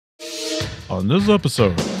On this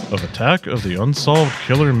episode of Attack of the Unsolved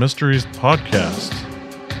Killer Mysteries podcast,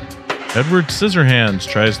 Edward Scissorhands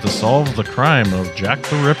tries to solve the crime of Jack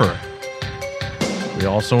the Ripper. We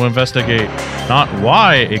also investigate not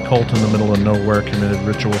why a cult in the middle of nowhere committed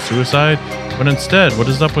ritual suicide, but instead what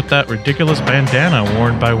is up with that ridiculous bandana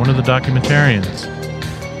worn by one of the documentarians.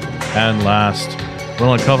 And last,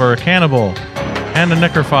 we'll uncover a cannibal and a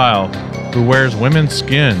necrophile who wears women's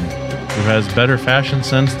skin, who has better fashion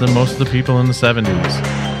sense than most of the people in the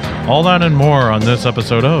 70s. All that and more on this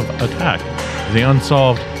episode of Attack, the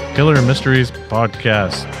Unsolved Killer Mysteries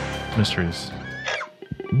podcast. Mysteries.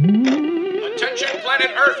 Attention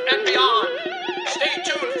planet Earth and beyond. Stay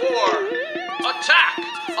tuned for Attack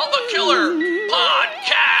of the Killer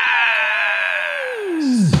podcast.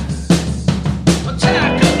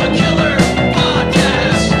 Attack of the Killer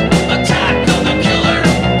podcast. Attack of the Killer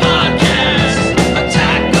podcast.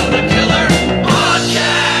 Attack of the Killer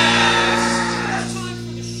podcast. Time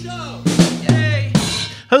for the show. Yay.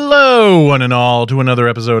 Hello, one and all, to another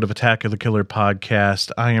episode of Attack of the Killer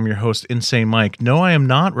podcast. I am your host, Insane Mike. No, I am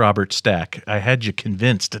not Robert Stack. I had you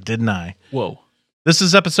convinced, didn't I? Whoa. This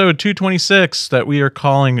is episode 226 that we are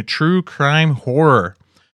calling True Crime Horror.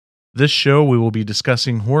 This show, we will be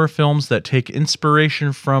discussing horror films that take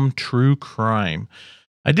inspiration from true crime.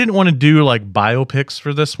 I didn't want to do like biopics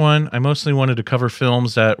for this one. I mostly wanted to cover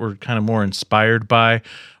films that were kind of more inspired by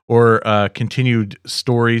or continued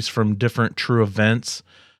stories from different true events.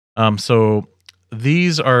 So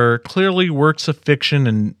these are clearly works of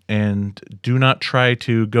fiction and do not try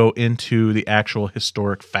to go into the actual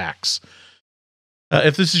historic facts.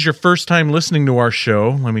 If this is your first time listening to our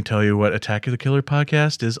show, let me tell you what Attack of the Killer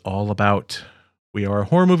podcast is all about. We are a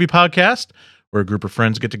horror movie podcast where a group of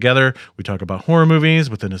friends get together. We talk about horror movies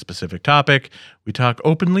within a specific topic. We talk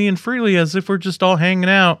openly and freely as if we're just all hanging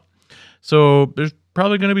out. So there's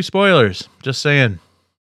probably going to be spoilers. Just saying. If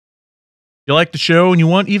you like the show and you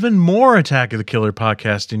want even more Attack of the Killer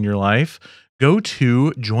podcast in your life, go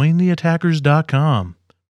to jointheattackers.com.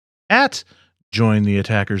 At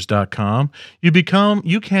jointheattackers.com,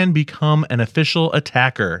 you can become an official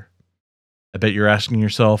attacker. I bet you're asking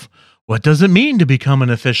yourself, what does it mean to become an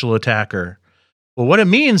official attacker? Well, what it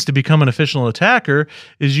means to become an official attacker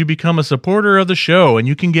is you become a supporter of the show, and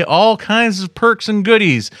you can get all kinds of perks and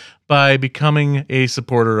goodies by becoming a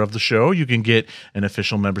supporter of the show. You can get an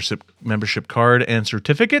official membership card and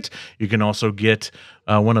certificate. You can also get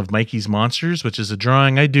one of Mikey's monsters, which is a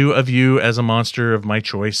drawing I do of you as a monster of my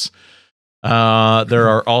choice. There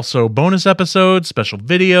are also bonus episodes, special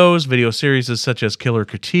videos, video series such as Killer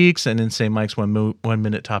Critiques and Insane Mike's 1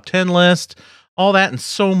 minute top 10 list, all that and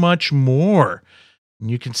so much more. And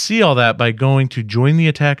you can see all that by going to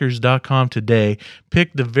jointheattackers.com today.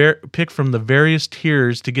 Pick from the various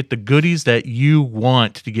tiers to get the goodies that you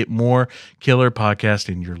want to get more killer podcast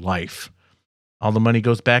in your life. All the money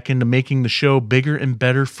goes back into making the show bigger and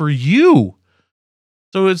better for you.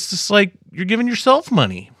 So it's just like you're giving yourself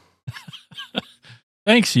money.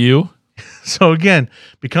 Thanks, you. So again,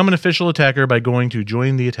 become an official attacker by going to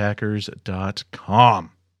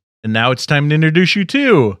jointheattackers.com. And now it's time to introduce you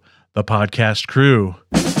to the podcast crew.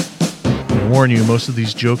 I warn you, most of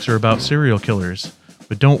these jokes are about serial killers,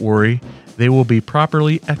 but don't worry, they will be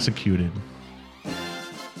properly executed.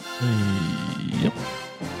 Yep.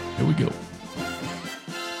 Here we go.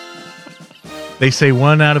 They say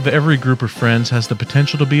one out of every group of friends has the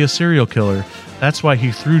potential to be a serial killer. That's why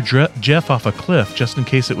he threw Jeff off a cliff, just in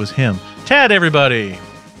case it was him. Tad, everybody!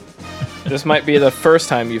 This might be the first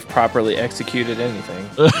time you've properly executed anything.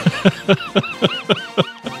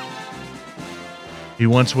 He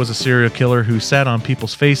once was a serial killer who sat on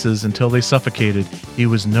people's faces until they suffocated. He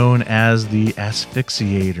was known as the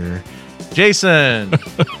asphyxiator. Jason!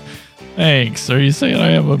 Thanks. Are you saying I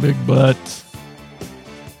have a big butt?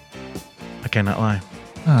 I cannot lie.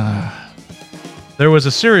 There was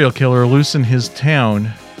a serial killer loose in his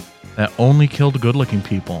town that only killed good-looking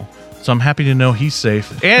people. So I'm happy to know he's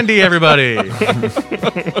safe. Andy, everybody!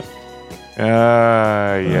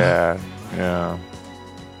 Yeah.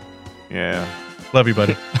 Love you,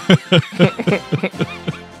 buddy.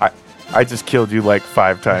 I just killed you like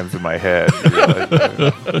 5 times in my head. You realize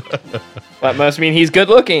that? That must mean he's good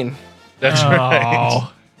looking. That's right.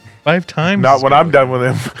 5 times? Not when I'm done with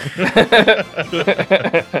him.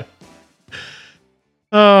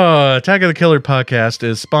 Attack of the Killer podcast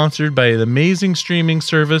is sponsored by the amazing streaming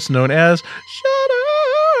service known as Shudder.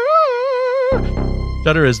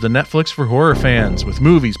 Shudder is the Netflix for horror fans with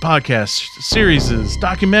movies, podcasts, series,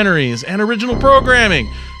 documentaries, and original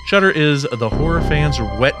programming. Shudder is the horror fan's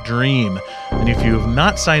wet dream. And if you have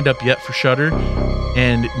not signed up yet for Shudder,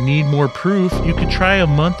 and need more proof, you could try a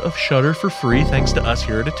month of Shudder for free thanks to us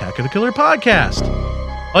here at Attack of the Killer Podcast.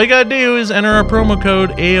 All you gotta do is enter our promo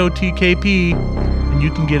code AOTKP, and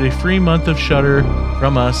you can get a free month of Shudder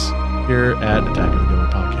from us here at Attack of the Killer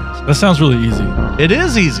Podcast. That sounds really easy. It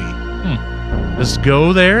is easy. Just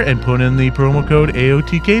go there and put in the promo code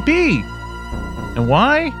AOTKP. And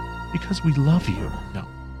why? Because we love you. No.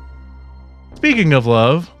 Speaking of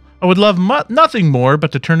love, I would love nothing more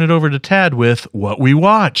but to turn it over to Tad with what we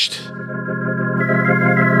watched.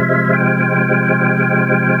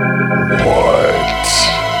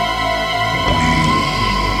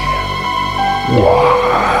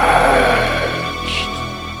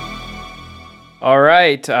 All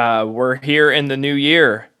right, we're here in the new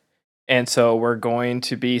year, and so we're going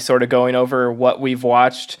to be sort of going over what we've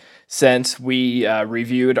watched since we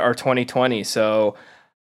reviewed our 2020. So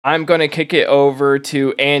I'm going to kick it over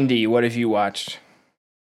to Andy. What have you watched?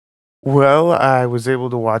 Well, I was able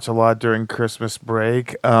to watch a lot during Christmas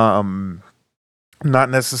break. Not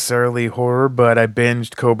necessarily horror, but I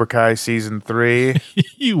binged Cobra Kai season 3.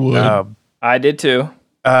 You would. I did too.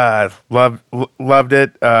 Loved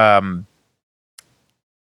it.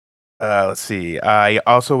 Let's see. I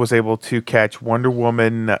also was able to catch Wonder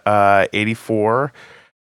Woman 84.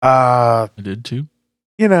 I did too.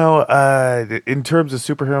 You know, in terms of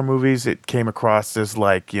superhero movies, it came across as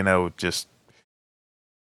like, you know, just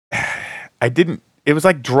it was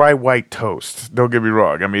like dry white toast. Don't get me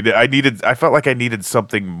wrong. I mean, I felt like I needed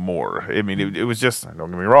something more. I mean, it was just,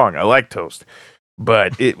 don't get me wrong, I like toast,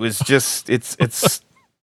 but it was just, it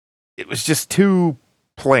was just too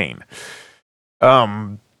plain.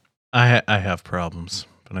 I have problems,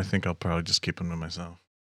 but I think I'll probably just keep them to myself.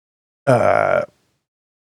 I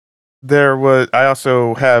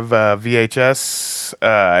also have VHS.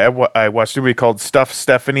 I watched a movie called Stuff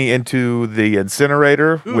Stephanie into the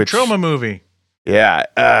Incinerator. Ooh, trauma movie.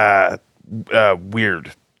 Yeah.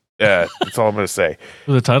 Weird. That's all I'm going to say.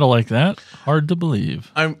 With a title like that, hard to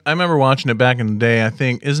believe. I remember watching it back in the day. I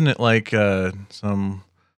think, isn't it like some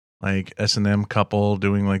like S&M couple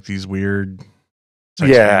doing like these weird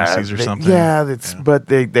sex fantasies or something? But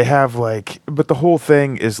they have like, but the whole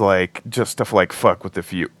thing is like just stuff like fuck with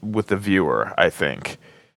the viewer, I think.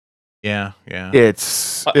 Yeah.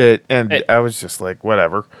 I was just like,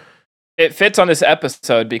 whatever. It fits on this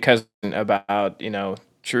episode because about, you know,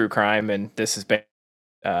 true crime, and this is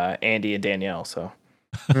Andy and Danielle, so.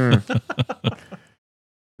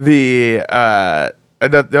 The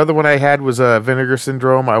other one I had was Vinegar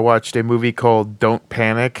Syndrome. I watched a movie called Don't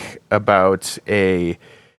Panic about a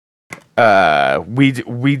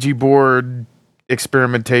Ouija board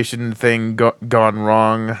experimentation thing gone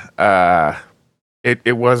wrong.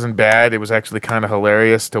 It wasn't bad. It was actually kind of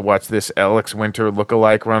hilarious to watch this Alex Winter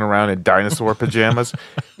lookalike run around in dinosaur pajamas.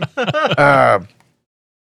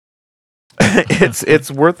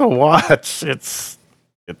 It's worth a watch. It's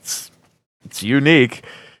unique.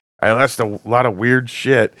 I watched a lot of weird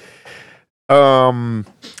shit.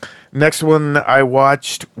 Next one I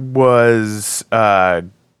watched was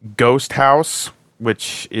Ghost House,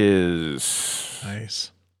 which is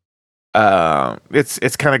Nice.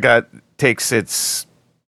 It's kind of takes its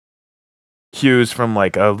cues from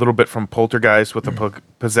like a little bit from Poltergeist with the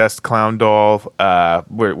possessed clown doll,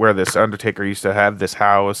 where this Undertaker used to have this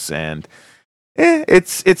house, and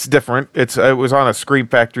it's different. It was on a Scream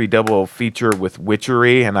Factory double feature with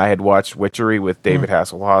Witchery, and I had watched Witchery with David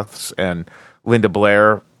Hasselhoff and Linda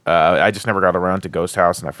Blair. I just never got around to Ghost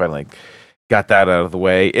House, and I finally got that out of the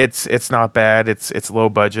way. It's not bad. It's low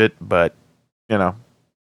budget, but you know,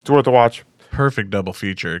 it's worth a watch. Perfect double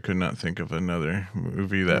feature. I could not think of another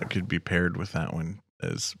movie that could be paired with that one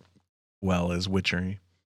as well as Witchery.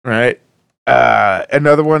 Right.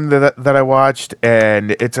 Another one that I watched,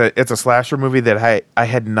 and it's a slasher movie that I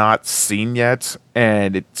had not seen yet,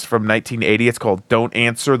 and it's from 1980. It's called Don't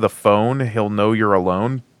Answer the Phone. He'll Know You're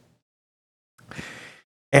Alone.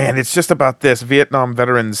 And it's just about this Vietnam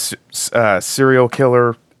veteran serial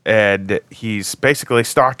killer, and he's basically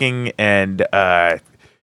stalking and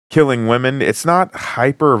killing women. It's not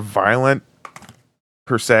hyper violent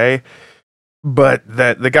per se, but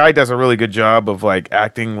the guy does a really good job of like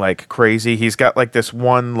acting like crazy. He's got like this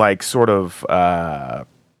one like sort of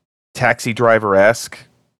Taxi Driver-esque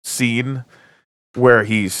scene where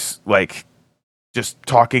he's like just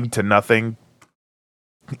talking to nothing,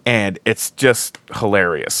 and it's just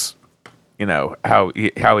hilarious. You know how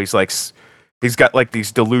he's like he's got like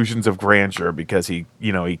these delusions of grandeur because he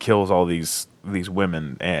kills all these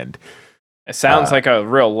women, and It sounds like a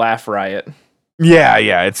real laugh riot.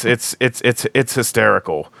 yeah, it's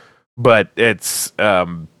hysterical, but it's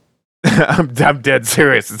I'm dead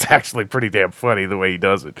serious. It's actually pretty damn funny the way he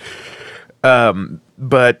does it.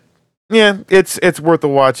 But yeah, it's worth a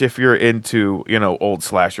watch if you're into, old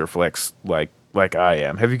slasher flicks like I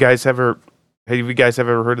am. Have you guys ever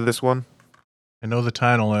heard of this one? I know the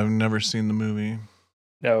title. I've never seen the movie.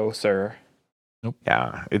 No, sir.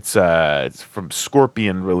 Yeah, it's from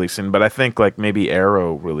Scorpion releasing, but I think like maybe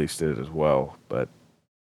Arrow released it as well. But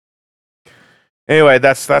anyway,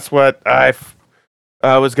 that's what I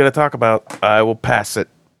was going to talk about. I will pass it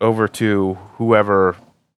over to whoever.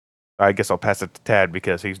 I guess I'll pass it to Tad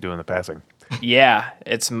because he's doing the passing. Yeah,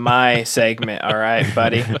 it's my segment. All right,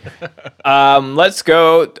 buddy. Let's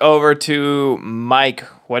go over to Mike.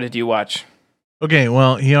 What did you watch? Okay,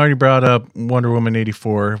 well, he already brought up Wonder Woman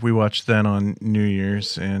 84. We watched that on New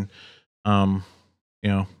Year's, and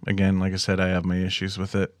again, like I said, I have my issues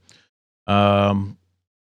with it.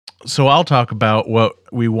 So I'll talk about what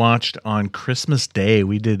we watched on Christmas Day.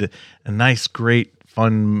 We did a nice, great,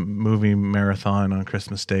 fun movie marathon on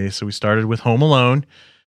Christmas Day. So we started with Home Alone.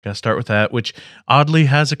 Got to start with that, which oddly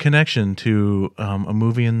has a connection to a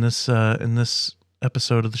movie in this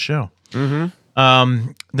episode of the show. Mm-hmm.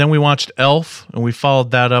 Then we watched Elf, and we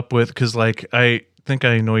followed that up with, because like I think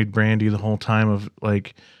I annoyed Brandy the whole time of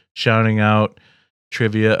like shouting out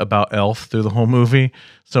trivia about Elf through the whole movie.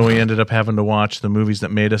 So we ended up having to watch the Movies That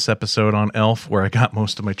Made Us episode on Elf, where I got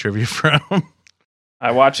most of my trivia from.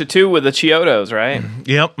 I watched it too with the Chiodos, right?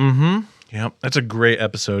 Yep. Mm-hmm. Yep. That's a great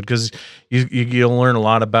episode because you'll learn a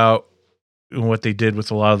lot about what they did with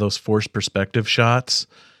a lot of those forced perspective shots.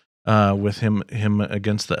 With him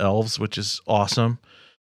against the elves, which is awesome.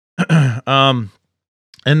 And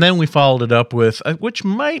then we followed it up with, which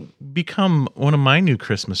might become one of my new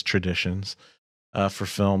Christmas traditions for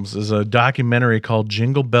films, is a documentary called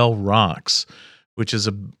Jingle Bell Rocks, which is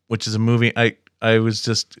a movie. I was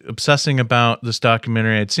just obsessing about this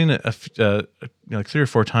documentary. I'd seen it like 3 or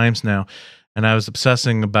 4 times now, and I was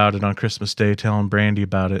obsessing about it on Christmas Day, telling Brandy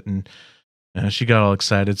about it, and she got all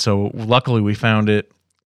excited. So luckily we found it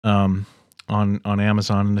on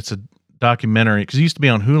Amazon, and it's a documentary because it used to be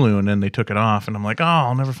on Hulu and then they took it off, and I'm like, oh,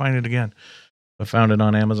 I'll never find it again. I found it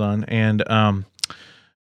on Amazon, and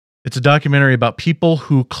it's a documentary about people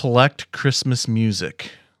who collect Christmas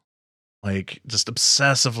music, like just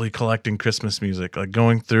obsessively collecting Christmas music, like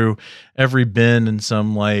going through every bin in some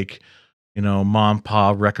mom and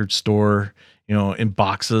pop record store, in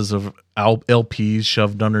boxes of LPs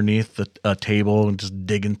shoved underneath a table, and just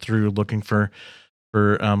digging through looking for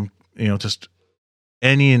just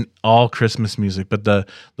any and all Christmas music, but the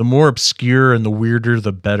more obscure and the weirder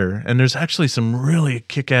the better. And there's actually some really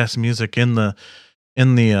kick-ass music in the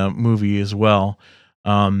movie as well.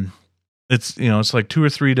 It's it's like 2 or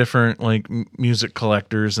 3 different like music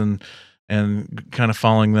collectors and kind of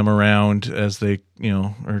following them around as they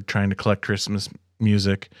are trying to collect Christmas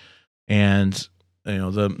music. And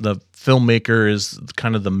the filmmaker is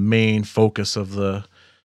kind of the main focus of the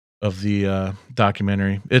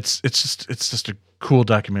documentary. It's just a cool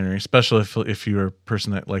documentary, especially if you're a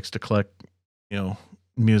person that likes to collect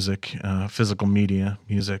music, physical media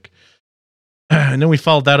music. And then we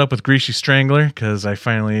followed that up with Greasy Strangler, because I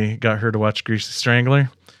finally got her to watch Greasy Strangler.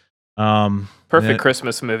 Perfect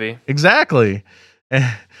Christmas movie. Exactly.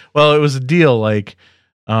 Well, it was a deal. Like,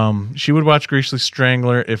 she would watch Greasy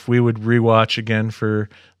Strangler if we would rewatch again for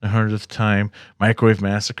the 100th time Microwave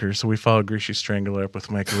Massacre. So we followed Greasy Strangler up with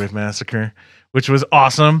Microwave Massacre, which was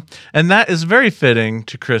awesome. And that is very fitting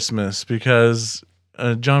to Christmas because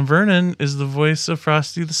John Vernon is the voice of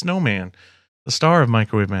Frosty the Snowman, the star of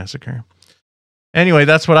Microwave Massacre. Anyway,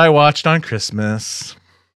 that's what I watched on Christmas.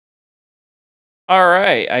 All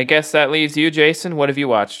right. I guess that leaves you, Jason. What have you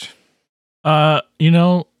watched? I don't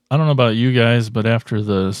know about you guys, but after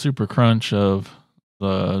the super crunch of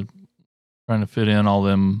the trying to fit in all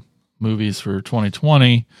them movies for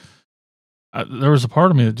 2020, there was a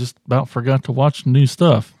part of me that just about forgot to watch new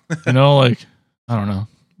stuff. Like, I don't know,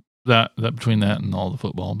 that between that and all the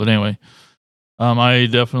football. But anyway, I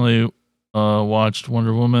definitely watched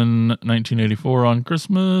Wonder Woman 1984 on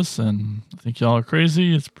Christmas, and I think y'all are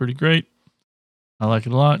crazy. It's pretty great. I like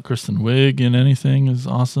it a lot. Kristen Wiig in anything is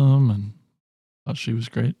awesome, and thought she was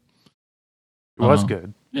great. It was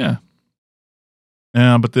good. Yeah.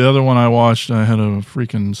 Yeah, but the other one I watched, I had a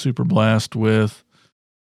freaking super blast with.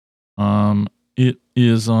 It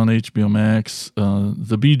is on HBO Max.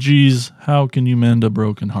 The Bee Gees, How Can You Mend a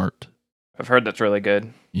Broken Heart? I've heard that's really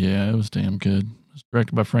good. Yeah, it was damn good. It was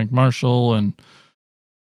directed by Frank Marshall, and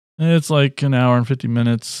it's like an hour and 50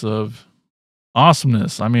 minutes of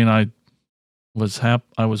awesomeness. I mean, I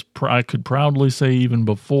could proudly say even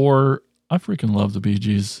before I freaking love the Bee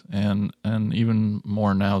Gees, and even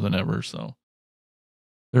more now than ever. So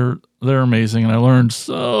they're amazing, and I learned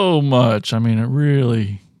so much. I mean, it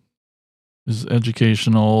really is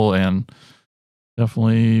educational and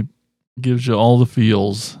definitely gives you all the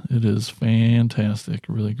feels. It is fantastic.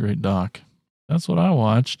 Really great doc. That's what I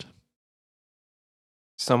watched.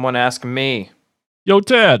 Someone ask me. Yo,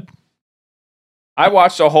 Ted. I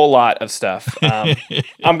watched a whole lot of stuff.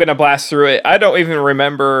 I'm going to blast through it. I don't even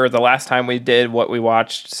remember the last time we did what we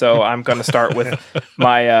watched, so I'm going to start with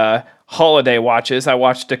my holiday watches. I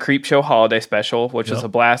watched the Creepshow Holiday Special, which is a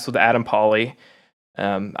blast with Adam Pawley.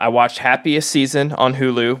 I watched Happiest Season on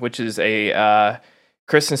Hulu, which is a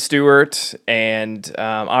Kristen Stewart and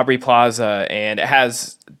Aubrey Plaza, and it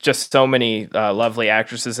has just so many lovely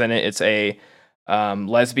actresses in it. It's a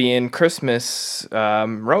lesbian Christmas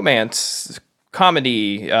romance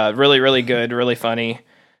comedy, really, really good, really funny.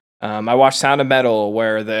 I watched Sound of Metal,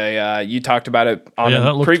 where you talked about it on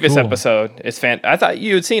a previous episode. It's I thought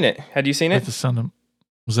you had seen it. Had you seen it? The sound of,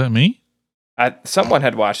 was that me? Someone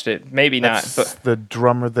had watched it. Maybe That's not. But the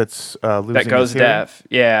drummer that's losing that goes his hearing? deaf.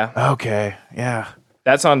 Yeah. Okay. Yeah.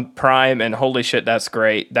 That's on Prime, and holy shit, that's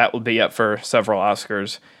great. That will be up for several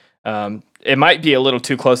Oscars. It might be a little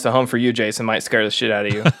too close to home for you, Jason. Might scare the shit out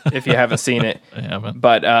of you if you haven't seen it. I haven't.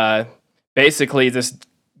 But basically, this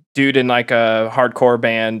dude in like a hardcore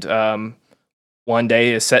band one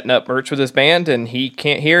day is setting up merch with his band, and he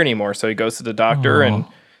can't hear anymore. So he goes to the doctor, and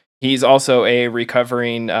he's also a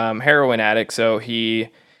recovering heroin addict. So he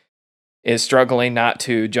is struggling not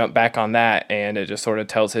to jump back on that, and it just sort of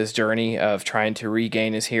tells his journey of trying to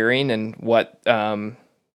regain his hearing and what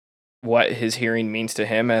his hearing means to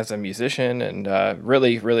him as a musician. And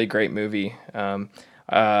really, really great movie.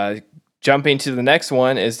 Jumping to the next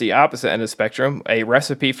one is the opposite end of the spectrum, A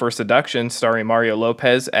Recipe for Seduction, starring Mario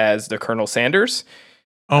Lopez as the Colonel Sanders.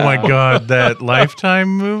 Oh my God, that Lifetime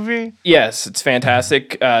movie? Yes, it's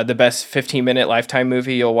fantastic. The best 15-minute Lifetime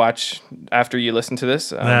movie you'll watch after you listen to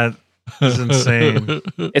this. That is insane.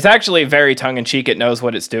 It's actually very tongue-in-cheek. It knows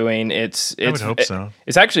what it's doing. I would hope so.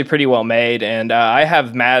 It's actually pretty well made, and I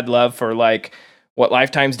have mad love for like what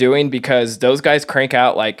Lifetime's doing, because those guys crank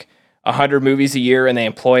out like 100 movies a year, and they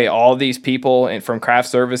employ all these people, and from craft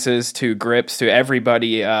services to grips to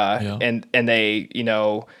everybody, and they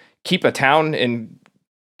keep a town in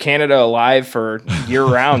Canada alive for year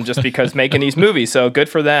round just because making these movies. So good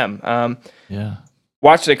for them.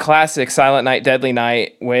 Watched a classic Silent Night, Deadly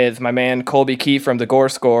Night with my man Colby Key from the Gore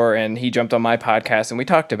Score, and he jumped on my podcast and we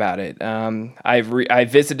talked about it. I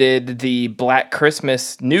visited the Black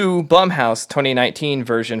Christmas new Blumhouse 2019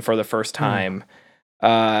 version for the first time.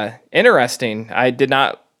 Interesting. I did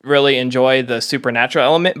not really enjoy the supernatural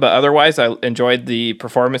element, but otherwise I enjoyed the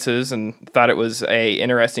performances and thought it was a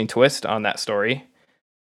interesting twist on that story.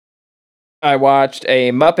 I watched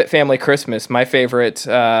a Muppet Family Christmas, my favorite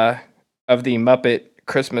of the Muppet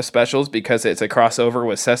Christmas specials, because it's a crossover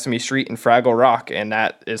with Sesame Street and Fraggle Rock, and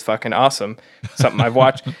that is fucking awesome. Something I've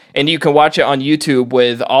watched. And you can watch it on YouTube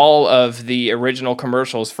with all of the original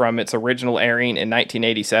commercials from its original airing in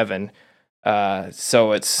 1987.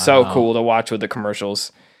 So it's so cool to watch with the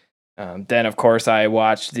commercials. Then, of course, I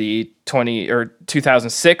watched the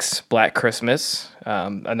 2006 Black Christmas,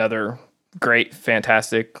 another great,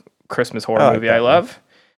 fantastic Christmas horror movie I love.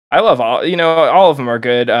 I love all of them are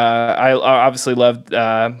good. I obviously loved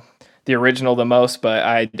the original the most, but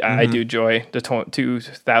I do enjoy the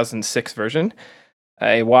 2006 version.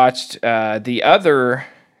 I watched the other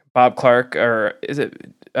Bob Clark, or is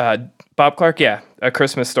it Bob Clark? Yeah, A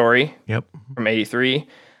Christmas Story. Yep. From '83.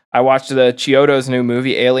 I watched the Chiodo's new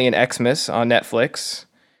movie Alien Xmas on Netflix.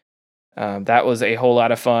 That was a whole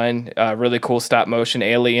lot of fun. Really cool stop motion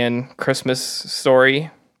alien Christmas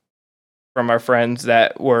story from our friends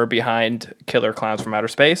that were behind Killer Clowns from Outer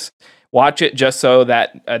Space. Watch it just so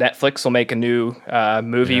that Netflix will make a new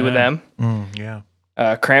movie with them.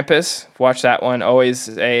 Krampus, watch that one.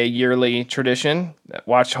 Always a yearly tradition.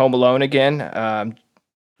 Watch Home Alone again.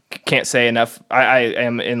 Can't say enough. I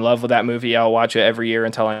am in love with that movie. I'll watch it every year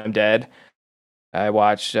until I'm dead. I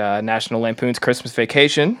watched National Lampoon's Christmas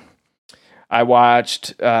Vacation. I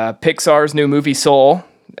watched Pixar's new movie Soul.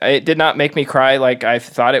 It did not make me cry like I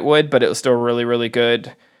thought it would, but it was still really, really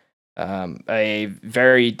good. A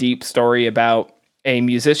very deep story about a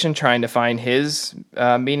musician trying to find his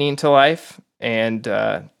meaning to life. And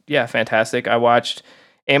fantastic. I watched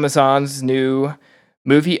Amazon's new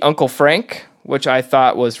movie Uncle Frank, which I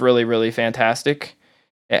thought was really, really fantastic.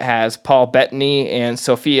 It has Paul Bettany and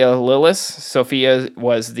Sophia Lillis. Sophia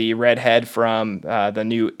was the redhead from the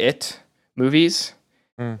new It movies.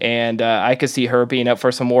 And I could see her being up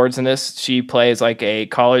for some awards in this. She plays like a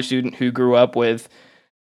college student who grew up with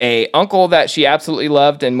a uncle that she absolutely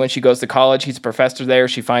loved, and when she goes to college, he's a professor there.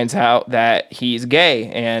 She finds out that he's gay,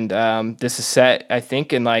 and this is set, I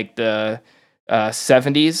think, in like the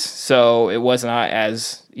 70s, so it was not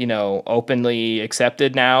as openly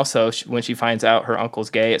accepted now. So when she finds out her uncle's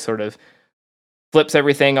gay, it sort of flips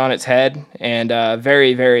everything on its head. And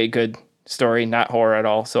very, very good story, not horror at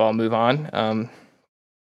all. So I'll move on.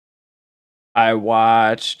 I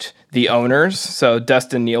watched The Owners, so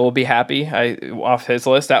Dustin Neal will be happy. Off his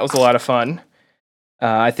list. That was a lot of fun.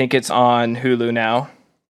 I think it's on Hulu now.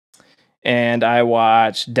 And I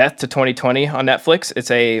watched Death to 2020 on Netflix.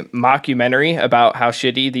 It's a mockumentary about how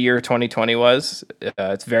shitty the year 2020 was.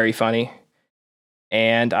 It's very funny.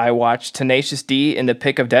 And I watched Tenacious D in the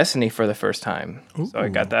Pick of Destiny for the first time. So I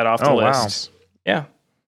got that off the list. Wow. Yeah.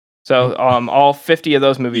 So all 50 of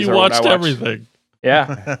those movies you are watched what I watched. everything.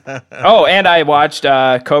 Yeah. Oh, and I watched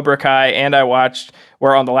Cobra Kai, and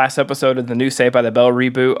we're on the last episode of the new Saved by the Bell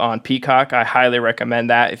reboot on Peacock. I highly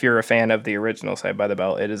recommend that if you're a fan of the original Saved by the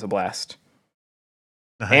Bell. It is a blast.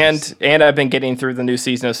 Nice. And I've been getting through the new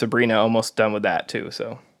season of Sabrina, almost done with that too.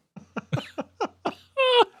 So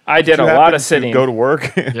I did a lot of sitting. Go to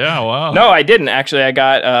work? Yeah, wow. No, I didn't actually.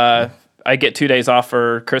 I get 2 days off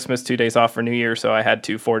for Christmas, 2 days off for New Year, so I had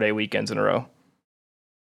 2 4-day weekends in a row.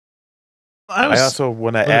 I also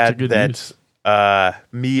want to add that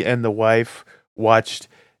me and the wife watched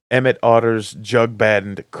Emmett Otter's Jug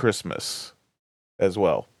Band Christmas as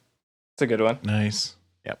well. It's a good one. Nice.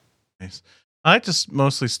 Yep. Nice. I just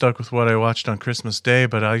mostly stuck with what I watched on Christmas Day,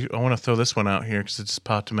 but I want to throw this one out here because it just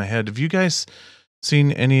popped in my head. Have you guys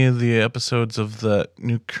seen any of the episodes of the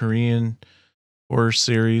new Korean horror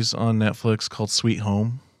series on Netflix called Sweet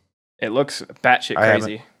Home? It looks batshit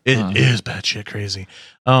crazy. It is batshit crazy.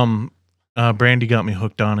 Brandy got me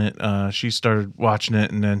hooked on it. She started watching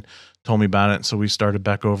it and then told me about it. So we started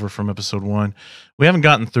back over from episode 1. We haven't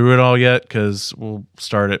gotten through it all yet because we'll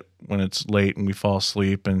start it when it's late and we fall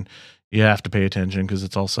asleep and you have to pay attention because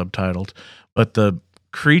it's all subtitled. But the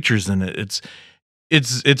creatures in it,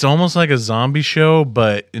 it's almost like a zombie show,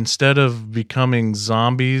 but instead of becoming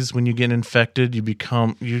zombies when you get infected, you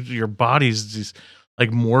become your body's just like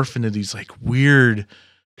morph into these like weird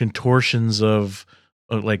contortions of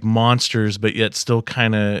like monsters, but yet still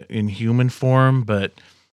kind of in human form. But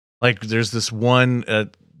like there's this one that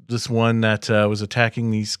was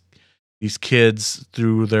attacking these kids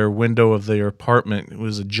through their window of their apartment. It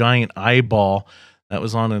was a giant eyeball that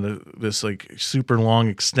was on this like super long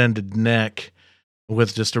extended neck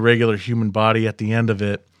with just a regular human body at the end of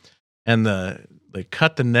it. And they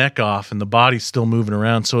cut the neck off and the body's still moving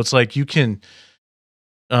around. So it's like you can't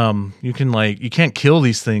kill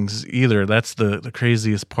these things either. That's the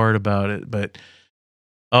craziest part about it. But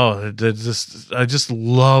I just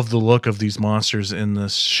love the look of these monsters in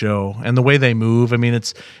this show and the way they move. I mean,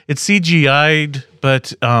 it's CGI'd,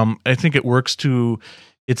 but I think it works to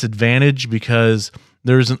its advantage because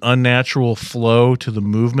there's an unnatural flow to the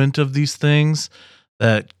movement of these things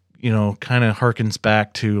that, kind of harkens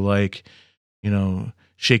back to like,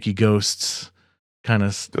 shaky ghosts kind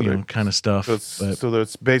of stuff. So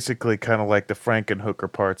it's basically kind of like the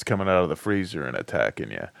Frankenhooker parts coming out of the freezer and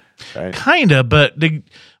attacking you, right? Kinda, but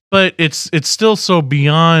it's still so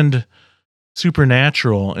beyond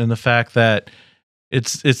supernatural in the fact that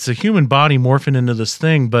it's a human body morphing into this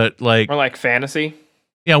thing, but like more like fantasy.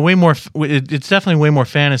 Yeah, way more. It's definitely way more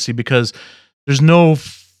fantasy because there's no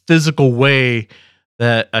physical way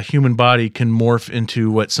that a human body can morph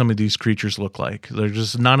into what some of these creatures look like. There's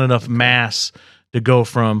just not enough mass to go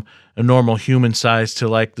from a normal human size to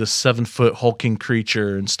like the 7-foot hulking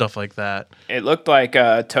creature and stuff like that. It looked like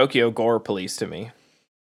Tokyo Gore Police to me.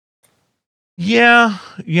 Yeah.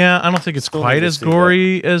 I don't think it's quite as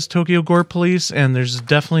gory as Tokyo Gore Police, and there's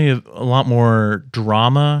definitely a lot more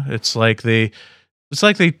drama. It's like they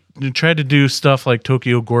tried to do stuff like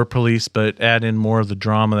Tokyo Gore Police, but add in more of the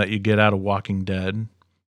drama that you get out of Walking Dead.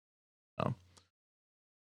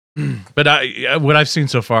 But what I've seen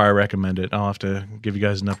so far, I recommend it. I'll have to give you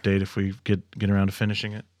guys an update if we get around to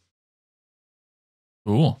finishing it.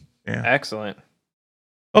 Cool. Yeah. Excellent.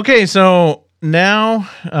 Okay, so now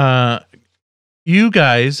you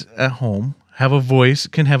guys at home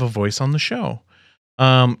can have a voice on the show.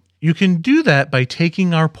 You can do that by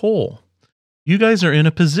taking our poll. You guys are in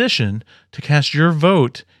a position to cast your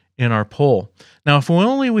vote in our poll. Now, if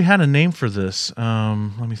we had a name for this,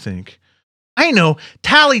 let me think. I know,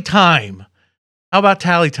 Tally Time. How about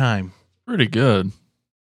Tally Time? Pretty good.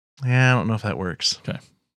 Yeah, I don't know if that works. Okay.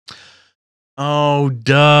 Oh,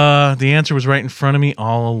 duh. The answer was right in front of me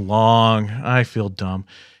all along. I feel dumb.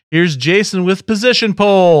 Here's Jason with position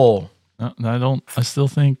poll. I still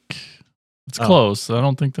think it's Oh. close. I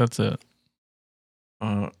don't think that's it.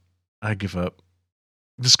 I give up.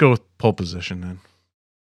 Just go with pole position then.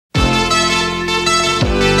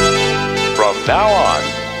 From now on,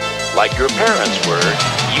 like your parents were,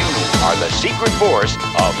 you are the secret force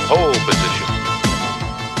of pole position.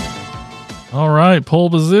 All right, pole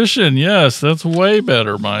position. Yes, that's way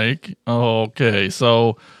better, Mike. Okay,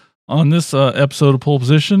 so on this episode of Pole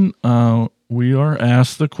Position, we are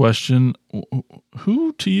asked the question: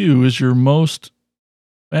 who to you is your most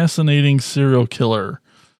fascinating serial killer?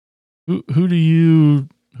 Who are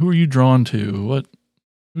you drawn to?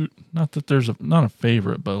 Not that there's not a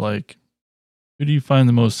favorite, but like, who do you find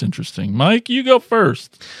the most interesting? Mike, you go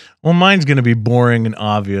first. Well, mine's going to be boring and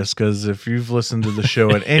obvious because if you've listened to the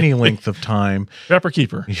show at any length of time, Trapper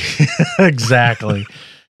Keeper. exactly.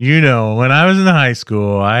 You know, when I was in high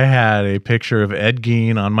school, I had a picture of Ed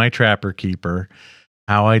Gein on my Trapper Keeper.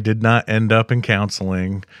 How I did not end up in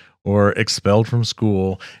counseling or expelled from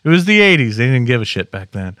school. It was the 80s. They didn't give a shit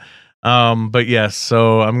back then. But yes,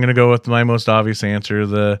 so I'm going to go with my most obvious answer,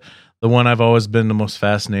 the one I've always been the most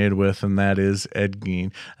fascinated with, and that is Ed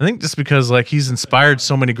Gein. I think just because like he's inspired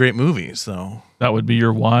so many great movies, though. That would be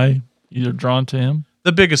your why. You're drawn to him.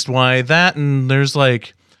 The biggest why, that, and there's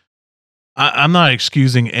like, I'm not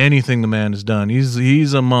excusing anything the man has done.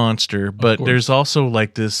 He's a monster, but course. there's also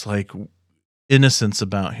like this like innocence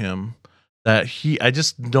about him that I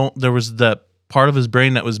just don't. There was that part of his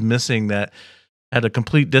brain that was missing that had a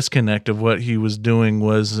complete disconnect of what he was doing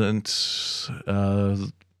wasn't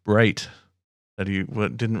right. That he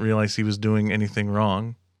didn't realize he was doing anything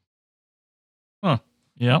wrong.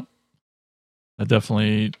 Yeah, that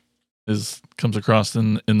definitely comes across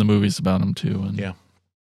in the movies about him too. And Yeah.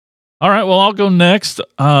 All right, well, I'll go next.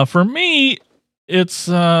 For me, it's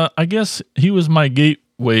I guess he was my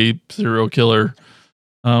gateway serial killer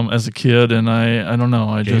as a kid, and I don't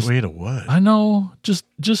know. Gateway to what? I know, just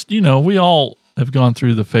we all have gone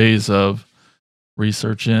through the phase of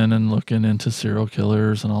researching and looking into serial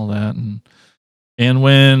killers and all that, and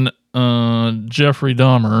when Jeffrey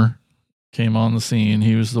Dahmer came on the scene,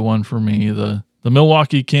 he was the one for me. The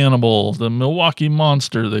Milwaukee Cannibal, the Milwaukee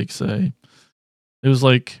Monster, they say. It was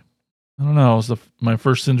like, I don't know, it was my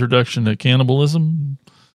first introduction to cannibalism,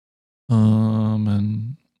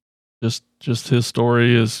 and just his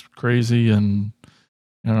story is crazy, and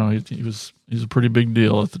you know he's a pretty big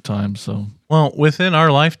deal at the time. So Well, within our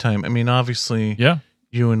lifetime, I mean, obviously, yeah,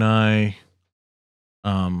 you and I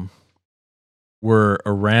were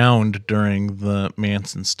around during the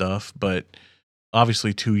Manson stuff, but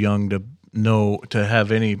obviously too young to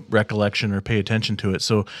have any recollection or pay attention to it.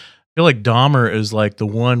 So I feel like Dahmer is like the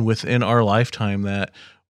one within our lifetime that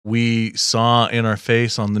we saw in our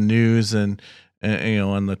face on the news and you know,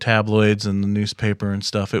 on the tabloids and the newspaper and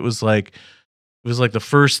stuff. It was like the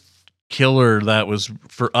first killer that was,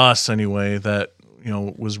 for us anyway, that, you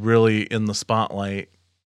know, was really in the spotlight.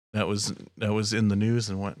 That was in the news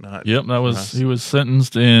and whatnot. yep, that was us. he was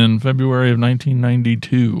sentenced in February of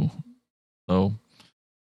 1992. So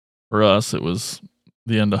for us, it was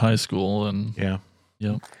the end of high school, and Yeah.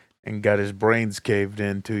 And got his brains caved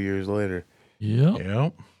in 2 years later. yep,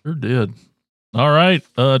 Yep. sure did. All right,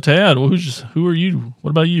 Tad, who are you? What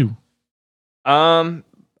about you?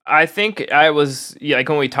 I think I was like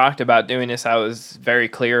when we talked about doing this, I was very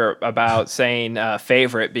clear about saying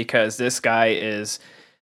favorite because this guy is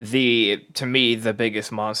to me the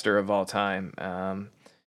biggest monster of all time.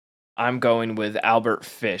 I'm going with Albert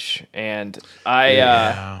Fish, and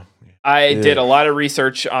I did a lot of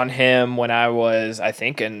research on him when I was, I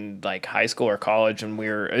think, in like high school or college, and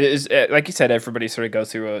like you said, everybody sort of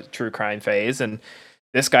goes through a true crime phase, and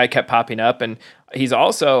this guy kept popping up, and he's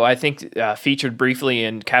also, I think, featured briefly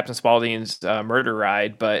in Captain Spaulding's Murder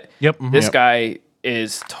Ride, but Yep. mhm. this guy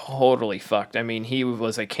is totally fucked. I mean, he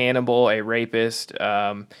was a cannibal, a rapist,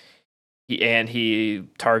 he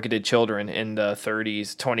targeted children in the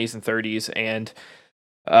 20s and 30s, and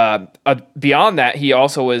beyond that, he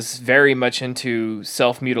also was very much into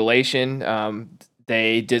self-mutilation.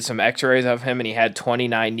 They did some x-rays of him, and he had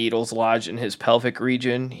 29 needles lodged in his pelvic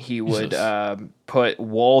region. He would put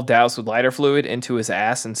wool doused with lighter fluid into his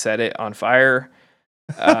ass and set it on fire.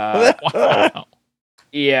 Wow.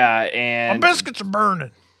 Yeah, and My biscuits are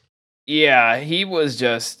burning. yeah, he was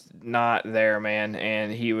just not there, man.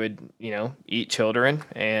 And he would, eat children.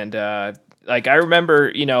 And like I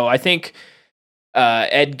remember, I think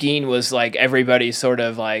Ed Gein was like everybody's sort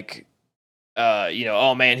of like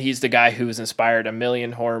oh man, he's the guy who's inspired a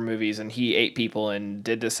million horror movies and he ate people and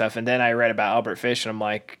did this stuff. And then I read about Albert Fish and I'm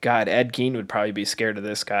like, God, Ed Gein would probably be scared of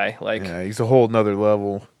this guy. Like, Yeah, he's a whole nother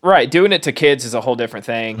level. right, doing it to kids is a whole different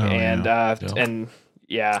thing. Oh, and I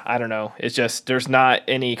don't know. It's just there's not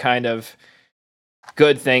any kind of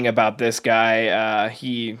good thing about this guy.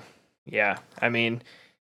 I mean,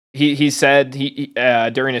 he said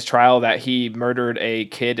during his trial that he murdered a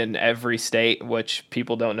kid in every state, which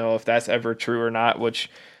people don't know if that's ever true or not.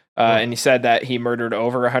 And he said that he murdered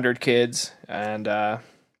over 100 kids and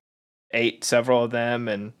ate several of them,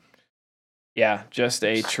 and yeah, just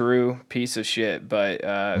a true piece of shit. But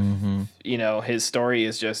his story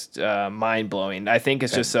is just mind blowing. I think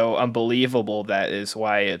it's just so unbelievable. That is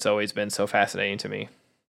why it's always been so fascinating to me.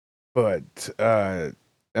 But and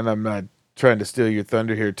I'm not trying to steal your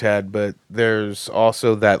thunder here, Tad, but there's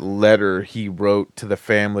also that letter he wrote to the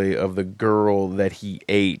family of the girl that he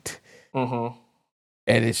ate. Mm-hmm.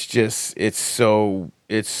 And it's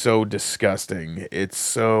so disgusting. It's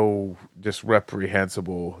so just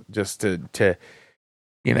reprehensible just to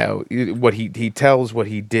what he tells what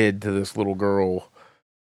he did to this little girl,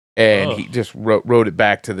 and he just wrote it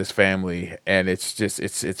back to this family, and it's just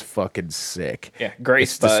it's fucking sick. Yeah,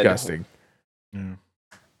 Grace It's Bud. disgusting. Yeah.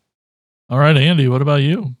 All right, Andy, what about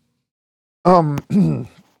you? The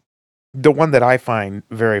one that I find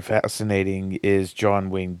very fascinating is John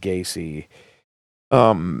Wayne Gacy.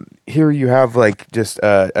 Here you have like just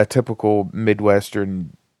a typical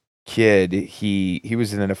Midwestern kid. He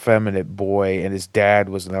was an effeminate boy, and his dad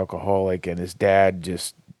was an alcoholic, and his dad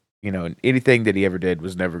just, anything that he ever did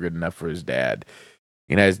was never good enough for his dad.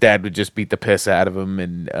 His dad would just beat the piss out of him,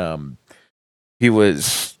 and he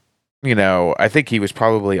was, I think he was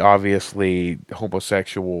probably obviously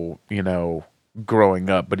homosexual, growing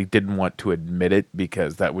up, but he didn't want to admit it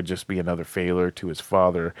because that would just be another failure to his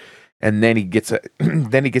father. And then he gets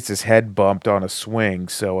his head bumped on a swing.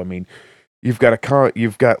 So I mean, you've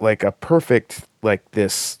got like a perfect, like,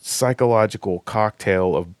 this psychological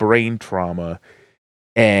cocktail of brain trauma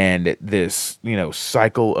and this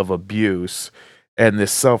cycle of abuse and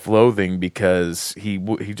this self-loathing because he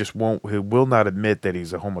will not admit that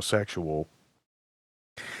he's a homosexual.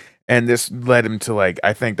 And this led him to, like,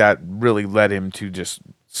 I think that really led him to just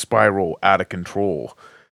spiral out of control.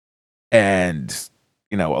 And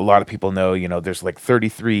a lot of people know, there's like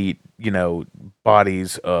 33,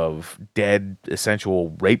 bodies of dead,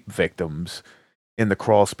 essential rape victims in the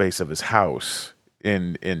crawl space of his house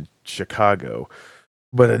in Chicago.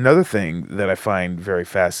 But another thing that I find very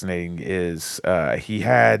fascinating is he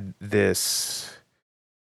had this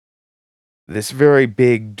very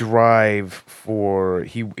big drive for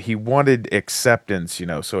he wanted acceptance,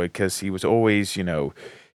 so because he was always,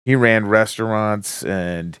 he ran restaurants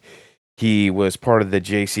and he was part of the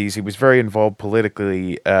JCs. He was very involved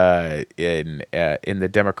politically in the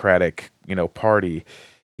Democratic, Party.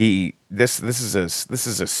 This is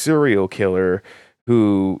a serial killer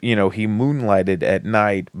who, he moonlighted at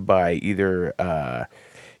night by either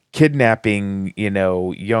kidnapping,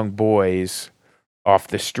 young boys off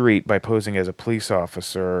the street by posing as a police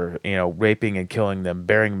officer, raping and killing them,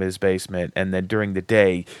 burying them in his basement, and then during the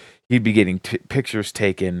day he'd be getting pictures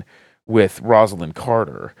taken with Rosalind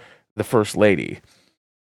Carter, the first lady,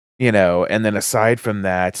 and then aside from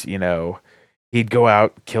that, he'd go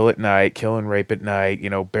out, kill at night, kill and rape at night,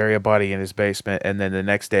 bury a body in his basement, and then the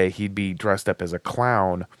next day he'd be dressed up as a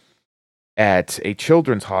clown at a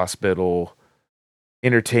children's hospital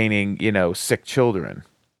entertaining, sick children.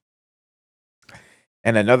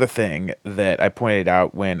 And another thing that I pointed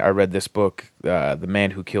out when I read this book, The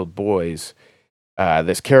Man Who Killed Boys,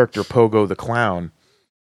 this character Pogo the Clown,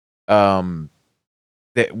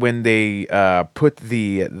 that when they put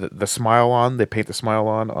the smile on, they paint the smile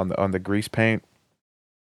on the grease paint,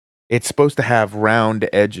 it's supposed to have round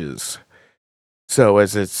edges, so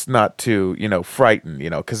as it's not too frighten,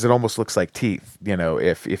 because it almost looks like teeth,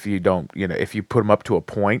 if you don't, if you put them up to a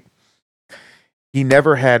point. He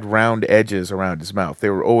never had round edges around his mouth; they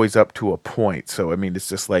were always up to a point. So I mean, it's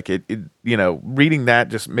just like it reading that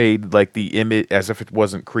just made like the image, as if it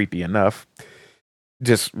wasn't creepy enough.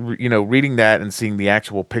 Just reading that and seeing the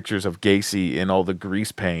actual pictures of Gacy in all the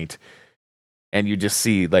grease paint, and you just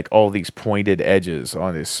see like all these pointed edges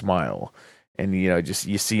on his smile, and just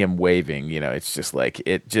you see him waving. It's just like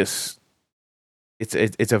it's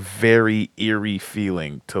a very eerie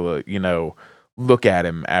feeling to look at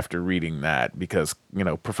him after reading that, because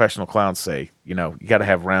professional clowns say you got to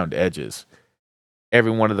have round edges. Every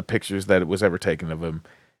one of the pictures that was ever taken of him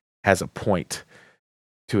has a point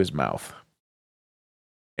to his mouth.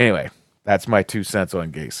 Anyway, that's my 2 cents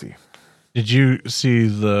on Gacy. Did you see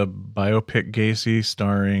the biopic Gacy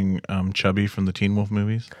starring Chubby from the Teen Wolf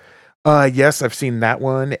movies? Yes, I've seen that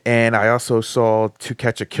one, and I also saw To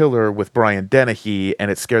Catch a Killer with Brian Dennehy, and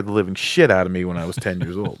it scared the living shit out of me when I was 10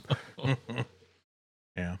 years old.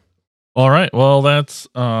 Yeah. All right. Well, that's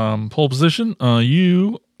pole position.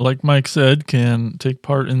 You, like Mike said, can take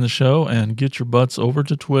part in the show and get your butts over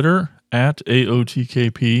to Twitter at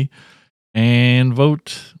AOTKP and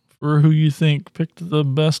vote for who you think picked the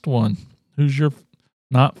best one. Who's your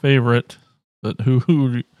not favorite, but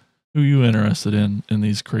who you interested in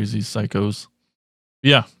these crazy psychos?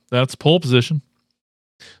 Yeah, that's pole position.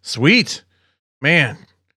 Sweet. Man,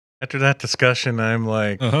 after that discussion, I'm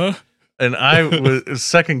like, and I was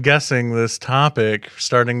second guessing this topic,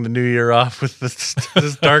 starting the new year off with this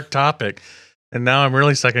dark topic. And now I'm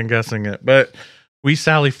really second guessing it. But we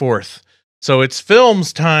sally forth. So it's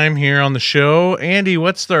films time here on the show. Andy,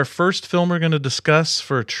 what's our first film we're going to discuss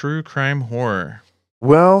for true crime horror?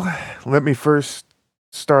 Well, let me first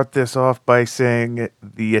start this off by saying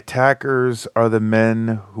the attackers are the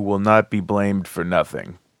men who will not be blamed for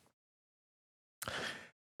nothing.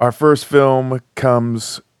 Our first film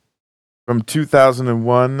comes from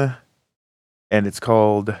 2001, and it's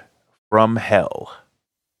called From Hell.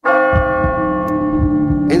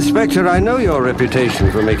 Inspector, I know your reputation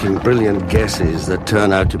for making brilliant guesses that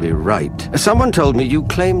turn out to be right. Someone told me you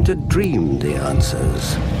claim to dream the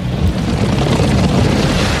answers.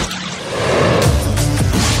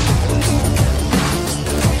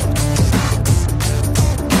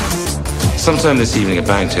 Sometime this evening, a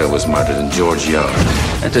bagtail was murdered in George Yard.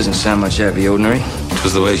 That doesn't sound much out of the ordinary. It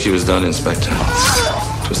was the way she was done, Inspector.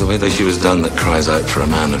 It was the way that she was done that cries out for a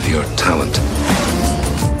man of your talent.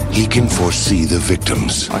 He can foresee the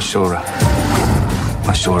victims. I saw her.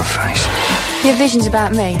 I saw her face. You have visions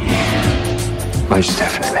about me? Most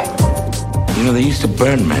definitely. You know, they used to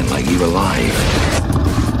burn men like you alive.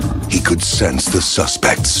 He could sense the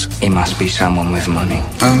suspects. It must be someone with money.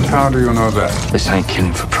 And how do you know that? This ain't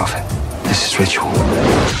killing for profit. This is ritual.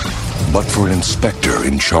 But for an inspector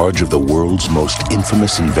in charge of the world's most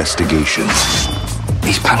infamous investigations,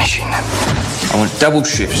 he's punishing them. I want double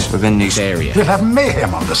shifts within this area. You'll have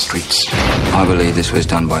mayhem on the streets. I believe this was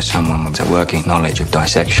done by someone with a working knowledge of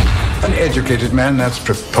dissection. An educated man, that's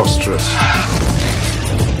preposterous.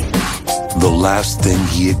 The last thing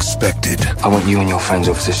he expected. I want you and your friends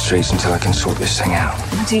off the streets until I can sort this thing out.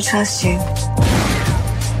 I do trust you.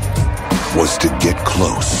 Was to get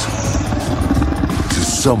close to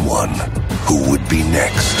someone who would be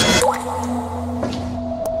next.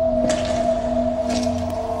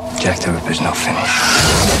 Jack the Ripper's not finished.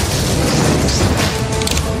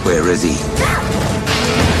 Where is he?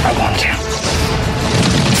 I want you.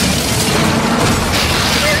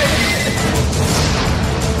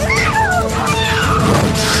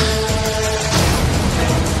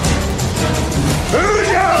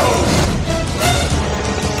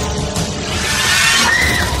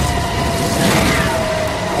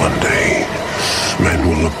 One day, men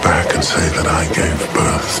will look back and say that I gave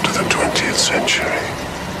birth to the 20th century.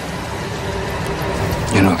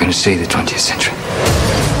 You're not going to see the 20th century.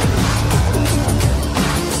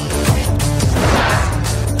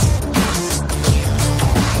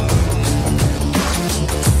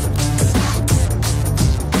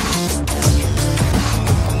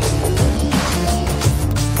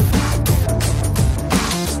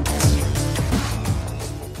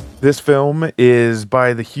 This film is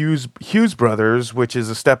by the Hughes brothers, which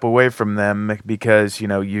is a step away from them because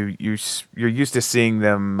you're used to seeing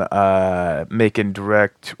them write and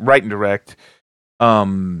direct,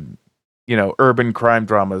 urban crime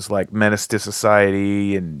dramas like Menace to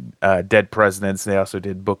Society and Dead Presidents. They also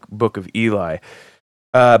did Book of Eli.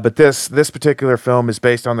 But this particular film is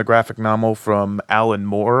based on the graphic novel from Alan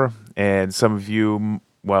Moore, and some of you.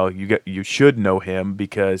 Well, you should know him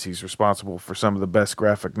because he's responsible for some of the best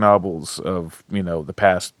graphic novels of the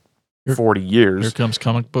past 40 years. Here comes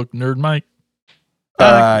comic book nerd Mike.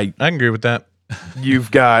 I can agree with that.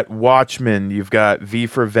 You've got Watchmen. You've got V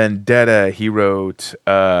for Vendetta. He wrote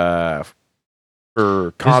for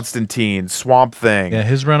Constantine, Swamp Thing. Yeah,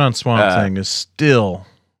 his run on Swamp Thing is still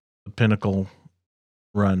the pinnacle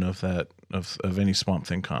run of that of any Swamp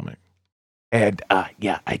Thing comic. And I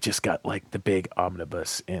just got like the big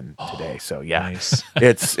omnibus in today. So yeah, Nice.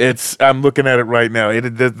 it's. I'm looking at it right now.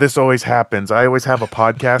 This always happens. I always have a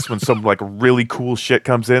podcast when some like really cool shit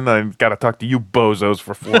comes in. I've got to talk to you bozos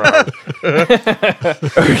for 4 hours.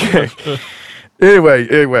 Okay.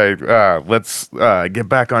 Anyway, let's get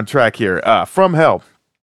back on track here. From Hell.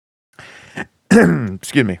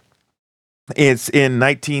 Excuse me. It's in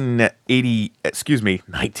 1980. Excuse me,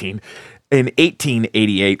 in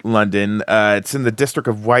 1888 London. It's in the district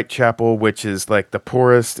of Whitechapel, which is like the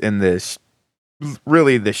poorest and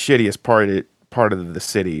really the shittiest part of the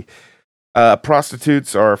city.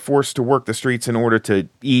 Prostitutes are forced to work the streets in order to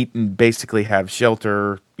eat and basically have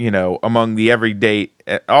shelter, among the everyday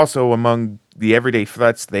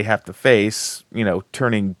threats they have to face,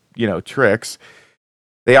 turning, tricks.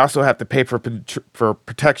 They also have to pay for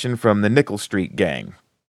protection from the Nickel Street gang,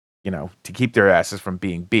 to keep their asses from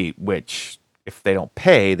being beat, which if they don't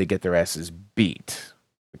pay, they get their asses beat,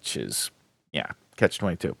 which is,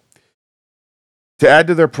 catch-22. To add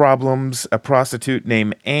to their problems, a prostitute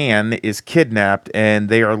named Anne is kidnapped, and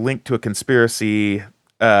they are linked to a conspiracy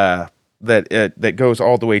that goes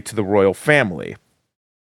all the way to the royal family.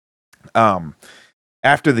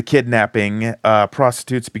 After the kidnapping,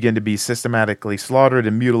 prostitutes begin to be systematically slaughtered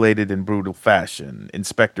and mutilated in brutal fashion.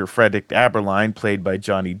 Inspector Frederick Aberline, played by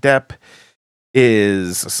Johnny Depp,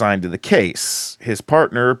 is assigned to the case. His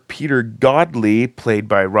partner, Peter Godley, played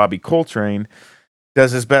by Robbie Coltrane,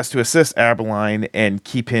 does his best to assist Aberline and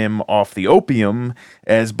keep him off the opium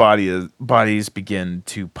as bodies begin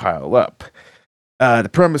to pile up. The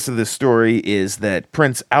premise of this story is that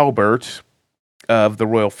Prince Albert of the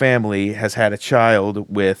royal family has had a child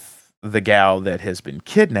with the gal that has been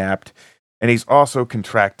kidnapped, and he's also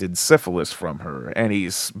contracted syphilis from her, and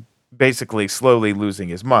he's basically slowly losing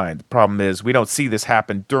his mind. The problem is we don't see this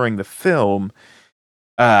happen during the film.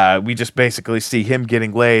 We just basically see him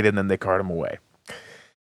getting laid, and then they cart him away.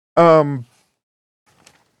 The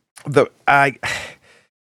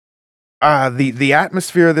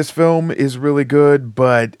atmosphere of this film is really good,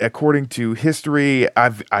 but according to history,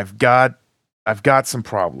 I've got some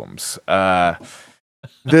problems. I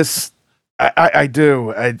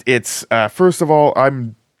do. It's first of all,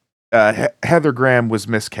 Heather Graham was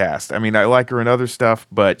miscast. I mean, I like her in other stuff,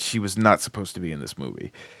 but she was not supposed to be in this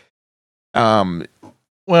movie. Well,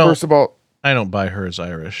 first of all, I don't buy her as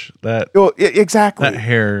Irish. Exactly. That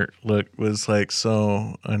hair look was like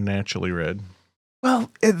so unnaturally red. Well,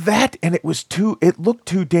 it looked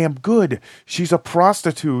too damn good. She's a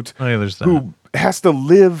prostitute who has to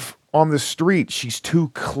live on the street. She's too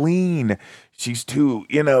clean. She's too,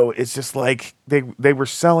 it's just like they were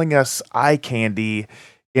selling us eye candy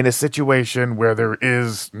in a situation where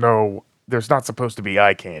there's not supposed to be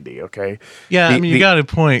eye candy, okay? Yeah, you got a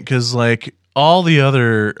point, because like all the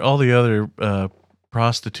other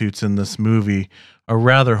prostitutes in this movie are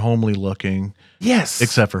rather homely looking. Yes,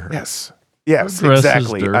 except for her. Yes,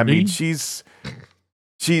 exactly. I mean, she's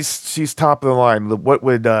top of the line. What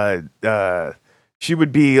would she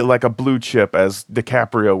would be like a blue chip, as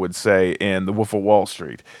DiCaprio would say in The Wolf of Wall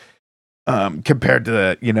Street, compared to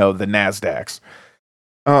the NASDAQs.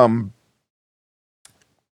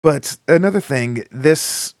 But another thing,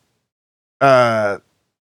 this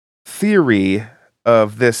theory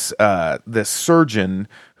of this surgeon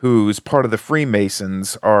who's part of the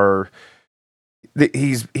Freemasons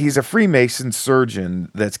he's a Freemason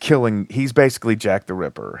surgeon that's killing. He's basically Jack the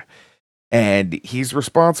Ripper, and he's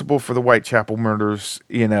responsible for the Whitechapel murders.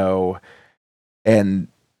 And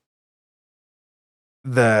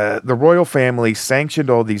the royal family sanctioned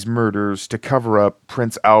all these murders to cover up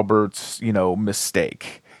Prince Albert's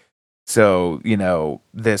mistake. So,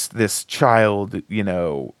 this child,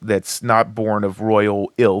 that's not born of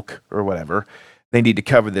royal ilk or whatever, they need to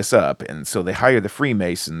cover this up. And so they hire the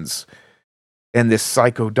Freemasons and this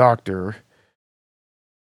psycho doctor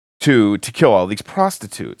to kill all these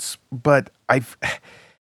prostitutes. But I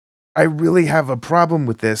really have a problem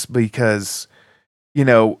with this because,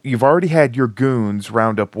 you've already had your goons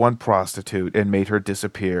round up one prostitute and made her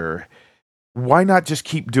disappear. Why not just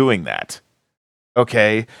keep doing that?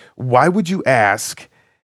 Okay, why would you ask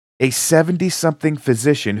a 70-something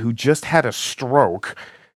physician who just had a stroke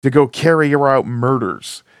to go carry out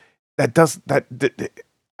murders? I don't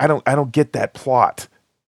get that plot,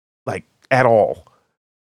 like, at all.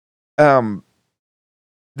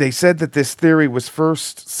 They said that this theory was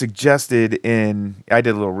first suggested I did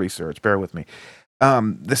a little research, bear with me.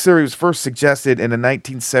 This theory was first suggested in a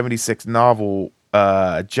 1976 novel,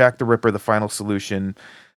 Jack the Ripper, The Final Solution,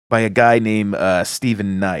 by a guy named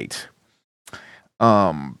Stephen Knight.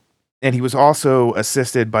 And he was also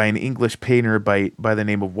assisted by an English painter by the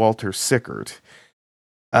name of Walter Sickert.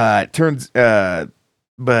 But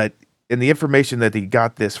in the information that he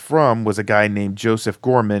got this from was a guy named Joseph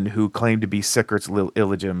Gorman, who claimed to be Sickert's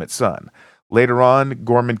illegitimate son. Later on,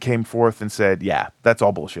 Gorman came forth and said, yeah, that's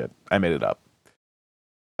all bullshit. I made it up.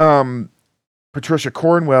 Patricia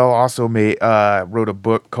Cornwell also wrote a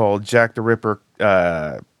book called Jack the Ripper,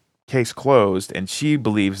 Case Closed, and she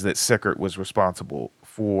believes that Sickert was responsible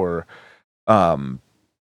for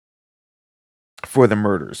for the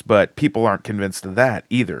murders, but people aren't convinced of that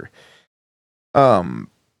either.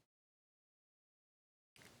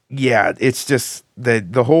 Yeah, it's just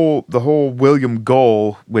the whole William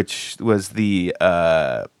Gull, which was the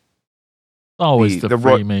Always the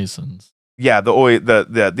Roy- Freemasons.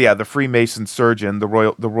 the Freemason surgeon, the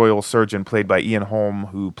royal surgeon, played by Ian Holm,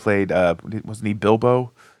 who played wasn't he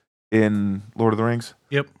Bilbo in Lord of the Rings?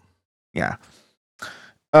 Yep. Yeah.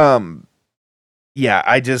 Yeah,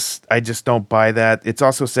 I just don't buy that. It's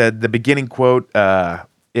also said the beginning quote.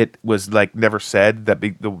 It was like never said that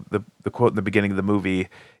the quote in the beginning of the movie.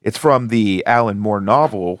 It's from the Alan Moore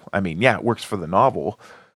novel. I mean, yeah, it works for the novel,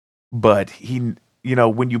 but he,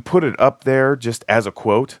 when you put it up there just as a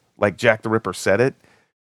quote, like Jack the Ripper said it,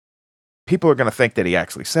 people are going to think that he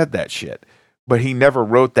actually said that shit. But he never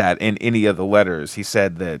wrote that in any of the letters. He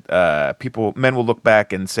said that men will look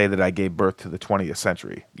back and say that I gave birth to the 20th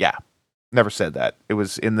century. Yeah, never said that. It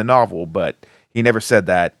was in the novel, but he never said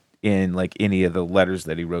that in like any of the letters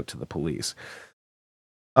that he wrote to the police.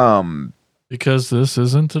 Because this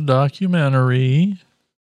isn't a documentary.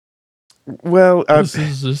 Well, this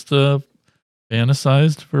is just a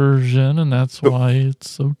fantasized version, and that's why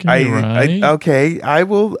it's okay, right? Okay, I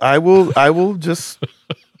will just.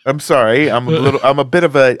 I'm sorry. I've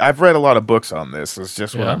read a lot of books on this. Is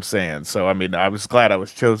just what I'm saying. So I mean, I was glad I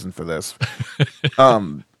was chosen for this.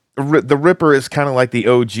 The Ripper is kind of like the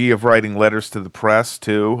OG of writing letters to the press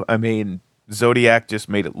too. I mean, Zodiac just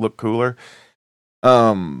made it look cooler.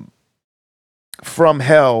 From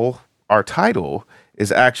Hell, our title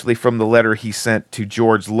is actually from the letter he sent to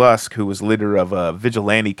George Lusk, who was leader of a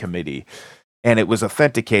vigilante committee, and it was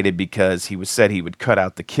authenticated because he said he would cut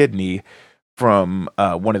out the kidney from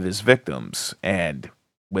one of his victims, and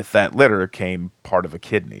with that letter came part of a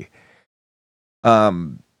kidney.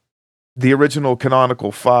 The original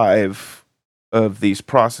canonical 5 of these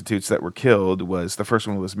prostitutes that were killed was, the first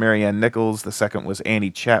one was Marianne Nichols, the second was Annie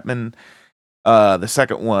Chapman, the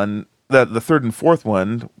second one, the third and fourth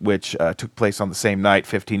one, which took place on the same night,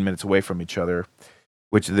 15 minutes away from each other,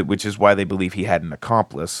 which is why they believe he had an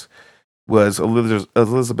accomplice, was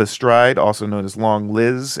Elizabeth Stride, also known as Long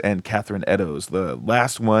Liz, and Catherine Eddowes. The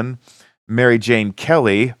last one, Mary Jane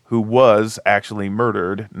Kelly, who was actually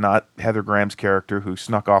murdered, not Heather Graham's character who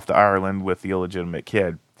snuck off to Ireland with the illegitimate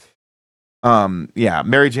kid.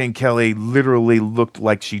 Mary Jane Kelly literally looked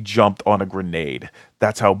like she jumped on a grenade.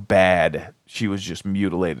 That's how bad she was just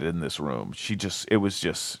mutilated in this room. It was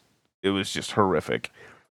just horrific.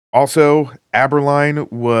 Also,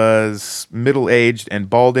 Aberline was middle-aged and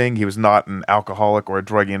balding. He was not an alcoholic or a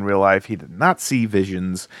druggie in real life. He did not see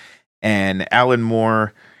visions. And Alan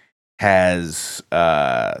Moore has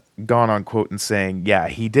gone on quote and saying, yeah,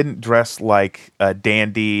 he didn't dress like a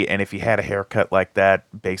dandy, and if he had a haircut like that,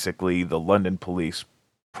 basically the London police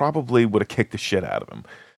probably would have kicked the shit out of him.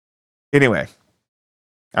 Anyway,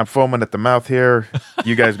 I'm foaming at the mouth here.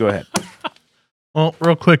 You guys go ahead. Well,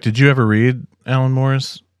 real quick, did you ever read Alan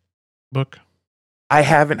Moore's book? I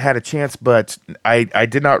haven't had a chance, but I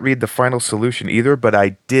did not read The Final Solution either, but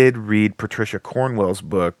I did read Patricia Cornwell's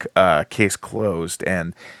book, Case Closed,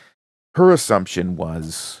 and her assumption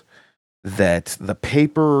was that the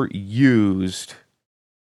paper used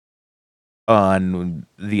on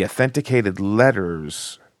the authenticated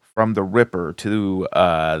letters from the Ripper to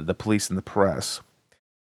the police and the press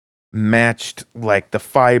matched like the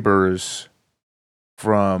fibers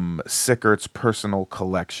from Sickert's personal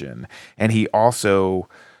collection. And he also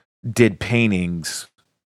did paintings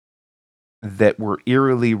that were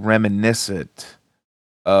eerily reminiscent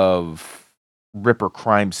of Ripper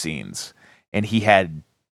crime scenes. And he had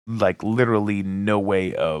like literally no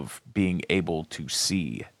way of being able to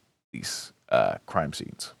see these crime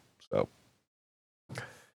scenes. So,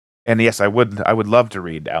 and yes, I would love to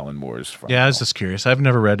read Alan Moore's. I was just curious. I've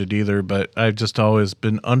never read it either, but I've just always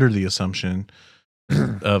been under the assumption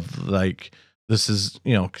of like, this is,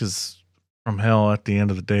 because From Hell at the end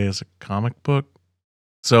of the day is a comic book.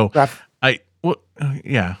 So graphic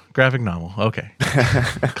novel. Okay.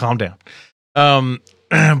 Calm down.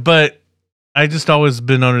 But I just always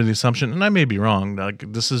been under the assumption, and I may be wrong,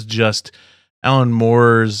 like this is just Alan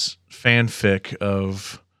Moore's fanfic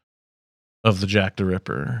of the Jack the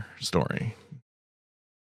Ripper story.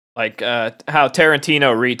 Like how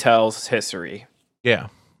Tarantino retells history. Yeah.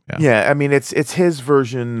 Yeah, I mean it's his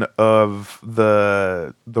version of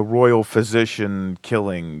the royal physician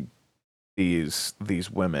killing these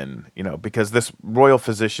women, because this royal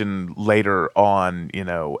physician later on,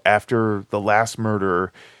 after the last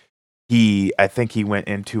murder, I think he went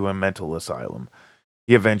into a mental asylum.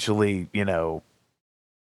 He eventually,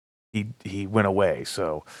 he went away.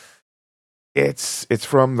 So It's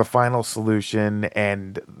from The Final Solution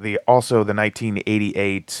and the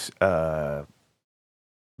 1988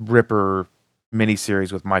 Ripper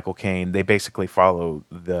miniseries with Michael Caine. They basically follow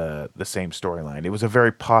the same storyline. It was a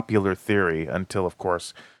very popular theory until, of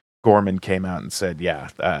course, Gorman came out and said, "Yeah,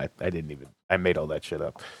 I made all that shit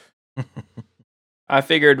up." I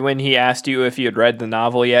figured when he asked you if you had read the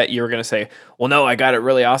novel yet, you were going to say, well, no, I got a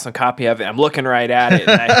really awesome copy of it. I'm looking right at it.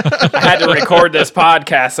 And I had to record this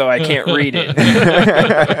podcast, so I can't read it.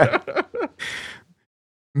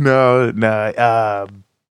 No.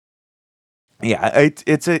 Yeah,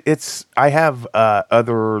 I have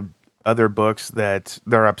other books that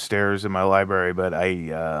they're upstairs in my library, but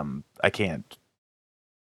I can't.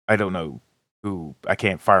 I don't know who. I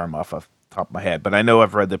can't fire them off the top of my head, but I know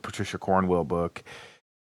I've read the Patricia Cornwell book,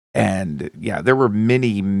 and yeah, there were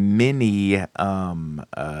many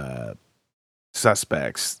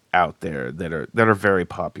suspects out there that are very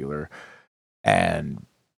popular, and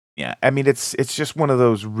yeah, I mean it's just one of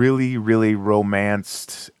those really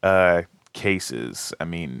romanced cases. I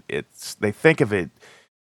mean, they think of it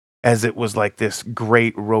as it was like this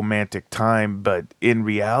great romantic time, but in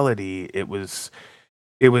reality, it was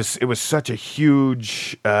such a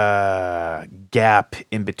huge gap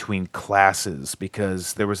in between classes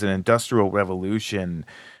because there was an industrial revolution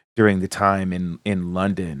during the time in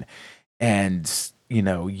London, and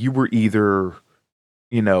you were either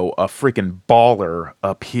a freaking baller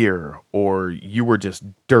up here, or you were just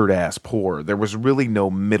dirt ass poor. There was really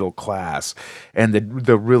no middle class, and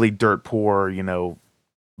the really dirt poor,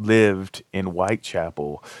 lived in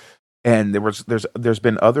Whitechapel. And there's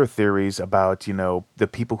been other theories about, the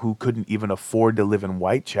people who couldn't even afford to live in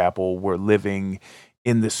Whitechapel were living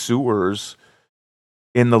in the sewers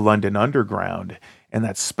in the London Underground, and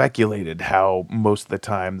that's speculated how most of the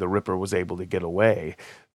time the Ripper was able to get away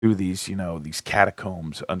through these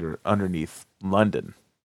catacombs underneath London.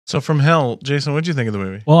 So from hell, Jason, what did you think of the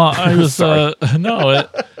movie? Well, I was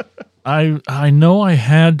I know I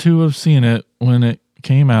had to have seen it when it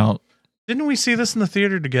came out. Didn't we see this in the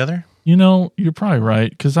theater together? You're probably right,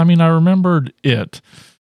 because I remembered it,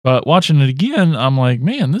 but watching it again, I'm like,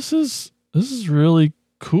 man, this is really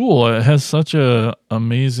cool. It has such a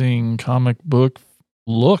amazing comic book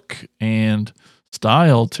look and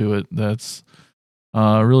style to it. That's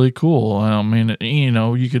really cool. I mean,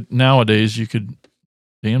 nowadays you could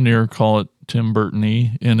damn near call it Tim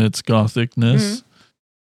Burton-y in its gothicness.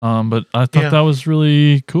 Mm-hmm. But I thought that was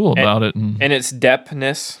really cool about it, and its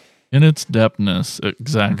depthness. In its depthness,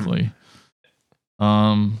 exactly.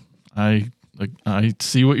 I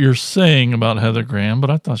see what you're saying about Heather Graham, but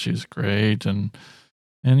I thought she was great, and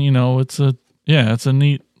it's a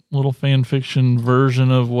neat little fan fiction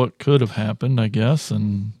version of what could have happened, I guess.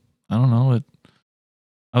 And I don't know,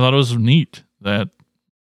 I thought it was neat that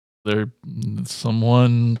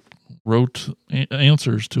someone wrote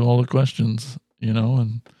answers to all the questions,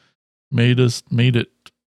 and made it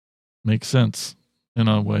make sense in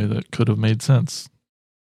a way that could have made sense.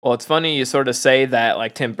 Well, it's funny you sort of say that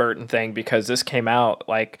like Tim Burton thing, because this came out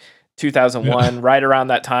like 2001, right around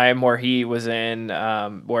that time where he was in,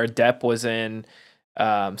 where Depp was in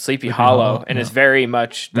Sleepy Hollow, and it's very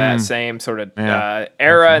much that same sort of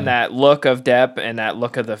era and that look of Depp and that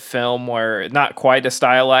look of the film, where not quite as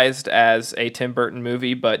stylized as a Tim Burton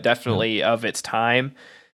movie, but definitely of its time.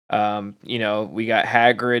 We got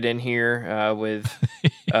Hagrid in here with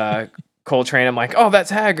Coltrane. I'm like, oh,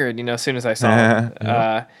 that's Hagrid, as soon as I saw him.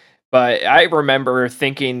 But I remember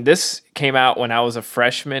thinking this came out when I was a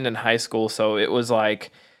freshman in high school, so it was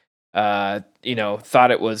like, thought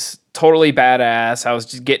it was totally badass. I was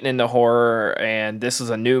just getting into horror, and this was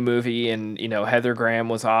a new movie, and Heather Graham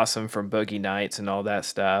was awesome from Boogie Nights and all that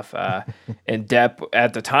stuff. And Depp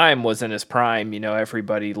at the time was in his prime.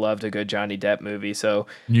 Everybody loved a good Johnny Depp movie. So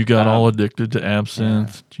you got all addicted to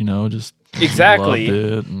absinthe. Just exactly,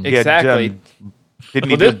 loved it. Exactly.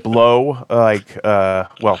 Didn't he did Blow?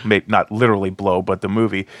 Maybe not literally Blow, but the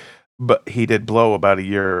movie. But he did Blow about a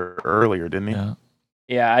year earlier, didn't he? Yeah.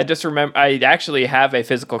 Yeah, I just remember, I actually have a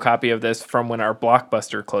physical copy of this from when our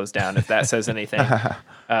Blockbuster closed down, if that says anything, a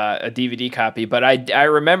DVD copy. But I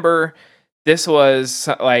remember this was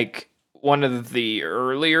like one of the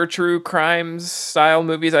earlier true crimes style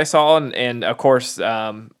movies I saw. And of course,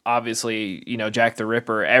 obviously, Jack the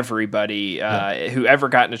Ripper, everybody who ever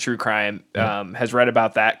got into true crime has read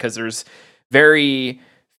about that, because there's very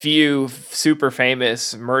few super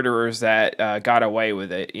famous murderers that got away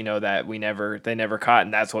with it, that they never caught,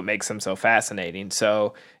 and that's what makes them so fascinating.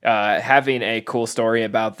 So having a cool story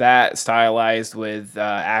about that, stylized with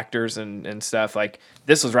actors and stuff, like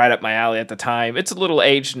this was right up my alley at the time. It's a little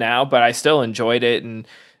aged now, but I still enjoyed it, and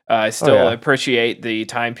I still yeah. appreciate the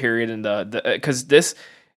time period and because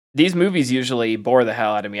these movies usually bore the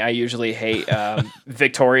hell out of me. I usually hate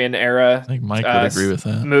Victorian era. I think Mike would agree with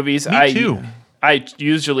that. Movies. Me too. I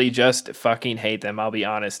usually just fucking hate them. I'll be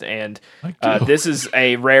honest. And Mike too. this is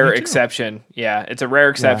a rare Me too. exception. Yeah, it's a rare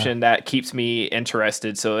exception that keeps me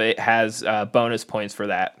interested. So it has bonus points for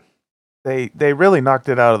that. They really knocked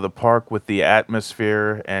it out of the park with the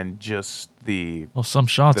atmosphere and just the. Well, some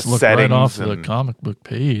shots the look right settings off the and- comic book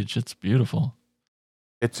page. It's beautiful.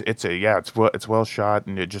 It's well shot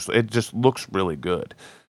and it just looks really good.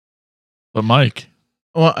 But Mike,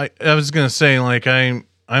 Well, I was gonna say, like, I'm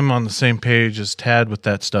on the same page as Tad with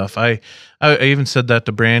that stuff. I even said that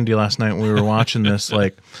to Brandy last night when we were watching this.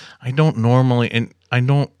 Like, I don't normally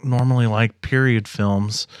like period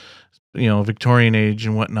films, Victorian age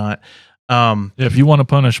and whatnot. if you want to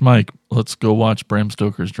punish Mike, let's go watch Bram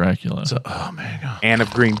Stoker's Dracula. So, oh man, oh. Anne of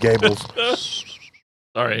Green Gables.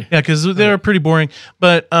 Sorry. Yeah, because they're pretty boring.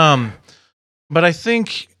 But I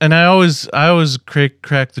think, and I always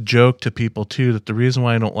crack the joke to people too, that the reason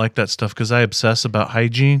why I don't like that stuff because I obsess about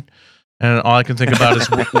hygiene, and all I can think about is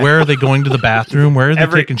where are they going to the bathroom? Where are they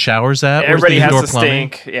taking showers at? Where's Everybody the has indoor to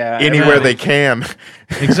plumbing? stink. Yeah, Anywhere they can.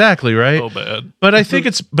 Exactly right. So bad. But I think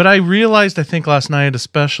but I realized, I think last night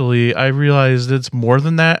especially, I realized it's more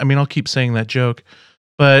than that. I mean, I'll keep saying that joke,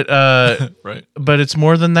 but Right. but it's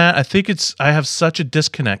more than that. I think I have such a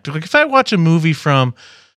disconnect. Like if I watch a movie from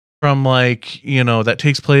like, that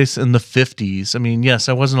takes place in the 50s. I mean, yes,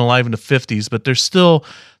 I wasn't alive in the 50s, but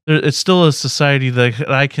it's still a society that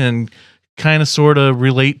I can kind of sort of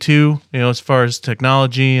relate to, as far as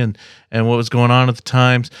technology and what was going on at the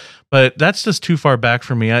times. But that's just too far back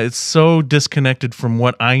for me. It's so disconnected from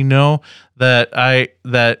what I know that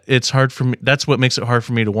it's hard for me. That's what makes it hard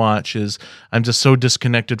for me to watch. Is I'm just so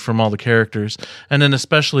disconnected from all the characters, and then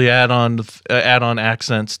especially add on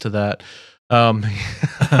accents to that. I'm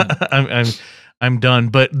done.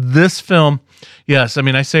 But this film, yes, I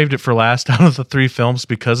mean I saved it for last out of the 3 films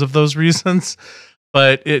because of those reasons.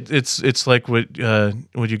 But it's like what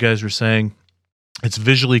you guys were saying. It's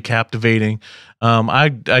visually captivating. I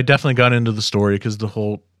definitely got into the story because the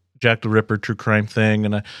whole Jack the Ripper true crime thing,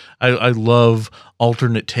 and I love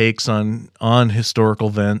alternate takes on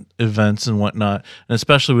historical events and whatnot, and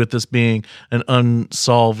especially with this being an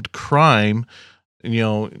unsolved crime,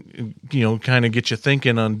 kind of get you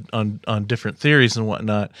thinking on different theories and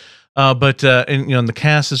whatnot. But the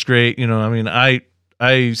cast is great. I mean,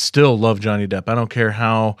 I still love Johnny Depp. I don't care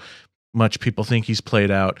how much people think he's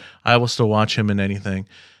played out. I will still watch him in anything.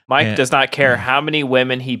 Mike does not care how many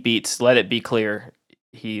women he beats. Let it be clear,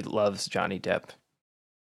 he loves Johnny Depp.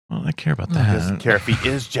 Well, I care about He that. doesn't care if he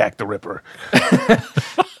is Jack the Ripper.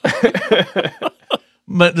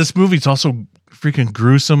 But this movie's also freaking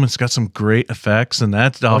gruesome. It's got some great effects, and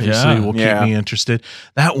that obviously will keep me interested.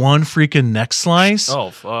 That one freaking neck slice. Oh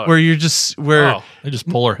fuck! Where they just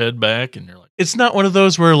pull her head back, and you're like, it's not one of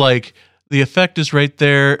those where like the effect is right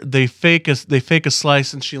there. They fake a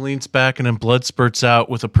slice, and she leans back, and then blood spurts out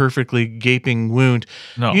with a perfectly gaping wound.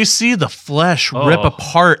 No. You see the flesh rip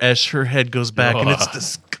apart as her head goes back, and it's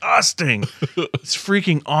disgusting. It's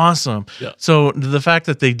freaking awesome. Yeah. So the fact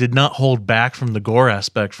that they did not hold back from the gore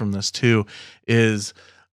aspect from this too is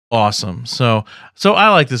awesome. So I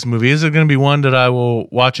like this movie. Is it going to be one that I will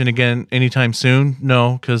watch it again anytime soon?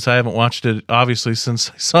 No, because I haven't watched it obviously since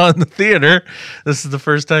I saw it in the theater. This is the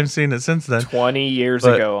first time seeing it since then. 20 years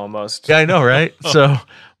ago almost. Yeah, I know, right? So,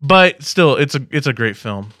 but still, it's a great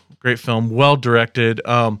film. Great film, well directed.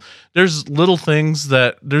 There's just little things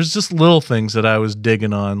that I was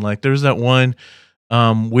digging on. Like there's that one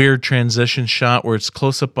weird transition shot where it's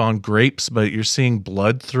close up on grapes, but you're seeing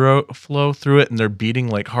blood flow through it, and they're beating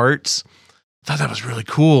like hearts. I thought that was really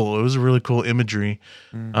cool. It was a really cool imagery.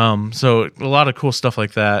 So a lot of cool stuff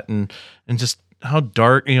like that, and just how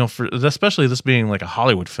dark, for especially this being like a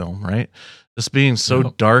Hollywood film, right? This being so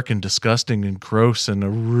dark and disgusting and gross,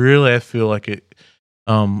 and really, I feel like it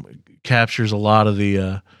captures a lot of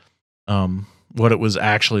the what it was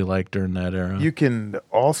actually like during that era. You can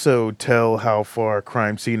also tell how far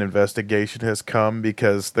crime scene investigation has come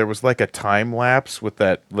because there was like a time lapse with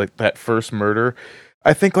that first murder.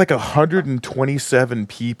 I think like 127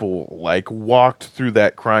 people like walked through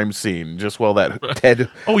that crime scene just while that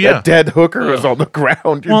dead hooker was on the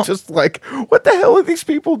ground. You're just like, what the hell are these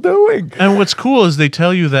people doing? And what's cool is they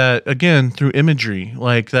tell you that again through imagery,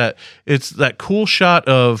 like that it's that cool shot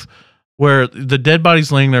of where the dead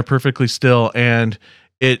body's laying there perfectly still, and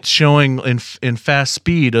it's showing in fast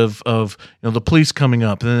speed of the police coming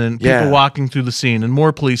up, and then people walking through the scene, and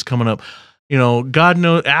more police coming up. God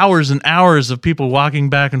knows, hours and hours of people walking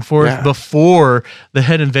back and forth Yeah. before the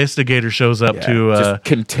head investigator shows up to. just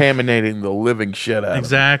contaminating the living shit out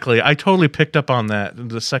Exactly. I totally picked up on that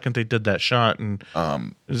the second they did that shot, and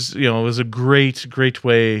of it was a great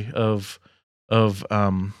way of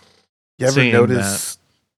You ever saying notice?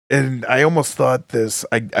 And I almost thought this.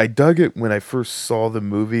 I dug it when I first saw the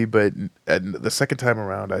movie, but the second time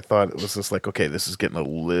around, I thought it was just like, okay, this is getting a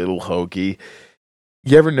little hokey.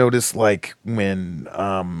 You ever notice, like, when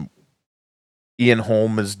Ian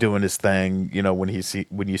Holm is doing his thing, when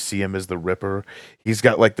you see him as the Ripper, he's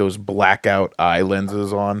got like those blackout eye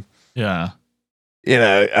lenses on. Yeah.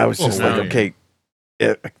 I was just like, wow. okay,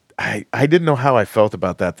 I didn't know how I felt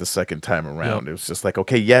about that the second time around. Yep. It was just like,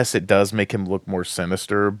 okay, yes, it does make him look more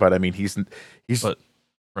sinister, but I mean, he's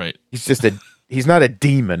Right. he's not a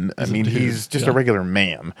demon. I He's a mean, dude, he's just yeah. a regular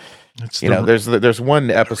man. it's There's one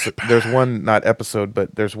episode, there's one not episode,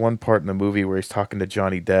 but there's one part in the movie where he's talking to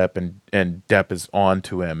Johnny Depp, and Depp is on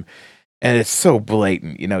to him, and it's so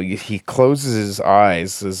blatant. He closes his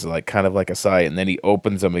eyes as like kind of like a sigh, and then he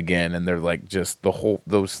opens them again, and they're like just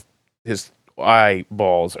his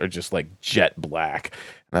eyeballs are just like jet black,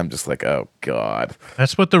 and I'm just like, oh god,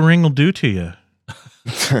 that's what the ring will do to you.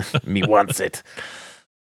 me wants it.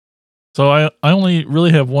 So I only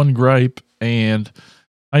really have one gripe, and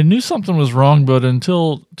I knew something was wrong, but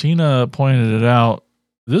until Tina pointed it out,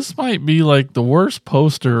 this might be like the worst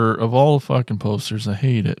poster of all the fucking posters. I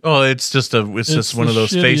hate it. Oh, it's just one the of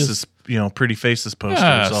those shittiest- faces, pretty faces posters.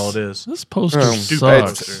 Yes. All it is. This poster Stupid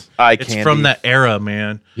sucks. poster. Eye It's candy. from that era,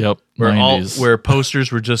 man. Yep. Where 90s. where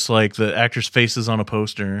posters were just like the actors' faces on a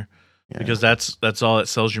poster, because that's all that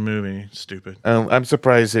sells your movie. Stupid. I'm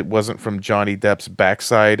surprised it wasn't from Johnny Depp's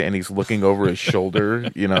backside and he's looking over his shoulder.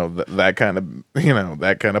 That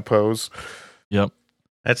kind of pose. Yep.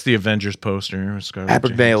 That's the Avengers poster. Scarlett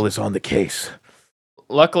Abagnale is on the case.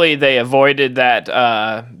 Luckily, they avoided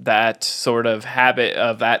that sort of habit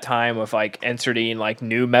of that time of like inserting like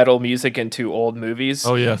new metal music into old movies.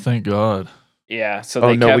 Oh yeah, thank God. Yeah. So Oh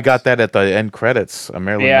they no, we kept- got that at the end credits. A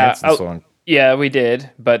Marilyn Yeah, Manson song. Yeah, we did,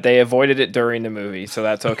 but they avoided it during the movie, so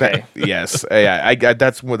that's okay. Yes, yeah.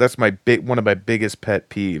 That's my one of my biggest pet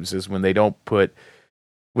peeves is when they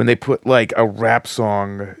put like a rap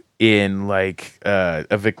song in like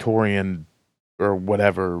a Victorian or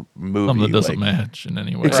whatever movie. Something that doesn't like, match in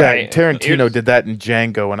any way. Exactly. Right. Tarantino Here's- did that in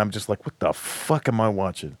Django, and I'm just like, what the fuck am I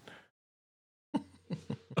watching?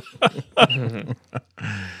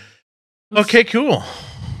 Okay, cool.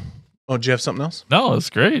 Oh, do you have something else? No, it's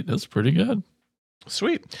great. That's pretty good.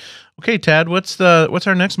 Sweet. Okay, Tad, what's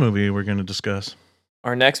our next movie we're going to discuss?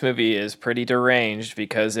 Our next movie is pretty deranged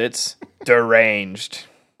because it's deranged.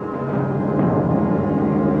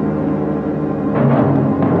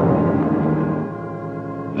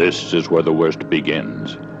 This is where the worst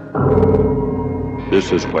begins.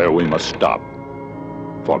 This is where we must stop.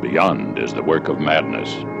 For beyond is the work of madness.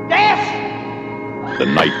 Death! The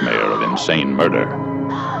nightmare of insane murder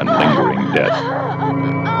and lingering death.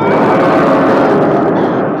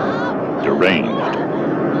 Deranged.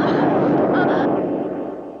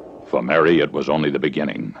 For Mary, it was only the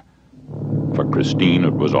beginning. For Christine,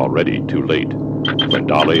 it was already too late. For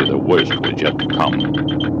Dolly, the worst was yet to come.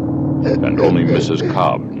 And only Mrs.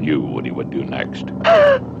 Cobb knew what he would do next.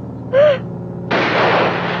 I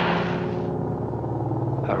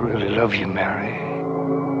really love you, Mary.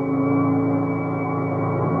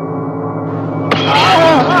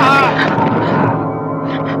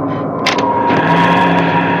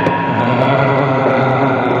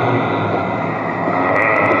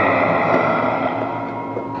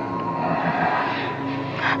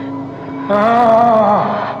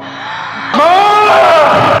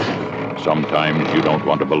 Sometimes you don't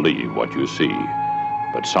want to believe what you see,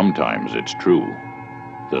 but sometimes it's true.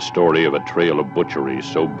 The story of a trail of butchery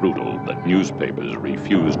so brutal that newspapers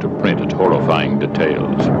refuse to print its horrifying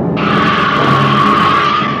details.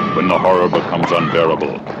 When the horror becomes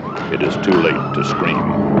unbearable, it is too late to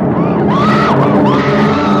scream.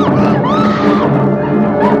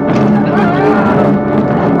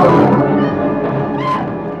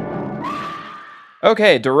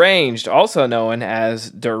 Okay, Deranged, also known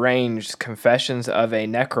as Deranged Confessions of a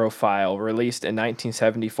Necrophile, released in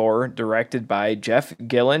 1974, directed by Jeff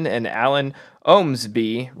Gillen and Alan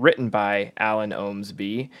Omsby, written by Alan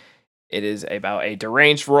Omsby. It is about a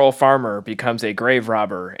deranged rural farmer becomes a grave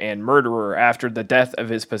robber and murderer after the death of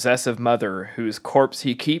his possessive mother, whose corpse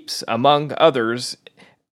he keeps, among others,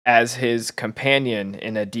 as his companion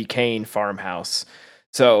in a decaying farmhouse.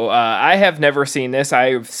 So I have never seen this.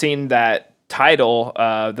 I've seen that title,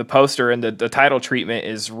 the poster and the title treatment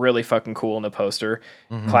is really fucking cool in the poster.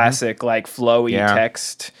 Mhm. Classic, like flowy Yeah.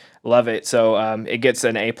 text. Love it. So it gets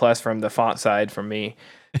an A+ from the font side from me.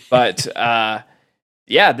 But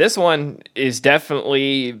yeah, this one is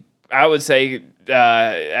definitely, I would say,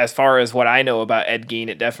 as far as what I know about Ed Gein,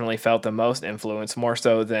 it definitely felt the most influence, more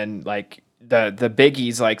so than like the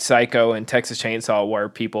biggies like Psycho and Texas Chainsaw, where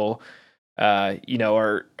people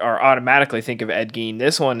are automatically think of Ed Gein.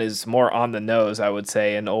 This one is more on the nose, I would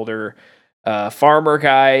say. An older farmer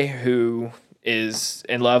guy who is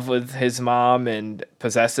in love with his mom and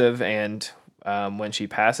possessive, and when she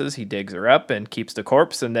passes, he digs her up and keeps the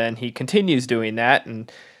corpse, and then he continues doing that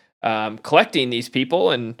and collecting these people.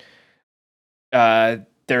 And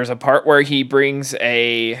there's a part where he brings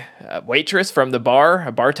a waitress from the bar,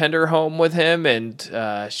 a bartender, home with him,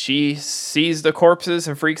 and she sees the corpses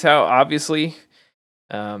and freaks out, obviously.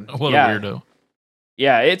 What yeah. a weirdo.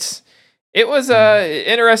 Yeah, it was a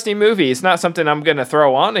interesting movie. It's not something I'm going to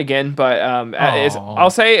throw on again, but I'll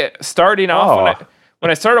say starting off,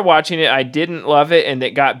 when I started watching it, I didn't love it, and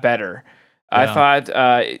it got better. I thought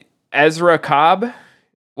Ezra Cobb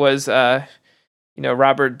was,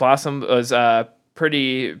 Robert Blossom was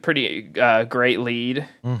pretty great lead.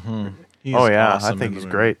 Mm-hmm. Oh yeah, I think he's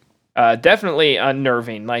great. Definitely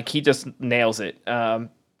unnerving. Like, he just nails it.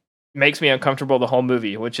 Makes me uncomfortable the whole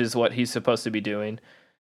movie, which is what he's supposed to be doing.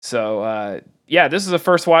 So yeah, this is a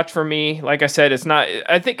first watch for me. Like I said, it's not.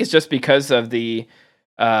 I think it's just because of the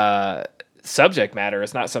subject matter.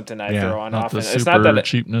 It's not something I throw on not often. the It's not that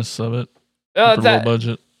cheapness of it. that low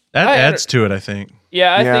budget. That adds to it, I think.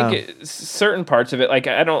 Yeah, I think certain parts of it, like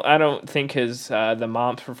I don't think his the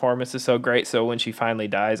mom's performance is so great. So when she finally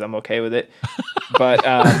dies, I'm okay with it. But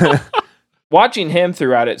watching him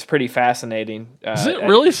throughout it's pretty fascinating. Is it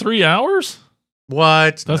really 3 hours?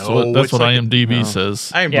 What? That's No, what it's like IMDb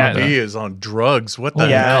says. IMDb is on drugs. What the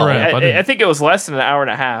yeah, hell? I think it was less than an hour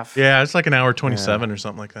and a half. Yeah, it's like an hour 27 or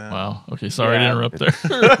something like that. Wow. Okay, sorry to interrupt there.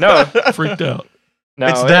 No, freaked out. No,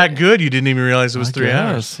 it's that good. You didn't even realize it was 3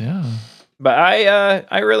 hours. Yeah. But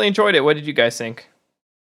I really enjoyed it. What did you guys think?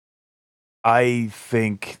 I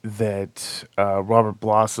think that Robert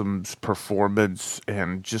Blossom's performance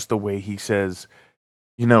and just the way he says,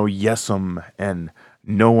 yes'm and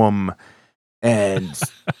no'm, and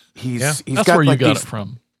he's That's got where like you got these, it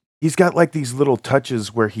from. He's got like these little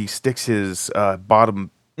touches where he sticks his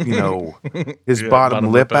bottom, his Yeah, bottom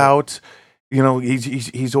lip lip out. out.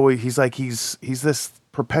 He's always he's this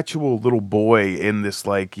perpetual little boy in this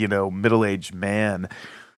middle-aged man.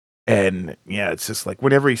 And yeah, it's just like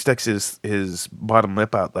whenever he sticks his bottom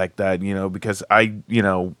lip out like that, because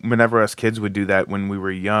whenever us kids would do that when we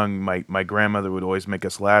were young, my grandmother would always make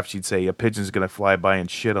us laugh. She'd say a pigeon's gonna fly by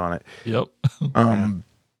and shit on it. Yep.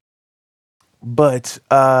 But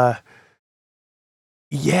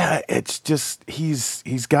yeah, it's just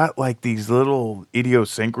he's got like these little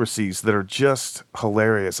idiosyncrasies that are just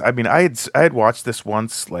hilarious. I mean, I had watched this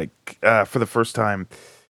once for the first time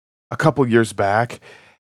a couple years back.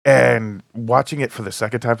 And watching it for the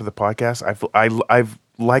second time for the podcast, I've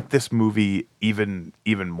liked this movie even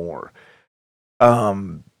more.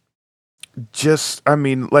 Just I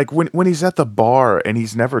mean, like when he's at the bar and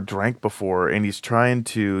he's never drank before and he's trying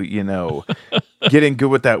to get in good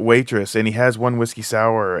with that waitress and he has one whiskey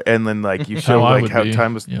sour and then you show how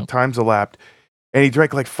time's elapsed and he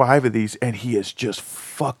drank like 5 of these and he is just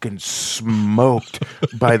fucking smoked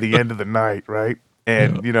by the end of the night, right?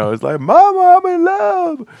 And, it's like, Mama, I'm in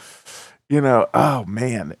love. Oh,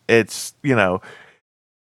 man. It's,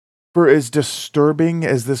 for as disturbing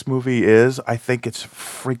as this movie is, I think it's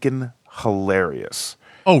freaking hilarious.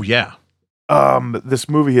 Oh, yeah. This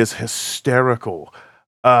movie is hysterical.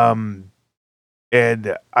 And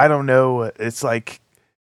I don't know. It's like,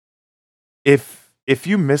 if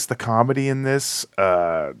you miss the comedy in this,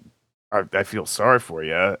 I feel sorry for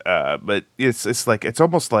you, but it's like it's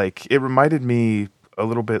almost like it reminded me a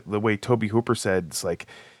little bit the way Toby Hooper said. It's like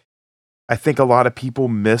I think a lot of people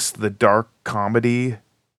miss the dark comedy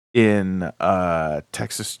in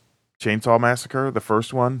Texas Chainsaw Massacre, the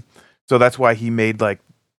first one, so that's why he made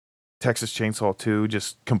Texas Chainsaw 2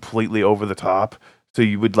 just completely over the top, so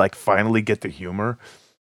you would finally get the humor.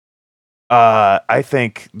 I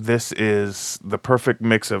think this is the perfect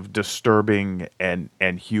mix of disturbing and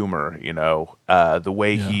humor. The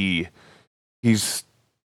way he's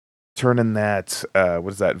turning that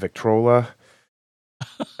what is that, Victrola?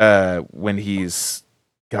 When he's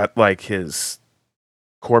got his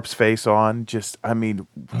corpse face on, just I mean,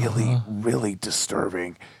 really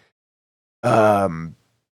disturbing. Yeah,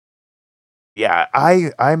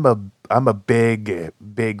 I'm a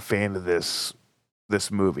big fan of this this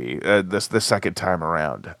movie. The second time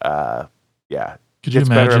around. Yeah, Could you gets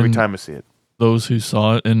better every imagine time I see it. those who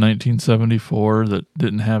saw it in 1974 that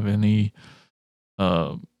didn't have any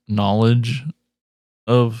knowledge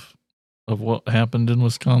of what happened in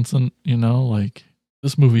Wisconsin? You know, like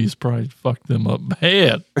this movie's probably fucked them up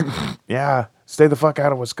bad. Yeah, stay the fuck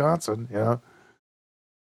out of Wisconsin. You know.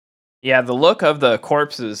 Yeah, the look of the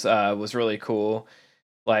corpses was really cool.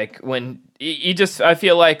 Like when I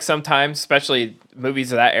feel like sometimes, especially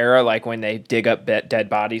movies of that era, like when they dig up dead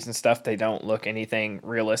bodies and stuff, they don't look anything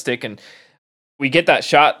realistic. And we get that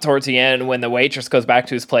shot towards the end when the waitress goes back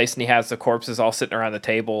to his place and he has the corpses all sitting around the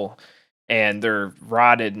table and they're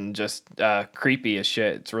rotted and just creepy as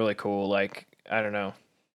shit. It's really cool. Like, I don't know.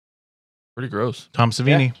 Pretty gross. Tom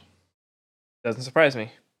Savini, Doesn't surprise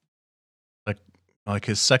me. like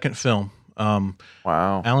his second film.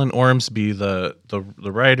 Wow. Alan Ormsby, the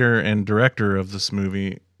writer and director of this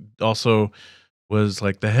movie, also was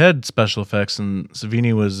like the head special effects, and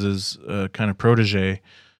Savini was his kind of protege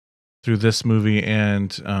through this movie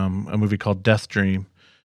and a movie called Death Dream.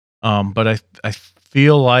 But I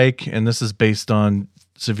feel like, and this is based on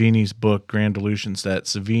Savini's book Grand Illusions, that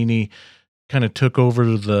Savini kind of took over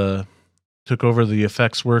the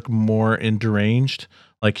effects work more in Deranged.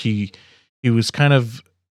 Like he was kind of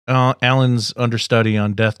Alan's understudy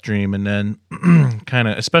on Death Dream, and then kind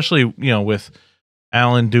of, especially, you know, with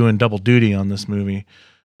Alan doing double duty on this movie,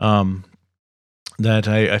 that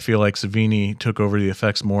I feel like Savini took over the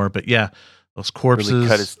effects more. But yeah, those corpses Really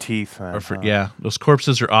cut his teeth. those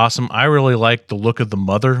corpses are awesome. I really like the look of the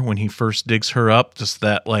mother when he first digs her up. Just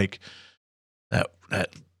that, like that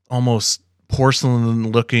almost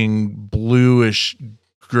porcelain looking bluish,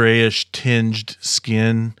 grayish tinged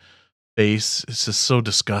skin. Face. It's just so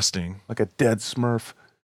disgusting. Like a dead Smurf.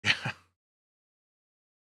 Yeah.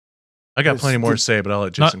 I got plenty more to say, but I'll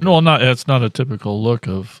let Jason go. It's not a typical look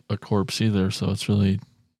of a corpse either, so it's really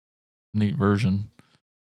a neat version.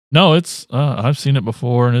 No, it's I've seen it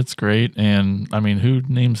before and it's great. And I mean, who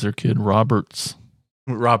names their kid Roberts?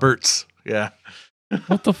 Roberts. Yeah.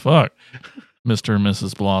 What the fuck? Mr. and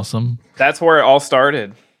Mrs. Blossom. That's where it all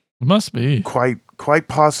started. It must be. Quite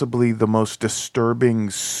possibly the most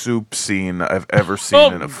disturbing soup scene I've ever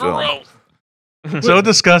seen in a film. So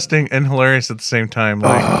disgusting and hilarious at the same time.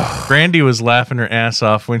 Like Brandy was laughing her ass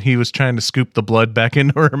off when he was trying to scoop the blood back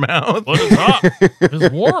into her mouth. But it's hot.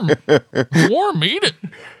 It's warm. It's warm. Eat it.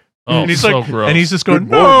 Oh, and he's so like, gross. and he's just going,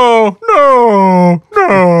 no.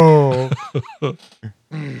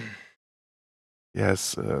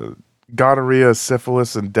 Yes, gonorrhea,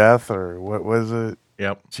 syphilis, and death, or what was it?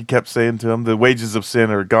 Yep. She kept saying to him, the wages of sin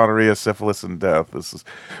are gonorrhea, syphilis, and death.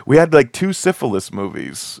 We had like 2 syphilis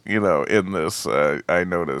movies, you know, in this, I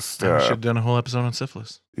noticed. We should have done a whole episode on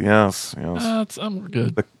syphilis. Yes. We're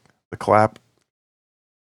good. The clap.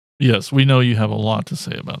 Yes, we know you have a lot to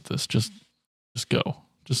say about this. Just go.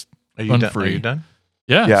 Just Are run you done? free. Are you done?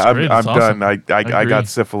 Yeah, Yeah, it's great. I'm It's done. awesome. I agree. got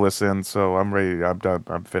syphilis in, so I'm ready. I'm done.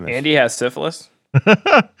 I'm finished. Andy has syphilis.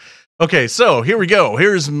 Okay, so here we go.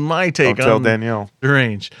 Here's my take Don't tell on Danielle.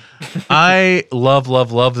 Deranged. I love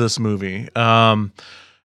this movie.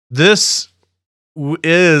 This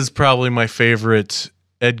is probably my favorite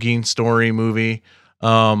Ed Gein story movie.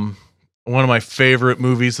 One of my favorite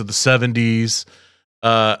movies of the 70s.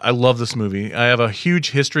 I love this movie. I have a huge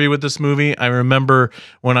history with this movie. I remember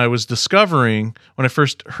when I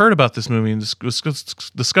first heard about this movie and was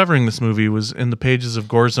discovering this movie was in the pages of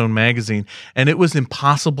Gore Zone magazine, and it was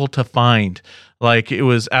impossible to find. Like, it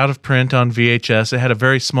was out of print on VHS. It had a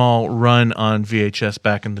very small run on VHS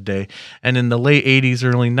back in the day. And in the late 80s,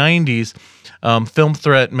 early 90s, Film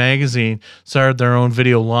Threat magazine started their own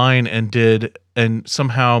video line and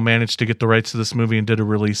somehow managed to get the rights to this movie and did a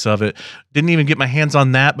release of it. Didn't even get my hands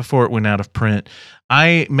on that before it went out of print.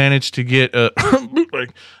 I managed to get a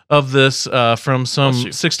bootleg of this from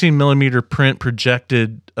some 16 millimeter print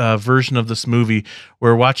projected version of this movie.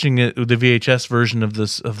 We're watching it, the VHS version of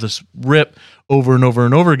this rip over and over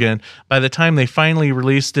and over again. By the time they finally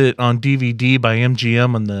released it on DVD by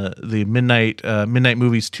MGM on the Midnight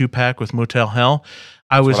Movies 2-pack with Motel Hell,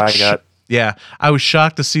 I was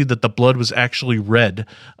shocked to see that the blood was actually red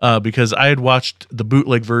because I had watched the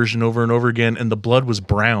bootleg version over and over again, and the blood was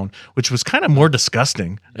brown, which was kind of more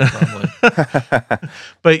disgusting. Yeah,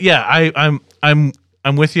 But yeah, I'm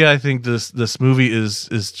with you. I think this movie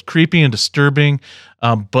is creepy and disturbing,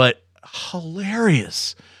 but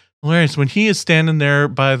hilarious. When he is standing there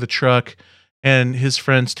by the truck, and his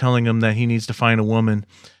friend's telling him that he needs to find a woman,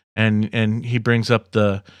 and he brings up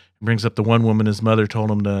the one woman his mother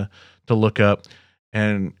told him to look up,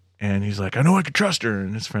 and he's like, I know I could trust her,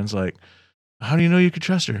 and his friend's like, how do you know you could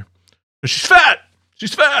trust her? 'Cause she's fat.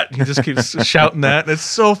 she's fat. He just keeps shouting that. And it's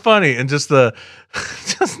so funny. And just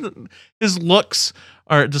his looks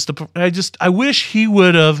are I wish he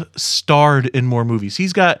would have starred in more movies.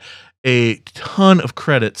 He's got a ton of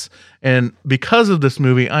credits. And because of this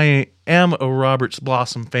movie, I am a Robert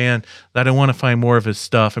Blossom fan that I want to find more of his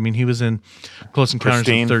stuff. I mean, he was in Close Encounters of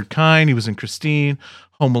the Third Kind. He was in Christine,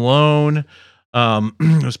 Home Alone.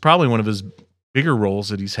 It was probably one of his bigger roles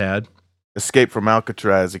that he's had. Escape from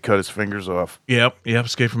Alcatraz. He cut his fingers off. Yep.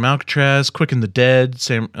 Escape from Alcatraz. Quick and the Dead.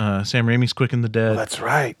 Sam Raimi's Quick and the Dead. Oh, that's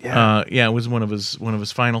right. Yeah. It was one of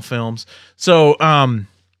his final films. So,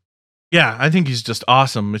 yeah, I think he's just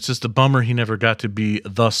awesome. It's just a bummer he never got to be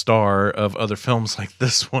the star of other films like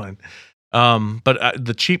this one. But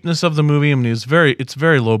the cheapness of the movie, I mean, it's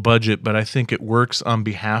very low budget, but I think it works on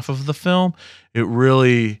behalf of the film. It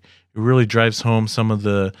really drives home some of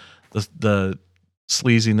the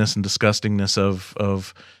sleaziness and disgustingness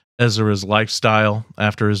of Ezra's lifestyle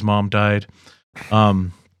after his mom died.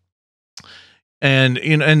 And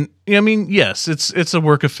I mean, yes, it's a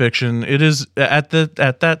work of fiction. It is at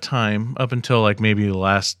that time, up until like maybe the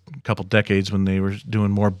last couple decades when they were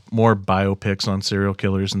doing more biopics on serial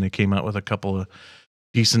killers, and they came out with a couple of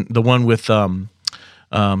decent. The one with Steve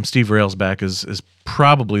Railsback is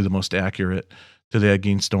probably the most accurate to the Ed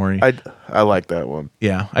Gein story. I like that one.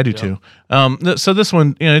 Yeah, I do too. So this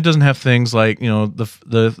one, it doesn't have things like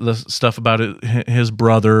the stuff about his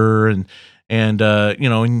brother and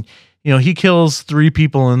he kills 3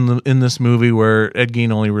 people in this movie where Ed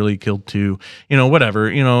Gein only really killed 2.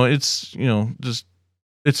 Whatever. It's just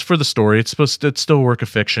it's for the story. It's still a work of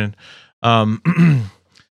fiction. But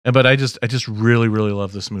I just really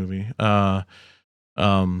love this movie. Gosh,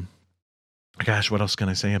 what else can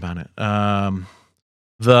I say about it?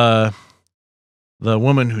 The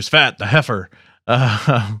woman who's fat, the heifer,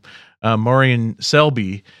 Maureen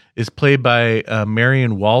Selby, is played by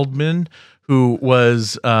Marion Waldman, who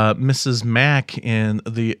was Mrs. Mack in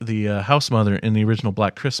the house mother in the original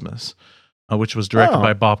Black Christmas, which was directed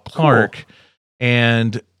by Bob Clark. Cool.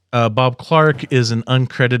 And Bob Clark is an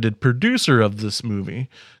uncredited producer of this movie.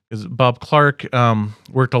 Because Bob Clark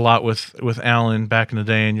worked a lot with Alan back in the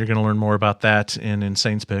day, and you're going to learn more about that in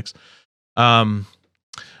Insane's Picks.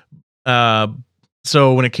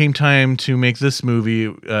 So when it came time to make this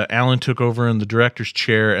movie, Alan took over in the director's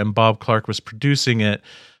chair, and Bob Clark was producing it.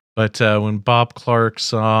 But when Bob Clark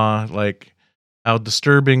saw like how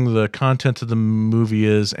disturbing the content of the movie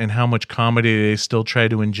is and how much comedy they still try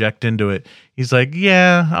to inject into it, he's like,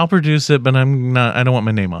 "Yeah, I'll produce it, but I don't want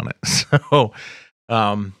my name on it." So,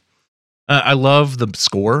 I love the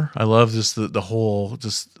score. I love just the whole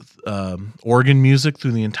organ music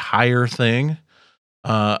through the entire thing.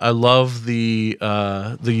 I love the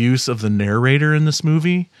use of the narrator in this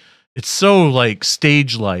movie. It's so like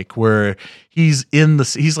stage-like, where he's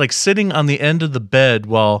like sitting on the end of the bed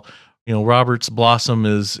while Robert's Blossom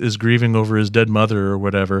is grieving over his dead mother or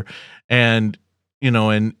whatever, and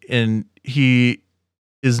and he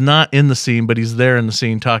is not in the scene, but he's there in the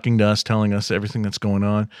scene talking to us, telling us everything that's going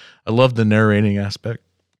on. I love the narrating aspect.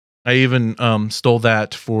 I even stole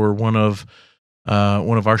that for one of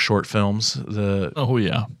our short films.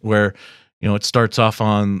 Where it starts off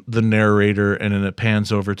on the narrator and then it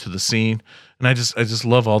pans over to the scene, and I just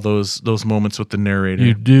love all those moments with the narrator.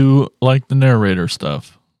 You do like the narrator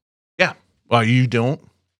stuff? Yeah. Well, you don't?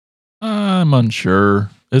 I'm unsure.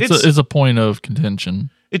 It's a point of contention.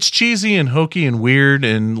 It's cheesy and hokey and weird,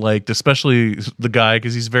 and like especially the guy,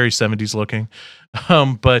 because he's very 70s looking.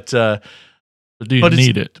 But do you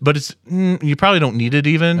need it? But it's you probably don't need it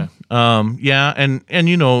even. Okay. Yeah, and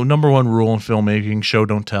number one rule in filmmaking: show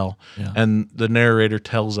don't tell. Yeah. And the narrator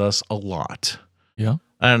tells us a lot. Yeah.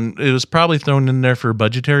 And it was probably thrown in there for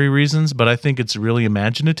budgetary reasons, but I think it's really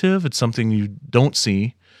imaginative. It's something you don't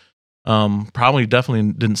see. Definitely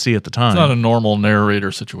didn't see at the time. It's not a normal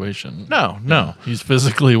narrator situation. No. Yeah. He's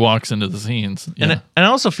physically walks into the scenes. Yeah. And I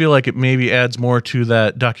also feel like it maybe adds more to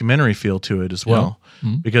that documentary feel to it as well. Yeah.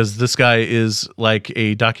 Mm-hmm. Because this guy is like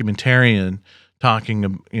a documentarian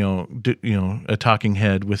talking, a talking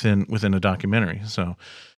head within a documentary. So,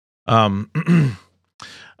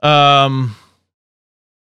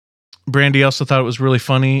 Brandy also thought it was really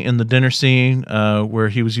funny in the dinner scene where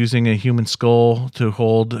he was using a human skull to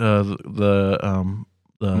hold the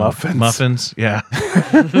muffins. Yeah.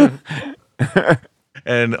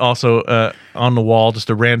 And also on the wall, just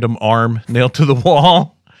a random arm nailed to the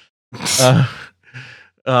wall.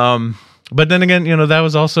 But then again, that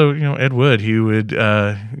was also, Ed Wood. He would,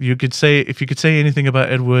 if you could say anything about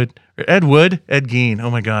Ed Gein. Oh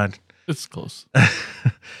my God. It's close.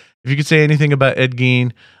 If you could say anything about Ed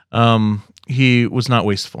Gein, he was not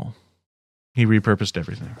wasteful. he repurposed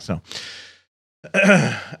everything. So,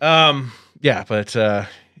 yeah, but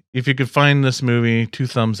if you could find this movie, 2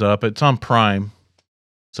 thumbs up. It's on Prime,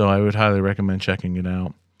 so I would highly recommend checking it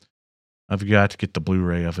out. I've got to get the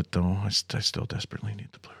Blu-ray of it though. I still desperately need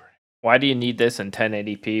the Blu-ray. Why do you need this in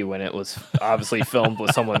 1080p when it was obviously filmed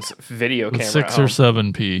with someone's video camera? 6 or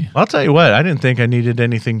 7p. I'll tell you what, I didn't think I needed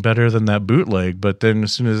anything better than that bootleg, but then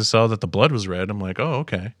as soon as I saw that the blood was red, I'm like, oh,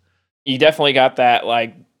 okay. You definitely got that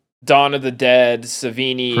like Dawn of the Dead,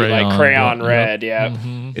 Savini, crayon red, yeah.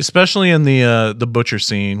 Mm-hmm. Especially in the butcher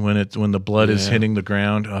scene when the blood is hitting the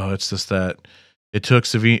ground. Oh, it's just that it took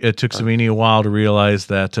Savini a while to realize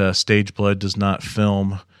that stage blood does not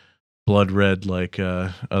film blood red like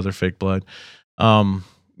other fake blood. And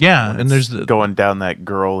there's going down that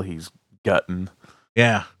girl he's gutting.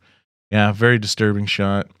 Yeah, very disturbing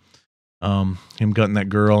shot. Him gutting that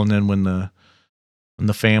girl, and then when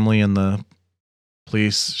the family and the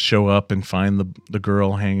police show up and find the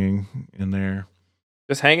girl hanging in there,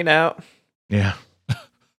 just hanging out. Yeah,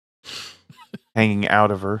 hanging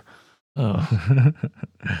out of her. Oh.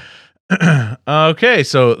 Okay,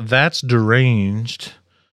 so that's Deranged.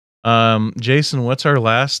 Jason, what's our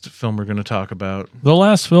last film we're going to talk about? The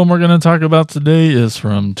last film we're going to talk about today is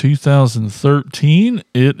from 2013.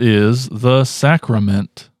 It is The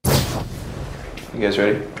Sacrament. You guys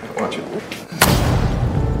ready? Watch it.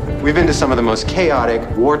 We've been to some of the most chaotic,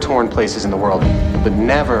 war-torn places in the world, but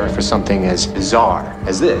never for something as bizarre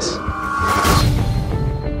as this.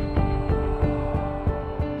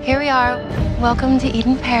 Here we are. Welcome to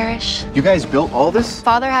Eden Parish. You guys built all this?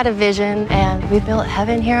 Father had a vision, and we built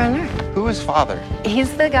heaven here on earth. Who is Father?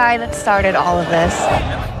 He's the guy that started all of this.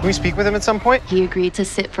 Can we speak with him at some point? He agreed to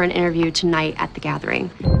sit for an interview tonight at the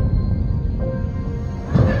gathering.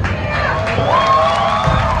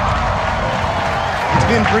 It's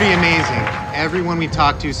been pretty amazing. Everyone we've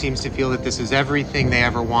talked to seems to feel that this is everything they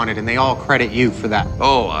ever wanted, and they all credit you for that.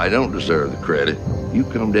 Oh, I don't deserve the credit. You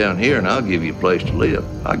come down here and I'll give you a place to live.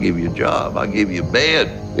 I'll give you a job. I'll give you a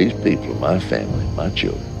bed. These people are my family, my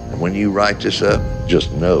children. And when you write this up, just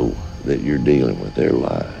know that you're dealing with their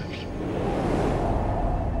lives.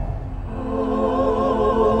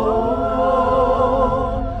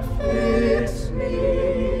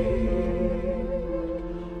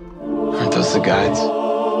 Aren't those the guides?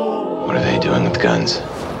 What are they doing with guns?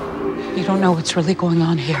 You don't know what's really going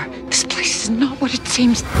on here. This place is not what it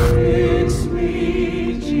seems.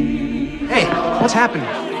 Hey, what's happening?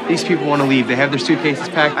 These people want to leave. They have their suitcases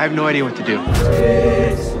packed. I have no idea what to do.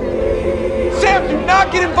 Sam, do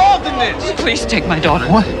not get involved in this! Please take my daughter.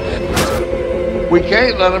 What? We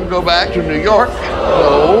can't let them go back to New York.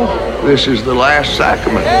 No, this is the last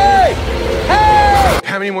sacrament. Hey! Hey!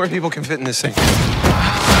 How many more people can fit in this thing? No!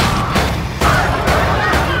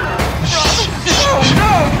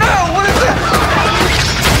 What is that?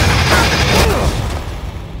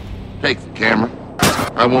 Take the camera.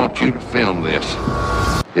 I want you to film this.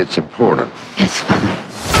 It's important. It's fine.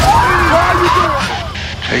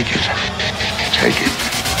 Take it. Take it.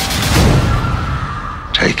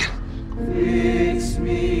 Take it. Fix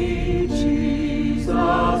me,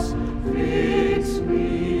 Jesus, fix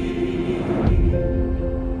me.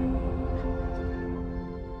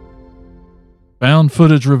 Found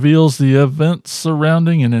footage reveals the events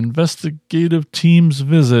surrounding an investigative team's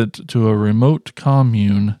visit to a remote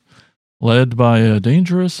commune led by a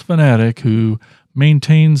dangerous fanatic who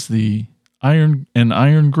maintains an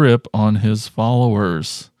iron grip on his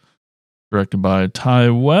followers. Directed by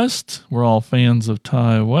Ty West. We're all fans of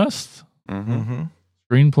Ty West. Mm-hmm.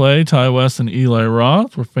 Screenplay, Ty West and Eli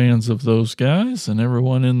Roth. We're fans of those guys and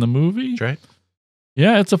everyone in the movie. That's right.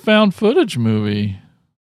 Yeah, it's a found footage movie.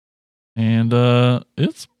 And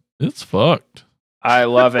it's fucked. I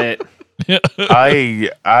love it.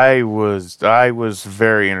 I was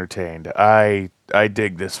very entertained. I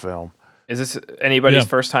dig this film. Is this anybody's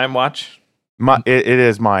first time watch? It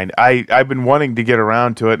is mine. I've been wanting to get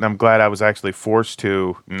around to it, and I'm glad I was actually forced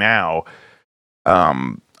to now.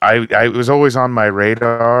 I was always on my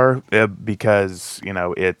radar because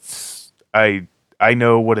it's I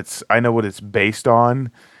know what it's based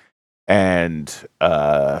on, and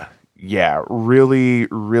really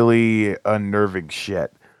really unnerving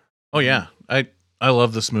shit. Oh yeah, I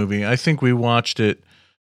love this movie. I think we watched it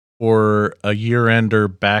for a year-ender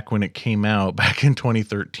back when it came out, back in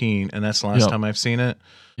 2013, and that's the last time I've seen it.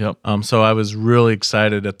 Yep. So I was really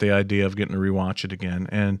excited at the idea of getting to rewatch it again,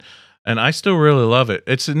 and I still really love it.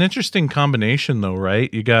 It's an interesting combination, though,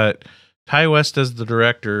 right? You got Ty West as the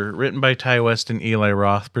director, written by Ty West and Eli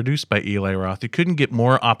Roth, produced by Eli Roth. You couldn't get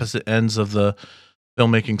more opposite ends of the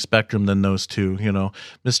filmmaking spectrum than those two. You know,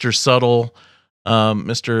 Mr. Subtle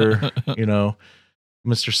Mr.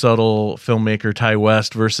 Mr. Subtle filmmaker Ty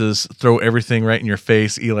West versus throw everything right in your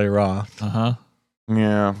face, Eli Roth.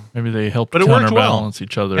 Yeah. Maybe they helped But it worked counterbalance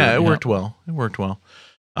each other. Yeah, it worked well. It worked well.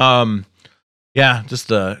 Yeah,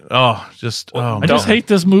 just I just hate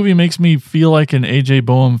this movie. Makes me feel like an AJ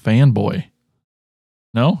Boehm fanboy.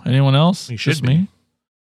 No, anyone else? You should Just be. me.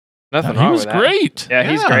 Nothing He wrong was with that. great. Yeah,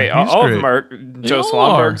 he's Yeah, great. he's All of great. them are. Joe all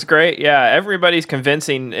Swanberg's great. Yeah, everybody's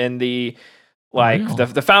convincing in the Real.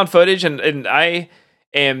 the found footage, and I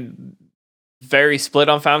am very split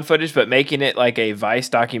on found footage, but making it like a Vice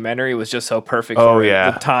documentary was just so perfect Oh, for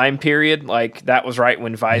yeah. the time period. Like that was right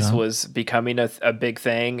when Vice Yeah. was becoming a big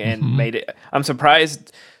thing and Mhm. made it. I'm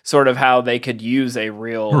surprised sort of how they could use a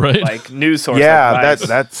real Right. like news source. Yeah, like Vice.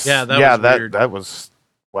 that's Yeah, that was weird. that was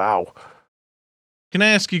wow. Can I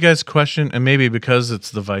ask you guys a question? And maybe because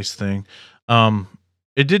it's the Vice thing,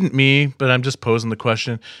 it didn't me, but I'm just posing the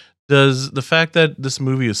question. Does the fact that this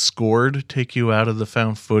movie is scored take you out of the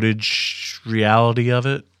found footage reality of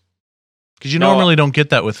it? Because you No. normally don't get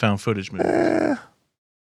that with found footage movies.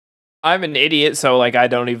 I'm an idiot, so like I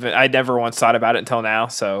never once thought about it until now.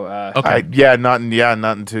 So Okay. Not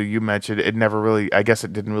until you mentioned it. It never really. I guess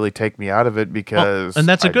it didn't really take me out of it because, And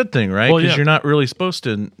that's a good thing, right? Well, Because yeah. you're not really supposed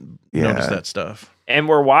to notice Yeah. that stuff. and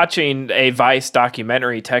we're watching a Vice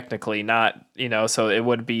documentary, technically, not so it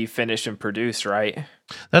would be finished and produced, right?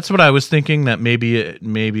 That's what I was thinking. That maybe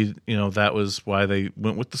that was why they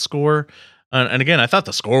went with the score. And again, I thought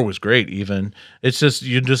the score was great. Even it's just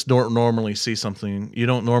you just don't normally see something. You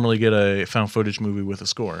don't normally get a found footage movie with a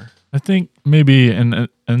score. I think maybe, and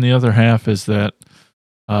the other half is that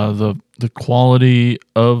the quality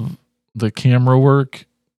of the camera work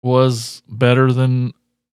was better than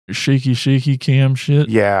shaky cam shit.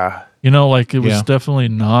 Yeah, like it was Yeah. definitely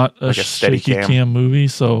not a Like a steady shaky cam. cam movie.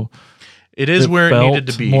 So It is where it needed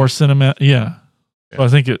to felt be. more cinematic. Yeah. So I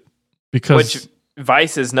think because Which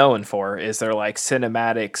Vice is known for is their like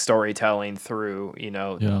cinematic storytelling through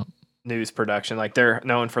yeah. news production. Like they're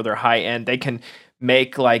known for their high end. They can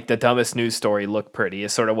make like the dumbest news story look pretty.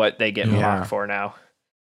 Is sort of what they get Yeah. mocked for now.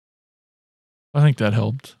 I think that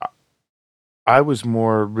helped. I was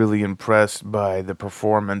more really impressed by the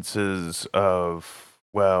performances of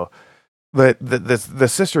the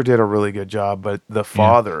sister did a really good job, but the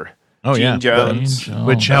father. Oh Gene yeah. Jones. Gene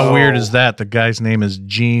Which Jones. how weird is that? The guy's name is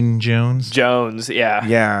Gene Jones. Jones, yeah.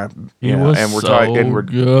 Yeah, He yeah, was and we're so talking. And we're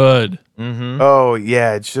good. Mm-hmm. Oh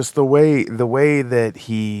yeah, it's just the way that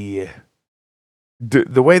he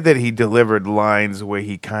delivered lines, the way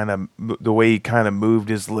he kind of moved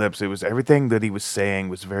his lips. It was everything that he was saying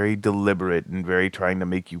was very deliberate and very trying to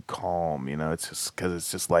make you calm. It's just because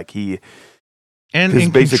it's just like he And Because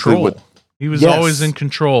in basically control. what- He was Yes. always in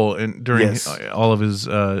control during Yes. all of his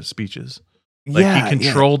speeches. Like yeah, he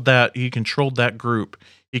controlled that. He controlled that group.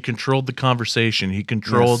 He controlled the conversation. He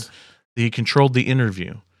controlled. Yes. He controlled the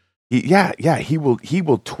interview. He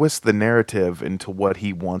will twist the narrative into what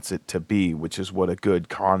he wants it to be, which is what a good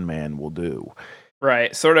con man will do.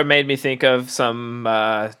 Right. Sort of made me think of some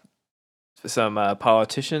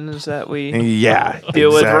politicians that we Yeah, deal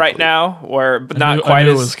with exactly. right now, but not I quite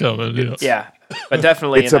knew as it was coming. yeah, but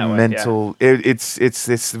definitely It's in a that mental.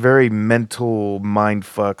 It's very mental mind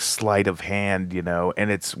fuck sleight of hand, and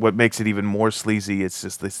it's what makes it even more sleazy. It's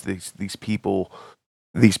just these people.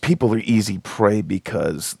 These people are easy prey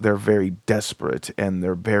because they're very desperate and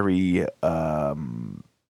they're very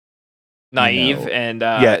naive and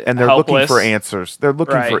and they're helpless. looking for answers. They're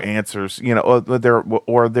looking for Right. answers,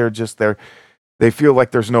 they feel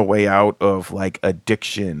like there's no way out of like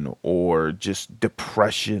addiction or just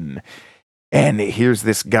depression. And here's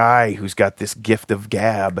this guy who's got this gift of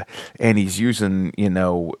gab, and he's using,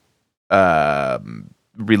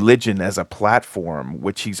 religion as a platform,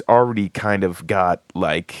 which he's already kind of got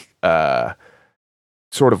like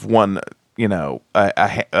sort of one,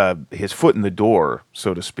 his foot in the door,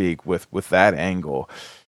 so to speak, with that angle.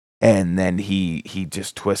 And then he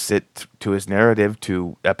just twists it to his narrative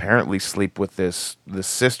to apparently sleep with this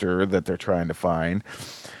sister that they're trying to find.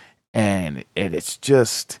 And it's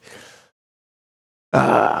just,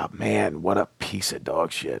 man, what a piece of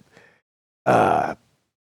dog shit.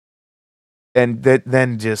 And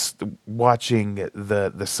then just watching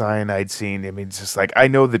the cyanide scene, I mean, it's just like, I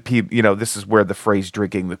know that people, this is where the phrase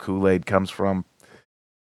drinking the Kool-Aid comes from.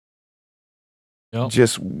 Yep.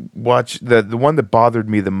 Just watch the one that bothered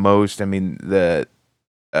me the most. I mean,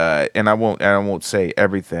 and I won't say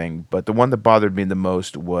everything, but the one that bothered me the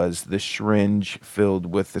most was the syringe filled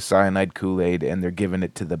with the cyanide Kool-Aid, and they're giving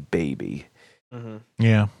it to the baby. Mm-hmm.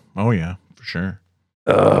 Yeah. Oh yeah, for sure.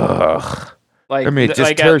 Ugh. Like, I mean, it just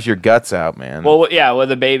like tears your guts out, man. Well, yeah, with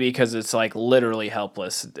a baby, because it's like literally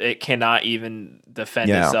helpless. It cannot even defend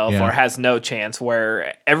itself or has no chance,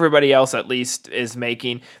 where everybody else at least is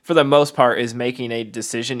making, for the most part, is making a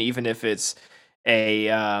decision, even if it's a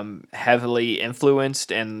heavily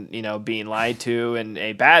influenced and, you know, being lied to, and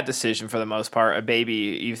a bad decision for the most part. A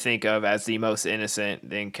baby you think of as the most innocent,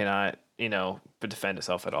 then cannot, you know, defend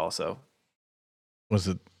itself at all. So was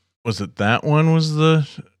it that one was the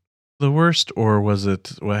worst, or was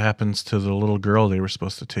it what happens to the little girl they were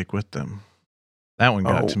supposed to take with them? That one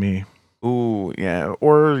got to me. Ooh, yeah.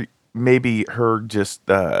 Or maybe her just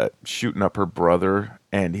shooting up her brother,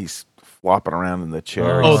 and he's flopping around in the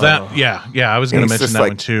chair. Oh, that, yeah. I was going to mention that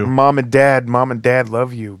one too. Mom and Dad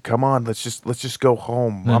love you. Come on, let's just go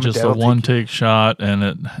home. And just a one take shot, and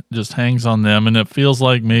it just hangs on them, and it feels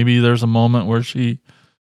like maybe there's a moment where she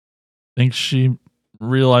thinks she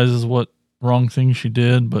realizes what wrong thing she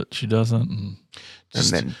did, but she doesn't. And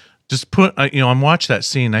then just put, I'm watching that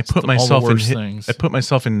scene. I put myself things. I put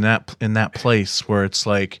myself in that place where it's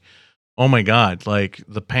like, oh my God, like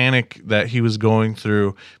the panic that he was going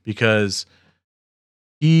through, because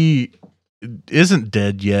he isn't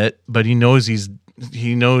dead yet, but he knows he's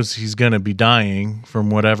going to be dying from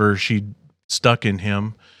whatever she stuck in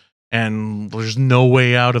him. And there's no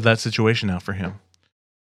way out of that situation now for him.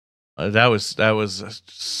 That was a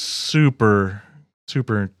super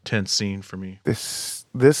intense scene for me. This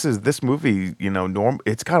movie,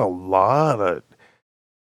 it's got a lot of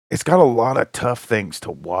tough things to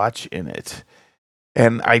watch in it.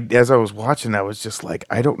 And as I was watching, I was just like,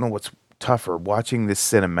 I don't know what's tougher, watching this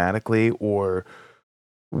cinematically or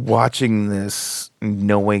watching this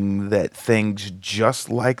knowing that things just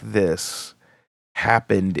like this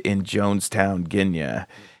happened in Jonestown, Guinea.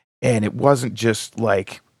 And it wasn't just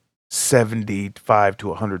like 75 to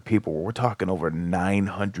 100 people. We're talking over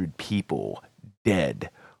 900 people dead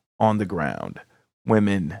on the ground,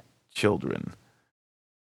 women, children,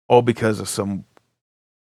 all because of some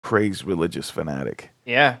crazed religious fanatic.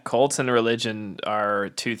 Yeah, cults and religion are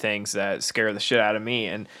two things that scare the shit out of me,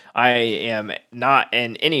 and I am not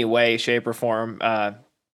in any way, shape, or form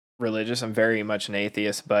religious. I'm very much an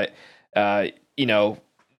atheist, but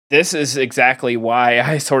this is exactly why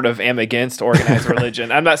I sort of am against organized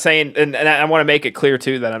religion. I'm not saying, and I want to make it clear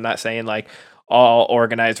too, that I'm not saying like all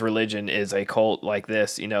organized religion is a cult like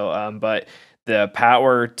this, but the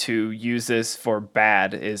power to use this for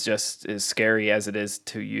bad is just as scary as it is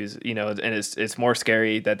to use, and it's more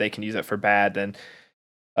scary that they can use it for bad than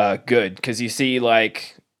good. Because you see,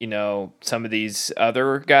 like, some of these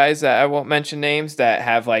other guys that I won't mention names that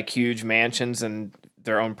have like huge mansions and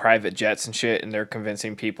their own private jets and shit, and they're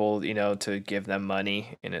convincing people, to give them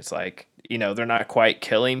money, and it's like, they're not quite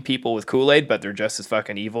killing people with Kool-Aid, but they're just as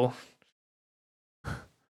fucking evil.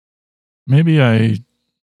 Maybe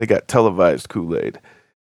they got televised Kool-Aid.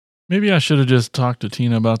 Maybe I should have just talked to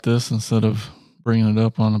Tina about this instead of bringing it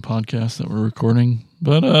up on a podcast that we're recording,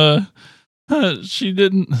 but she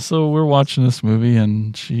didn't. So we're watching this movie,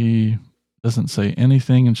 and she doesn't say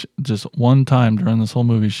anything, and just one time during this whole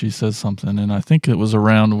movie she says something, and I think it was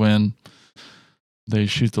around when they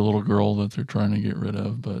shoot the little girl that they're trying to get rid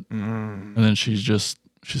of, but and then she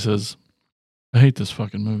says, I hate this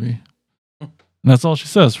fucking movie, and that's all she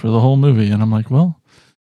says for the whole movie. And I'm like, well,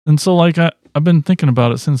 and so like I've been thinking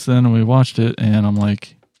about it since then, and we watched it, and I'm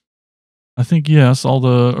like, I think yes, all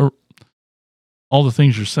the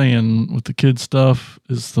things you're saying with the kid stuff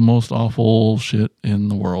is the most awful shit in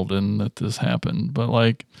the world, and that this happened. But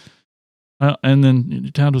like, and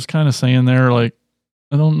then Tad was kind of saying there, like,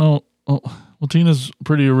 I don't know. Well, Tina's a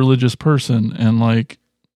pretty religious person, and like,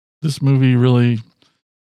 this movie really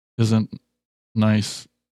isn't nice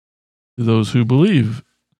to those who believe.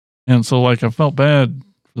 And so like, I felt bad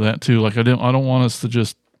for that too. Like, I don't want us to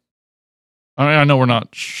just, I know we're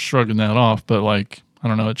not shrugging that off, but like, I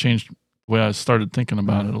don't know, it changed the way I started thinking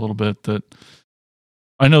about it a little bit. That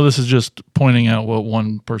I know this is just pointing out what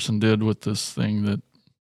one person did with this thing that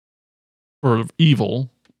for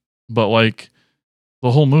evil, but like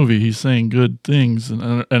the whole movie, he's saying good things,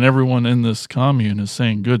 and everyone in this commune is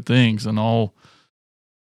saying good things and all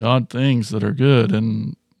God things that are good,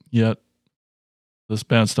 and yet this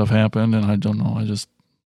bad stuff happened, and I don't know.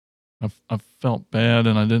 I felt bad,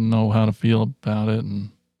 and I didn't know how to feel about it, and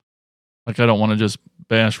like, I don't want to just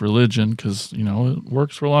bash religion, because it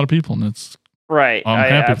works for a lot of people, and it's right. I'm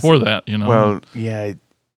happy for that. Well, yeah,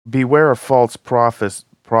 beware of false prophets,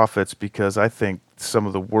 because I think some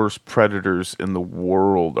of the worst predators in the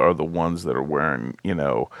world are the ones that are wearing,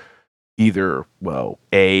 either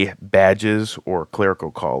badges or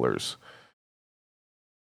clerical collars.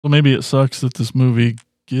 Well, maybe it sucks that this movie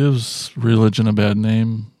gives religion a bad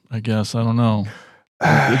name, I guess. I don't know.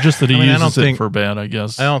 Just that he I don't uses it think- for bad, I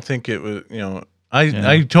guess. I don't think it was,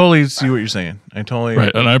 I totally see what you're saying. I totally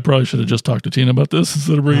Right, and I probably should have just talked to Tina about this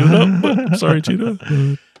instead of bringing it up. But sorry, Tina.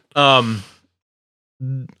 I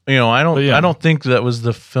don't think that was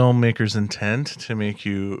the filmmaker's intent to make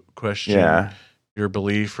you question your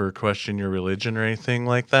belief or question your religion or anything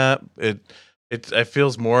like that. It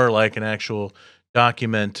feels more like an actual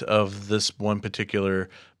document of this one particular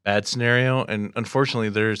bad scenario, and unfortunately,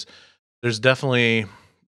 there's definitely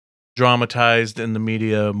dramatized in the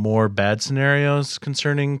media more bad scenarios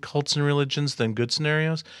concerning cults and religions than good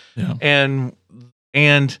scenarios. Yeah. And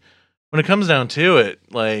when it comes down to it,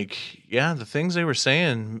 like, yeah, the things they were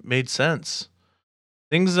saying made sense.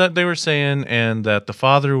 Things that they were saying and that the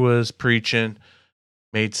father was preaching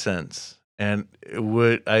made sense. And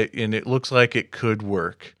it looks like it could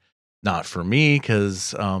work. Not for me,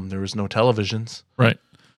 because there was no televisions. Right.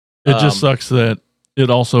 It just sucks that it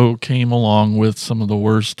also came along with some of the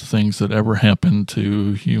worst things that ever happened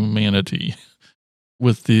to humanity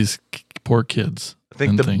with these poor kids. I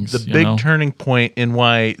think the big turning point in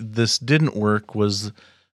why this didn't work was,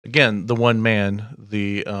 again, the one man,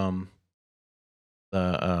 the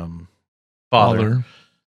father,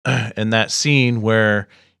 and that scene where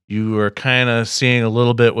you are kind of seeing a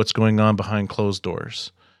little bit what's going on behind closed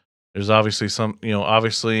doors. There's obviously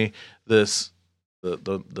obviously this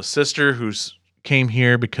the sister who's came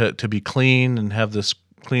here because to be clean and have this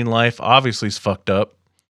clean life obviously is fucked up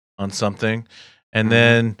on something, and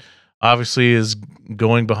then obviously is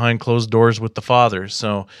going behind closed doors with the father.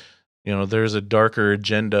 So, there's a darker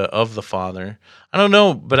agenda of the father. I don't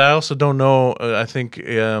know, but I also don't know. I think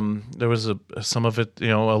there was some of it,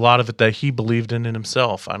 a lot of it that he believed in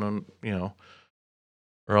himself. I don't,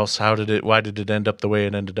 or else why did it end up the way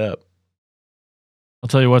it ended up? I'll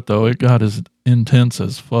tell you what, though, it got as intense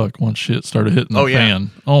as fuck once shit started hitting the fan.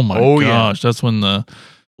 Oh my gosh, that's when the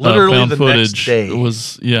literally found the footage next day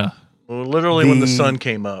was literally when the sun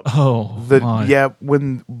came up. Oh,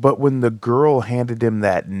 when the girl handed him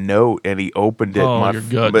that note and he opened it, your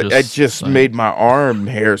gut it just made my arm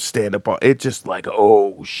hair stand up. It just like,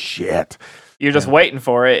 oh shit. You're just waiting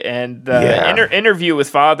for it, and the interview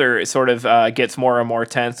with father sort of gets more and more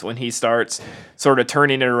tense when he starts sort of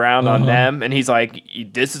turning it around on them, and he's like,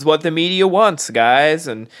 "This is what the media wants, guys,"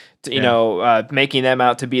 and making them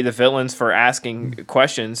out to be the villains for asking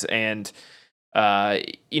questions. And I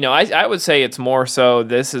would say it's more so.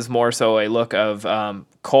 This is more so a look of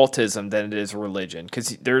cultism than it is religion, because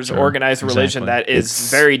there's organized religion that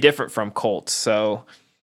is very different from cults. So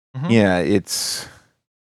yeah, it's.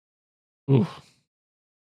 Ooh,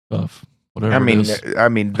 tough. Whatever. I mean,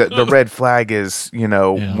 the red flag is,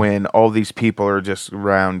 when all these people are just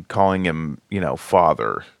around calling him,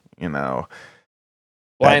 father,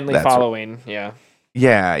 blindly following. Yeah.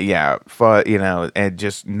 Yeah. And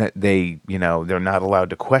just they're not allowed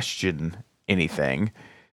to question anything.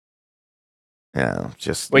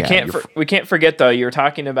 We can't forget though. You were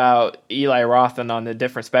talking about Eli Roth, and on the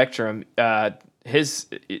different spectrum,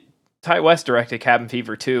 Ty West directed Cabin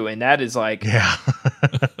Fever 2, and that is like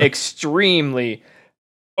extremely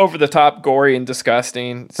over the top, gory, and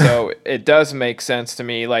disgusting. So it does make sense to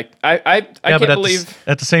me. Like I can't believe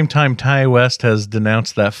at the same time Ty West has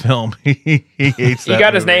denounced that film. He hates that. He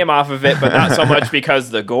got his movie. name off of it, but not so much because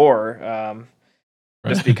of the gore,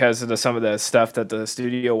 just because of some of the stuff that the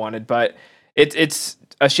studio wanted. But it's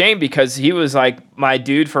a shame because he was like my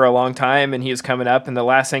dude for a long time, and he was coming up, and the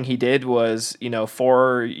last thing he did was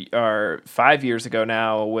 4 or 5 years ago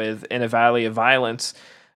now with In a Valley of Violence.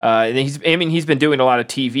 And he's been doing a lot of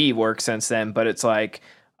TV work since then, but it's like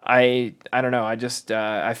I don't know, I just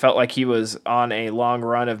I felt like he was on a long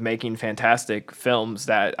run of making fantastic films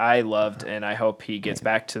that I loved, and I hope he gets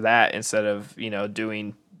back to that instead of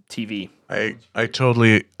doing TV. I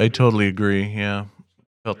totally agree. Yeah,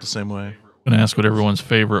 felt the same way. I'm gonna ask what everyone's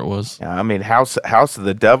favorite was. Yeah, I mean, House of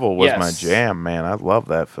the Devil was my Yes. jam, man. I love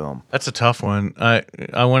that film. That's a tough one. I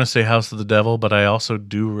want to say House of the Devil, but I also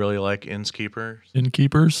do really like Innkeepers.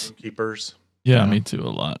 Innkeepers? Yeah, me too, a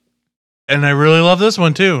lot. And I really love this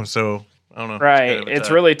one too. So I don't know. Right, it's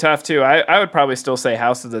really tough too. I would probably still say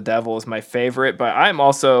House of the Devil is my favorite, but I'm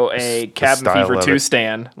also a Cabin style Fever of 2 it.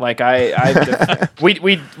 stan. Like we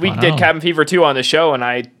did Cabin Fever 2 on the show, and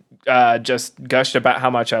I just gushed about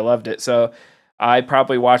how much I loved it. So I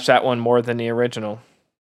probably watched that one more than the original.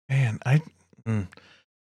 Man, I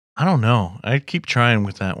don't know. I keep trying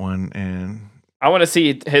with that one, and I want to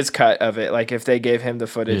see his cut of it, like if they gave him the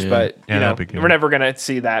footage. But you know, that'd be good. we're never gonna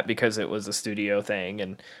see that because it was a studio thing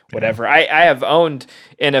and whatever. I have owned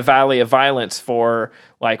In a Valley of Violence for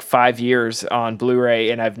like 5 years on Blu-ray,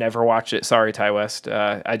 and I've never watched it. Sorry, Ty West.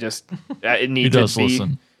 I just it needs to be.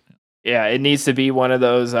 Listen. Yeah, it needs to be one of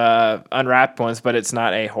those unwrapped ones, but it's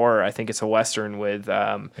not a horror. I think it's a Western with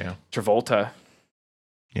Travolta.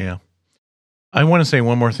 Yeah. I want to say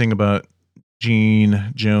one more thing about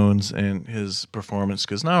Gene Jones and his performance,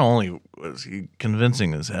 because not only was he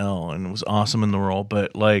convincing as hell and was awesome in the role,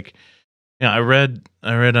 but like, I read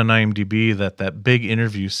on IMDb that big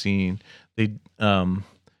interview scene, they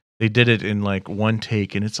did it in like one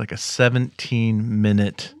take, and it's like a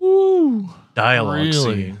 17-minute dialogue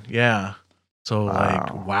scene. Yeah. So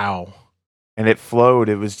like, wow. And it flowed.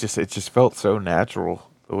 It just felt so natural.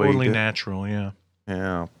 The way Totally he did. natural. Yeah.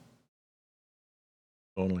 Yeah.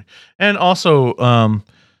 Totally. And also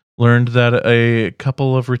learned that a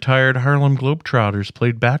couple of retired Harlem Globetrotters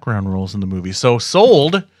played background roles in the movie. So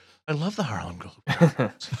sold. I love the Harlem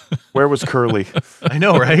Globetrotters. Where was Curly? I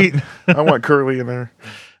know, right? I want Curly in there.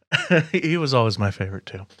 He was always my favorite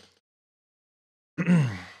too.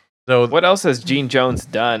 So what else has Gene Jones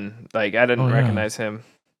done? Like I didn't recognize him.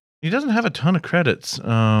 He doesn't have a ton of credits.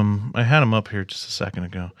 I had him up here just a second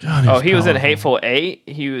ago. God, he was in Hateful Eight.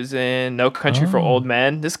 He was in No Country for Old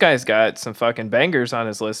Men. This guy's got some fucking bangers on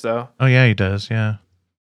his list, though. Oh yeah, he does. Yeah.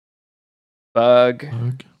 Bug.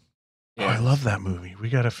 Oh, I love that movie. We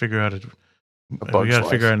got to figure out an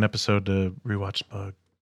episode to rewatch Bug.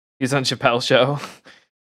 He's on Chappelle's Show.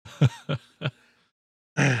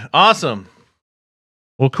 Awesome.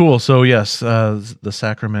 Well, cool. So yes, The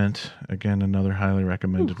Sacrament, again, another highly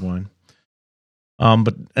recommended one.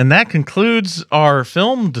 And that concludes our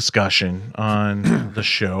film discussion on the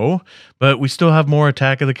show. But we still have more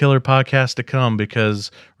Attack of the Killer podcast to come,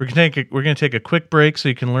 because we're gonna take a quick break so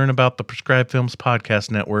you can learn about the Prescribed Films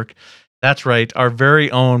Podcast Network. That's right, our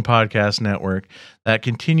very own podcast network that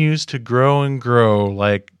continues to grow and grow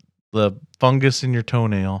like the fungus in your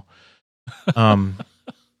toenail. And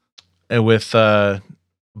with a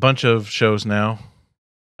bunch of shows now.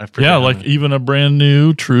 Like even a brand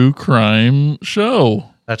new true crime show.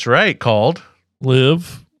 That's right, called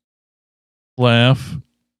Live, Laugh,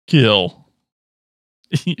 Kill.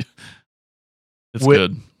 It's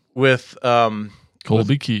good. With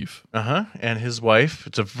Colby Keefe. And his wife.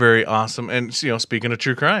 It's a very awesome, and speaking of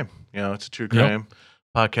true crime, it's a true crime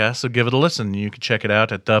podcast, so give it a listen. You can check it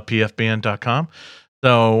out at thepfbn.com.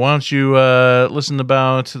 So why don't you listen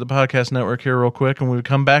about the podcast network here real quick, and when we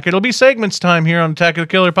come back, it'll be segments time here on Attack of the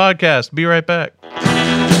Killer podcast. Be right back.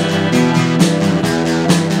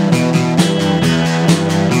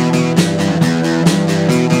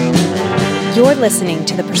 You're listening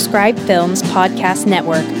to the Prescribed Films Podcast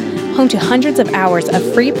Network, home to hundreds of hours of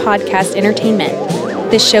free podcast entertainment.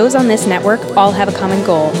 The shows on this network all have a common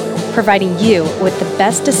goal: providing you with the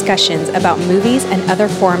best discussions about movies and other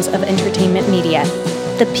forms of entertainment media.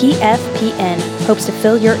 The PFPN hopes to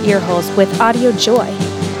fill your earholes with audio joy.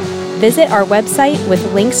 Visit our website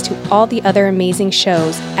with links to all the other amazing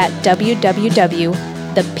shows at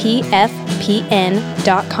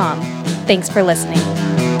www.thepfpn.com. Thanks for listening.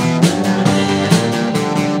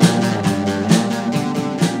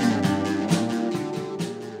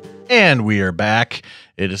 And we are back.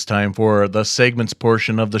 It is time for the segments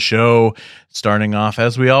portion of the show, starting off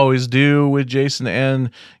as we always do with Jason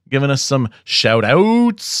N giving us some shout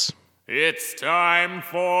outs. It's time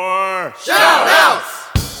for shout outs!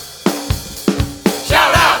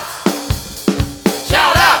 Shout outs!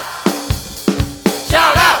 Shout outs!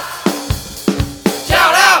 Shout outs!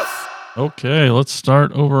 Shout outs! Okay, let's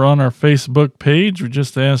start over on our Facebook page. We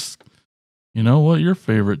just asked, what your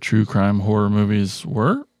favorite true crime horror movies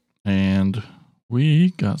were, and we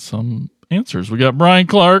got some answers. We got Brian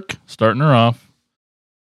Clark starting her off.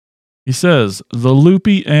 He says, the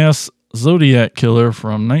loopy-ass Zodiac Killer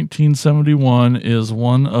from 1971 is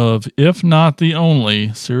one of, if not the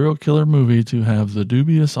only, serial killer movie to have the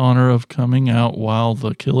dubious honor of coming out while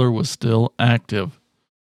the killer was still active.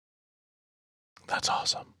 That's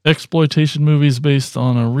awesome. Exploitation movies based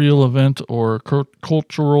on a real event or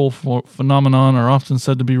cultural phenomenon are often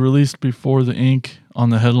said to be released before the ink on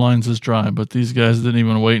the headlines is dry, but these guys didn't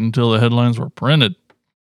even wait until the headlines were printed.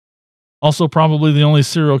 Also, probably the only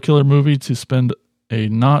serial killer movie to spend a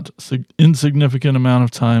not insignificant amount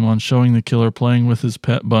of time on showing the killer playing with his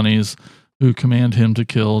pet bunnies who command him to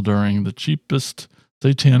kill during the cheapest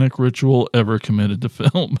satanic ritual ever committed to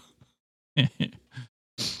film. Then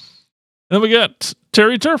we got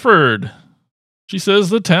Terry Turford. She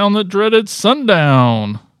says The Town That Dreaded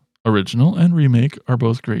Sundown. Original and remake are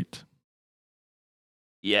both great.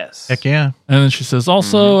 Yes. Heck yeah. And then she says,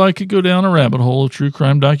 also, I could go down a rabbit hole of true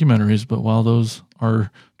crime documentaries, but while those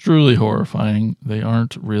are truly horrifying, they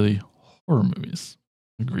aren't really horror movies.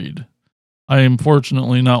 Agreed. I am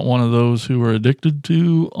fortunately not one of those who are addicted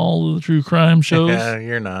to all of the true crime shows. Yeah,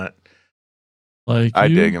 you're not. Like I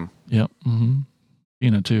you. dig him. Yep. Mm-hmm.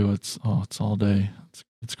 Tina too. It's all day.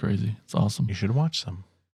 It's crazy. It's awesome. You should watch some.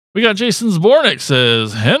 We got Jason Zbornik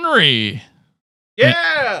says Henry.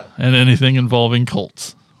 Yeah. And anything involving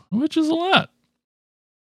cults, which is a lot.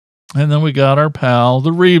 And then we got our pal,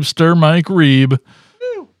 the Reebster, Mike Reeb.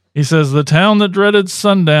 He says The Town That Dreaded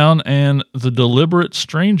Sundown and The Deliberate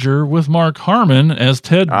Stranger with Mark Harmon as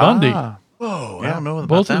Ted Bundy. Whoa, I don't know about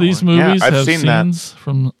Both that of these one. movies I've have seen that.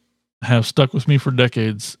 scenes have stuck with me for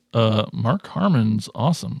decades. Mark Harmon's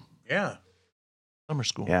awesome. Yeah. Summer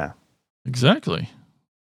School. Yeah. Exactly.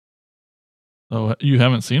 So you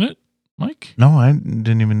haven't seen it, Mike? No, I've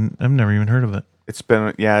never even heard of it. It's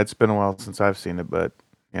been a while since I've seen it, but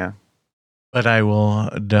yeah. But I will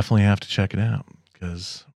definitely have to check it out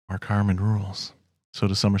because Mark Harmon rules. So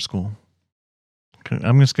does Summer School.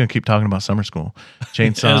 I'm just going to keep talking about Summer School.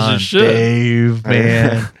 Chainsaw, should. Dave,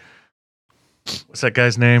 man. What's that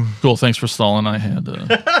guy's name? Cool. Thanks for stalling. I had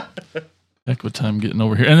heck of a time getting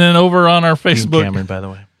over here. And then over on our Dean Facebook. Cameron, by the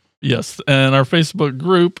way. Yes. And our Facebook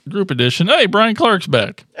group edition. Hey, Brian Clark's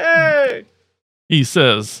back. Hey! He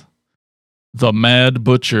says, The Mad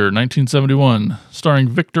Butcher, 1971, starring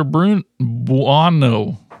Victor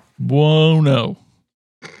Buono,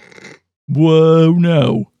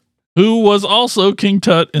 who was also King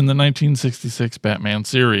Tut in the 1966 Batman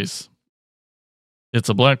series. It's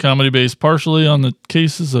a black comedy based partially on the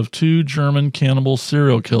cases of two German cannibal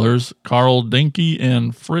serial killers, Karl Denke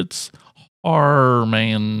and Fritz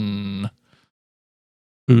Haarmann,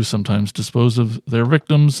 who sometimes dispose of their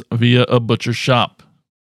victims via a butcher shop.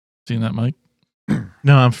 Seen that, Mike?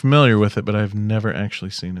 No, I'm familiar with it, but I've never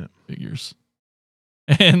actually seen it. Figures.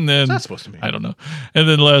 And then, What's that supposed to mean? I don't know. And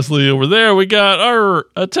then lastly, over there, we got our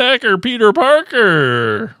attacker, Peter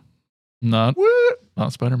Parker. Not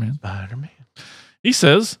Spider-Man. Spider-Man. He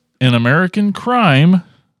says, An American Crime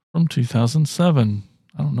from 2007.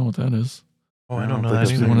 I don't know what that is. Oh, I don't know think that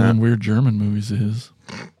I've either. One of them weird German movies it is.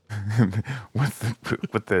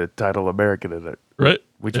 with the title American in it, Right?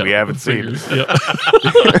 which Yeah, we haven't seen. figures. Yep.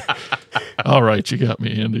 All right, you got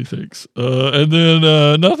me, Andy. Thanks. And then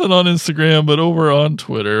nothing on Instagram, but over on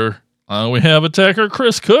Twitter, we have attacker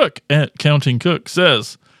Chris Cook at Counting Cook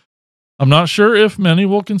says, I'm not sure if many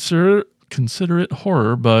will consider it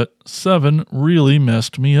horror, but 7 really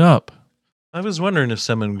messed me up. I was wondering if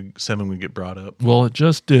seven would get brought up. Well, it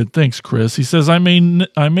just did. Thanks, Chris. He says, I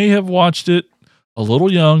may have watched it a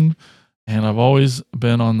little young, and I've always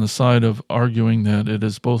been on the side of arguing that it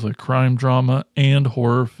is both a crime drama and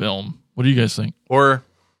horror film. What do you guys think? Horror.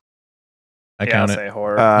 I I'll count say it.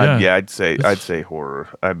 horror. Yeah, I'd say horror.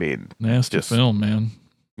 I mean, Nasty just- film, man.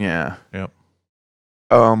 yeah. Yep.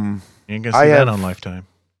 You ain't gonna see that on Lifetime.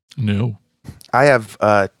 No. I have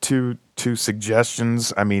two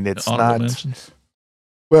suggestions. I mean, it's Honorable not. mentions?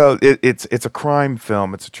 Well, it's a crime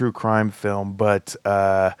film. It's a true crime film, but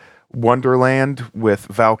Wonderland with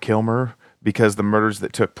Val Kilmer, because the murders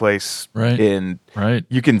that took place Right.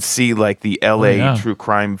 you can see like the LA yeah. true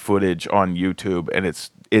crime footage on YouTube, and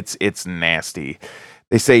it's nasty.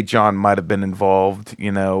 They say John might have been involved,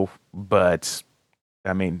 but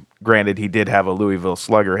I mean, granted, he did have a Louisville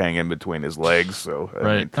Slugger hanging between his legs, so I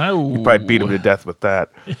Right. mean, you probably beat him to death with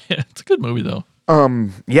that. Yeah, it's a good movie, though.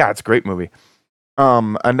 Yeah, it's a great movie.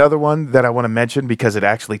 Another one that I want to mention because it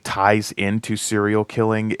actually ties into serial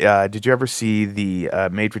killing. Did you ever see the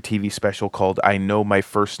made-for-TV special called "I Know My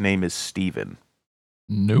First Name Is Steven"?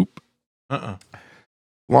 Nope.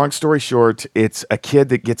 Long story short, it's a kid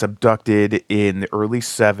that gets abducted in the early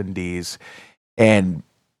 70s, and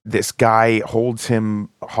this guy holds him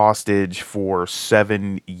hostage for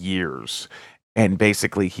 7 years. And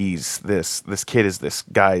basically, this kid is this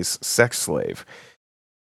guy's sex slave.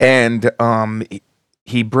 And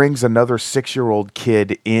he brings another 6-year-old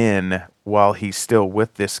kid in while he's still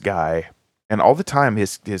with this guy. And all the time,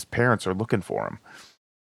 his parents are looking for him.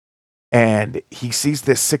 And he sees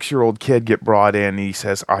this 6-year-old kid get brought in, and he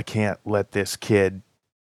says, I can't let this kid,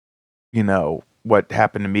 what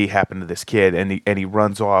happened to me happened to this kid. And he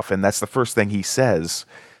runs off, and that's the first thing he says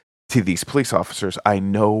to these police officers. I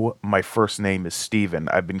know my first name is Steven.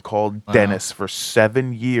 I've been called Dennis for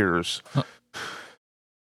 7 years.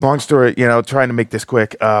 Long story, trying to make this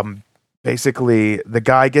quick. Basically, the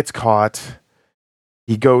guy gets caught.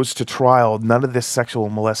 He goes to trial. None of this sexual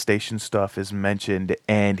molestation stuff is mentioned,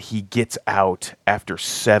 and he gets out after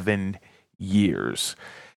 7 years.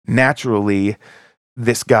 Naturally,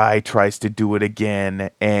 this guy tries to do it again,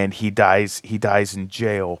 and he dies in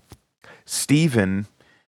jail. Steven,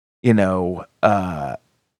 you know,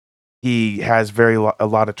 he has a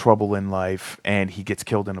lot of trouble in life, and he gets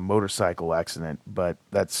killed in a motorcycle accident, but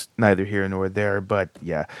that's neither here nor there. But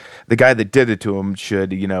yeah, the guy that did it to him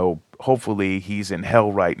should, you know, hopefully he's in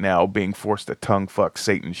hell right now being forced to tongue fuck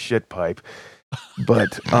Satan's shit pipe.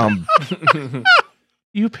 But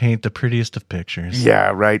you paint the prettiest of pictures.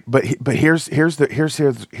 Yeah, right. But here's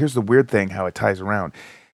the weird thing, how it ties around.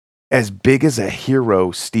 As big as a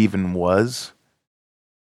hero Steven was,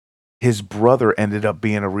 his brother ended up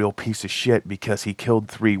being a real piece of shit because he killed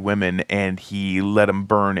 3 women and he let them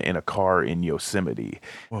burn in a car in Yosemite.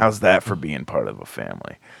 Whoa. How's that for being part of a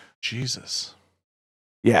family? Jesus.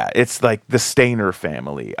 Yeah, it's like the Stainer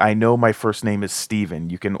family. I Know My First Name is Steven.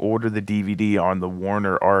 You can order the DVD on the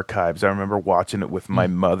Warner Archives. I remember watching it with my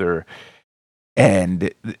mother,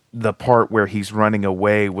 and the part where he's running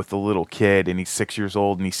away with the little kid and he's 6 years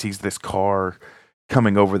old and he sees this car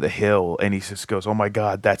coming over the hill and he just goes, "Oh my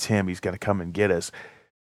God, that's him. He's going to come and get us."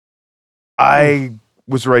 I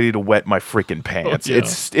was ready to wet my freaking pants. Oh, yeah.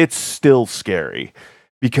 It's still scary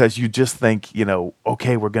because you just think, you know,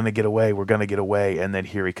 okay, we're going to get away. And then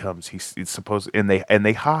here he comes. He's supposed, and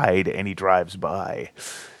they hide and he drives by.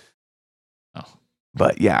 Oh.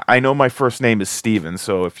 But yeah, I Know My First Name is Steven.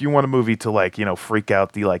 So if you want a movie to, like, you know, freak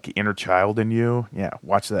out the like inner child in you, yeah,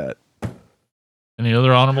 watch that. Any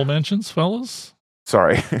other honorable mentions, fellas?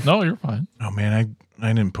 Sorry. No, you're fine. Oh man,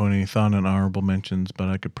 I didn't put any thought in honorable mentions, but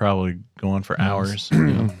I could probably go on for hours.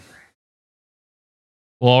 Yeah.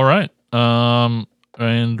 Well, all right.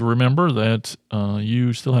 And remember that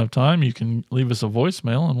you still have time. You can leave us a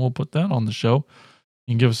voicemail, and we'll put that on the show.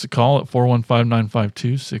 You can give us a call at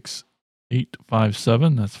 415-952-6857.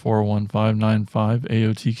 That's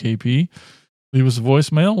 415-95-AOTKP. Leave us a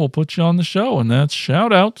voicemail. We'll put you on the show, and that's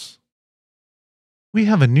shout-outs. We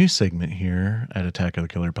have a new segment here at Attack of the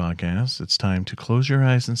Killer Podcast. It's time to close your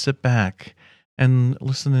eyes and sit back and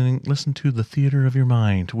listen to the theater of your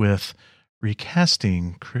mind with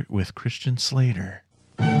Recasting with Christian Slater.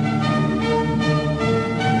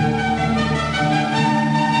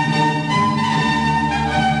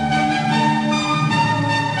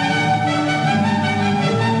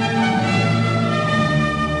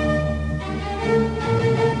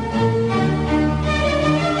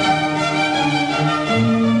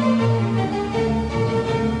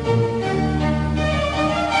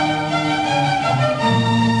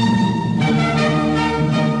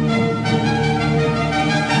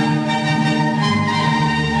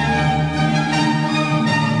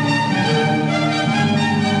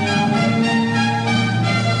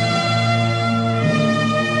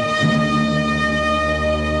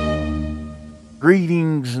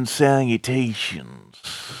 Greetings and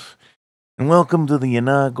salutations, and welcome to the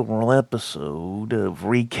inaugural episode of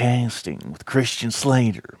Recasting with Christian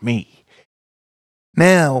Slater, me.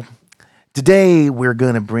 Now, today we're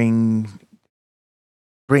going to bring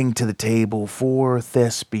to the table 4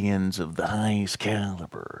 thespians of the highest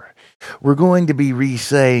caliber. We're going to be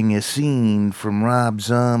reciting a scene from Rob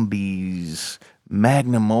Zombie's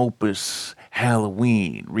magnum opus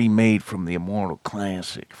Halloween, remade from the immortal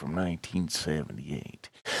classic from 1978.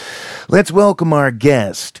 Let's welcome our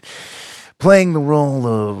guest. Playing the role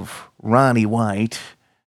of Ronnie White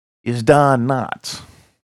is Don Knotts.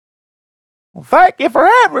 Well, thank you for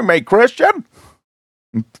having me, Christian.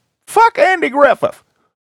 Fuck Andy Griffith.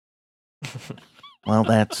 Well,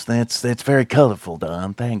 that's very colorful,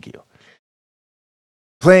 Don. Thank you.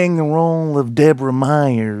 Playing the role of Deborah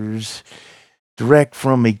Myers, direct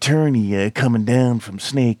from Eternia, coming down from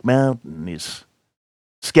Snake Mountain, is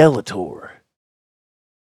Skeletor.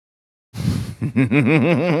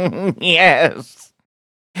 Yes.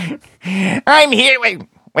 I'm here. Wait,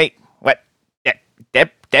 what?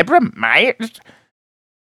 Deborah Myers?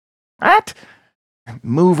 What?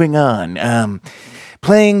 Moving on.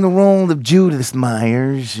 Playing the role of Judith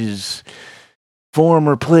Myers is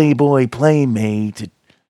former Playboy playmate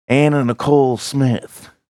Anna Nicole Smith.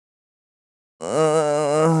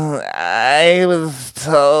 I was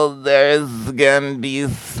told there's gonna be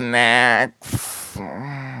snacks.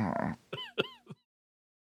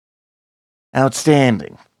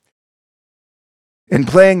 Outstanding. And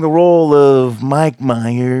playing the role of Mike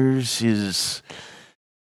Myers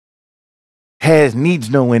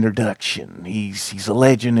needs no introduction. He's a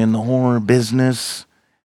legend in the horror business.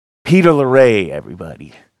 Peter LeRae,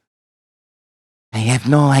 everybody. I have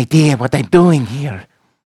no idea what I'm doing here.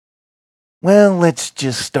 Well, let's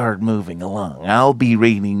just start moving along. I'll be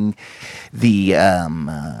reading the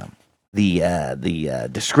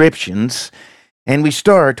descriptions, and we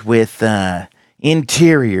start with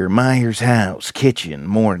Interior, Myers' house, kitchen,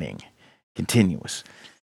 morning. Continuous.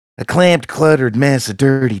 A clamped, cluttered mess of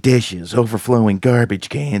dirty dishes, overflowing garbage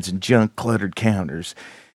cans, and junk-cluttered counters.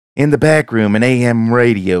 In the back room, an AM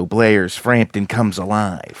radio blares Frampton Comes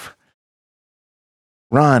Alive.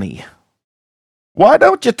 Ronnie. Why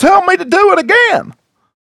don't you tell me to do it again?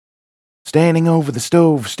 Standing over the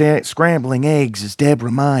stove, scrambling eggs, is Deborah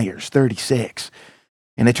Myers, 36.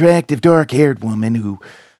 An attractive, dark-haired woman who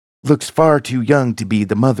looks far too young to be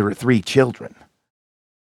the mother of 3 children.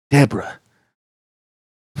 Deborah.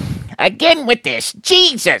 Again with this.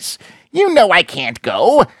 Jesus! You know I can't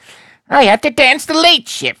go. I have to dance the late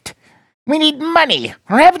shift. We need money,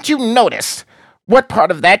 or haven't you noticed? What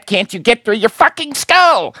part of that can't you get through your fucking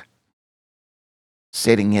skull?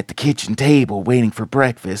 Sitting at the kitchen table waiting for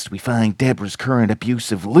breakfast, we find Deborah's current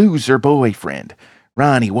abusive loser boyfriend,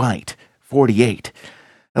 Ronnie White, 48.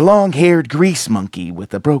 A long-haired grease monkey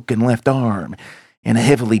with a broken left arm and a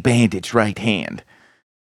heavily bandaged right hand.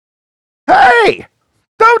 Hey!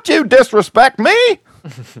 Don't you disrespect me!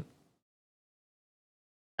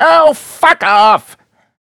 Oh, fuck off!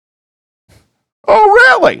 Oh,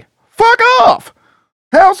 really? Fuck off!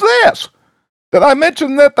 How's this? Did I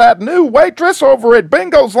mention that new waitress over at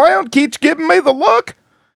Bingo's Lounge keeps giving me the look?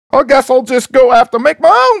 I guess I'll just go have to make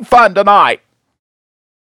my own fun tonight.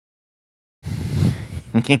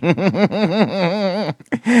 What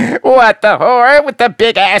the whore with the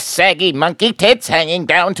big-ass saggy monkey tits hanging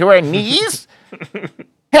down to her knees?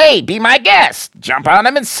 Hey, be my guest. Jump on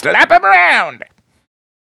him and slap him around.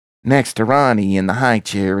 Next to Ronnie in the high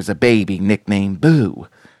chair is a baby nicknamed Boo.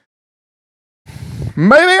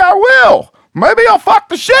 Maybe I will. Maybe I'll fuck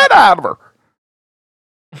the shit out of her.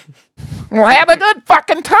 We'll have a good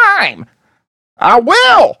fucking time. I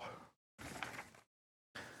will.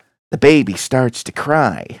 The baby starts to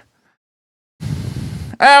cry.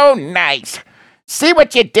 Oh, nice. See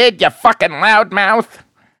what you did, you fucking loudmouth?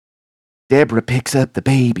 Deborah picks up the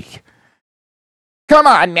baby. Come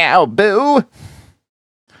on now, Boo.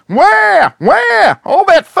 Where? All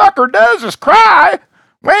that fucker does is cry.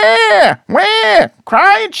 Where?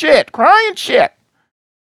 Crying shit.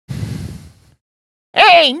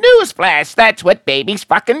 Hey, newsflash, that's what babies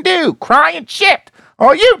fucking do. Crying shit.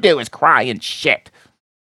 All you do is crying shit.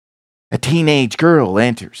 A teenage girl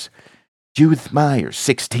enters. Judith Myers,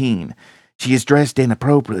 16. She is dressed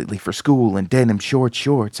inappropriately for school in denim short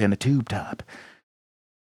shorts and a tube top.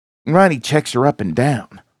 Ronnie checks her up and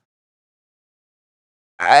down.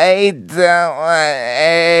 I don't...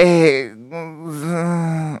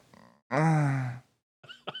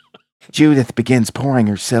 Judith begins pouring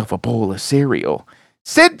herself a bowl of cereal.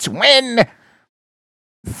 Since when?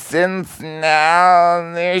 Since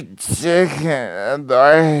now they're chicken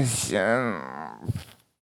abortion.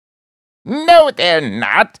 No, they're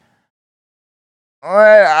not. What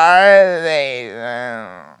are they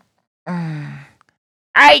then?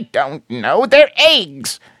 I don't know. They're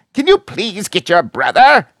eggs. Can you please get your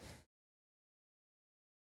brother?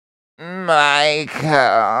 Michael.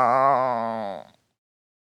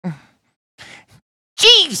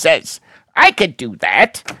 Jesus! I could do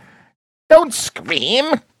that. Don't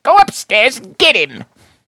scream. Go upstairs and get him.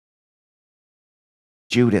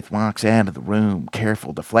 Judith walks out of the room,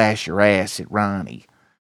 careful to flash her ass at Ronnie.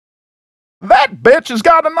 That bitch has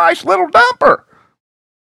got a nice little dumper.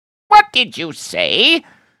 What did you say?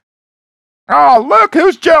 Oh, look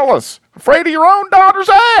who's jealous. Afraid of your own daughter's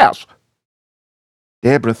ass.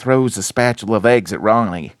 Deborah throws a spatula of eggs at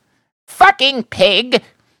Ronnie. Fucking pig.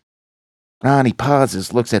 Ronnie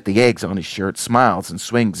pauses, looks at the eggs on his shirt, smiles, and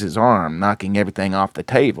swings his arm, knocking everything off the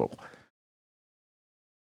table.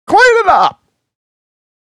 Clean it up!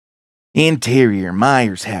 Interior,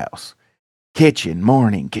 Myers' house. Kitchen,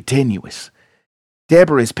 morning, continuous.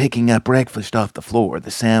 Deborah is picking up breakfast off the floor.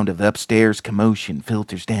 The sound of upstairs commotion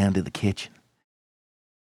filters down to the kitchen.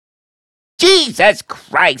 Jesus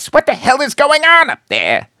Christ, what the hell is going on up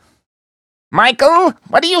there? Michael,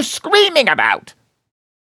 what are you screaming about?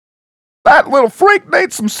 That little freak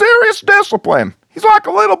needs some serious discipline. He's like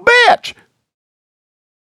a little bitch.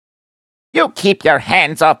 You keep your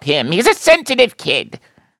hands off him. He's a sensitive kid.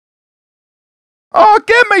 Oh,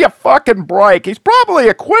 give me a fucking break. He's probably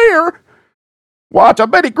a queer. Watch, I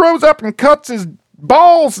bet he grows up and cuts off his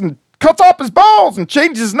balls and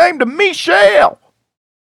changes his name to Michelle.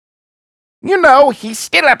 You know, he's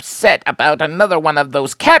still upset about another one of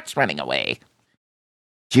those cats running away.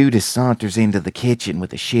 Judith saunters into the kitchen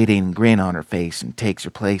with a shit-eating grin on her face and takes her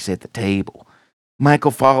place at the table.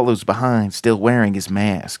 Michael follows behind, still wearing his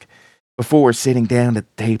mask. Before sitting down at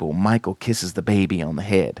the table, Michael kisses the baby on the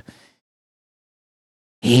head.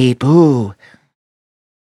 Hey, Boo.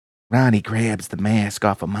 Ronnie grabs the mask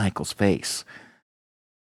off of Michael's face.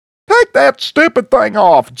 Take that stupid thing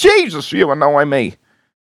off! Jesus, you annoy me!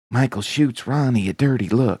 Michael shoots Ronnie a dirty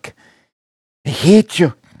look. I hit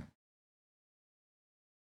you.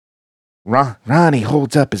 Ronnie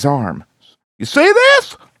holds up his arm. You see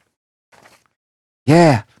this?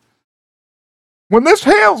 Yeah. When this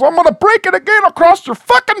heals, I'm gonna break it again across your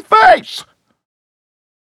fucking face!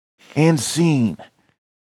 And scene.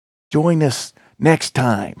 Join us next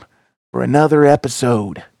time for another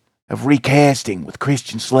episode of Recasting with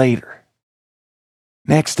Christian Slater.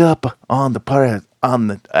 Next up on the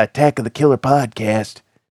Attack of the Killer podcast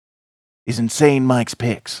is Insane Mike's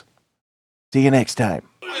Picks. See you next time.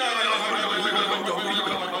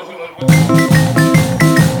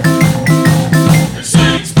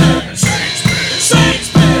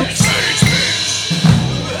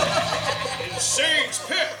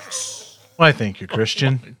 Why, thank you,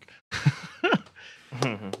 Christian.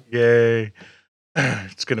 Yay.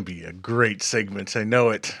 It's going to be a great segment. I know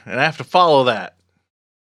it. And I have to follow that.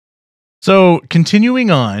 So, continuing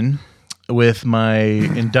on with my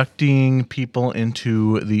inducting people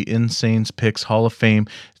into the Insane's Picks Hall of Fame.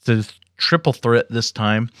 It's a triple threat this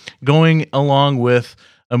time, going along with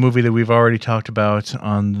a movie that we've already talked about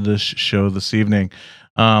on this show this evening.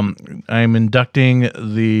 I'm inducting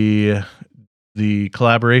the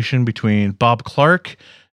collaboration between Bob Clark,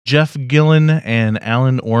 Jeff Gillen, and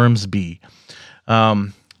Alan Ormsby.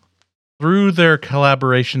 Through their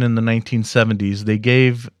collaboration in the 1970s, they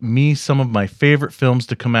gave me some of my favorite films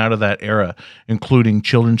to come out of that era, including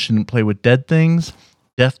Children Shouldn't Play with Dead Things,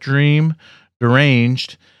 Death Dream,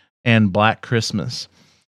 Deranged, and Black Christmas.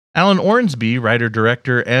 Alan Ormsby, writer,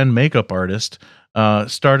 director, and makeup artist,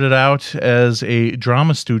 started out as a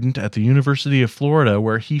drama student at the University of Florida,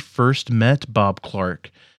 where he first met Bob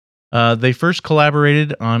Clark. They first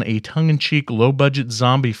collaborated on a tongue-in-cheek, low-budget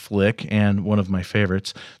zombie flick, and one of my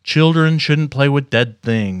favorites, Children Shouldn't Play with Dead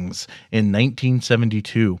Things, in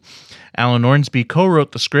 1972. Alan Ormsby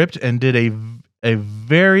co-wrote the script and did a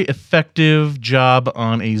very effective job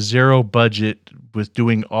on a zero budget with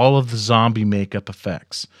doing all of the zombie makeup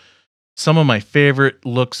effects. Some of my favorite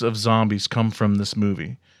looks of zombies come from this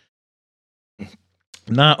movie.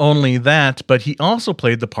 Not only that, but he also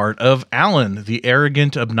played the part of Alan, the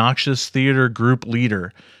arrogant, obnoxious theater group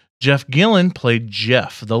leader. Jeff Gillen played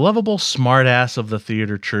Jeff, the lovable smartass of the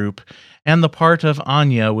theater troupe, and the part of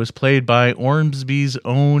Anya was played by Ormsby's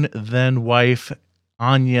own then wife,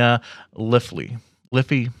 Anya Liffey. We're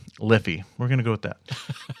going to go with that.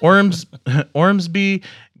 Ormsby,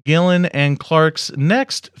 Gillen, and Clark's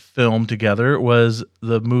next film together was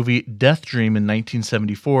the movie Death Dream in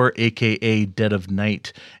 1974, aka Dead of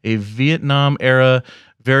Night, a Vietnam-era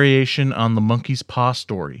variation on the Monkey's Paw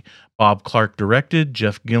story. Bob Clark directed,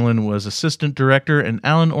 Jeff Gillen was assistant director, and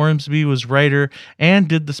Alan Ormsby was writer and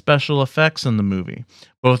did the special effects in the movie.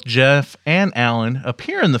 Both Jeff and Alan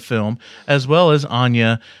appear in the film, as well as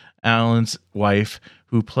Anya, Alan's wife,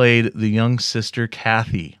 who played the young sister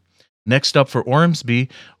Kathy. Next up for Ormsby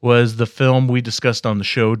was the film we discussed on the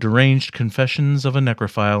show, Deranged: Confessions of a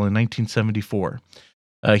Necrophile, in 1974,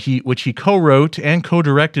 which he co-wrote and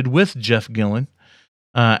co-directed with Jeff Gillen.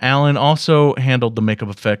 Alan also handled the makeup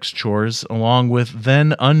effects chores, along with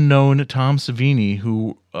then unknown Tom Savini,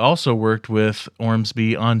 who also worked with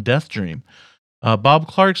Ormsby on Death Dream. Bob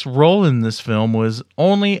Clark's role in this film was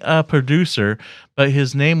only a producer, but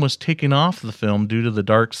his name was taken off the film due to the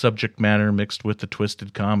dark subject matter mixed with the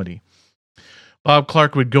twisted comedy. Bob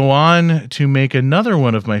Clark would go on to make another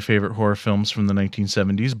one of my favorite horror films from the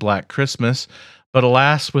 1970s, Black Christmas, but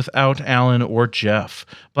alas, without Alan or Jeff.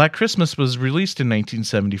 Black Christmas was released in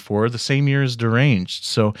 1974, the same year as Deranged,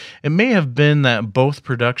 so it may have been that both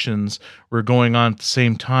productions were going on at the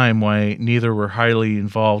same time, why neither were highly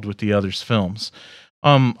involved with the other's films.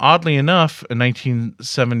 Oddly enough,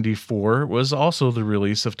 1974 was also the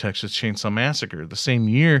release of Texas Chainsaw Massacre. The same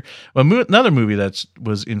year, another movie that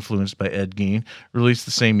was influenced by Ed Gein, released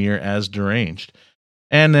the same year as Deranged.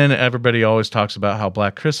 And then everybody always talks about how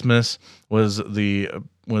Black Christmas was the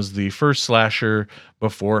first slasher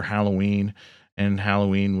before Halloween, and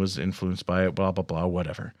Halloween was influenced by it, blah, blah, blah,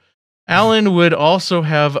 whatever. Alan would also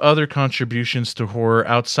have other contributions to horror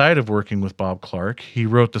outside of working with Bob Clark. He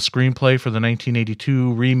wrote the screenplay for the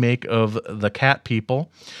 1982 remake of The Cat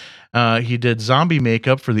People. He did zombie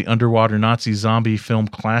makeup for the underwater Nazi zombie film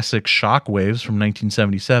classic Shockwaves from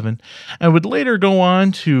 1977, and would later go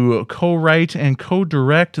on to co-write and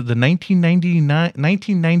co-direct the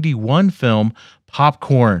 1991 film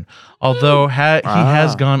Popcorn, although he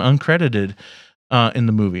has gone uncredited in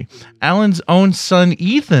the movie. Alan's own son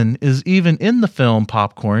Ethan is even in the film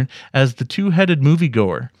Popcorn as the two-headed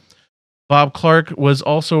moviegoer. Bob Clark was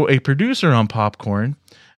also a producer on Popcorn,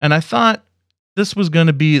 and I thought this was going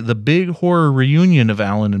to be the big horror reunion of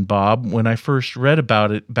Alan and Bob when I first read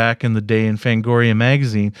about it back in the day in Fangoria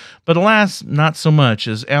magazine, but alas, not so much,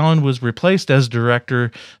 as Alan was replaced as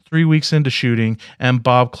director 3 weeks into shooting, and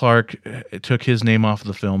Bob Clark took his name off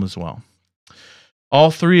the film as well. All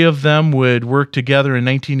three of them would work together in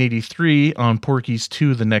 1983 on Porky's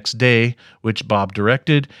 2 the Next Day, which Bob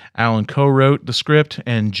directed. Alan co-wrote the script,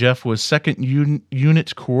 and Jeff was second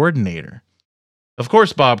unit coordinator. Of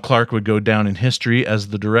course, Bob Clark would go down in history as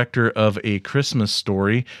the director of A Christmas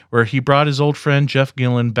Story, where he brought his old friend Jeff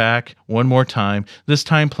Gillen back one more time, this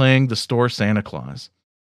time playing the store Santa Claus.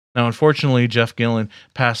 Now, unfortunately, Jeff Gillen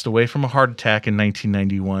passed away from a heart attack in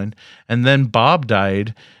 1991, and then Bob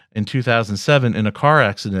died in 2007 in a car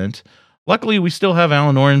accident. Luckily, we still have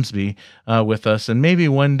Alan Ormsby with us, and maybe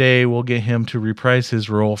one day we'll get him to reprise his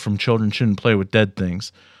role from Children Shouldn't Play with Dead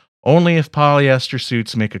Things. Only if polyester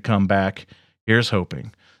suits make a comeback. Here's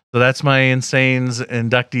hoping. So that's my Insanes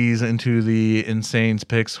inductees into the Insanes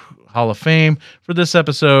Picks Hall of Fame for this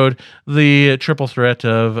episode, the triple threat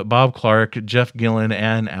of Bob Clark, Jeff Gillen,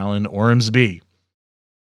 and Alan Ormsby.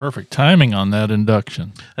 Perfect timing on that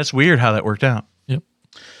induction. That's weird how that worked out. Yep.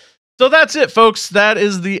 So that's it, folks. That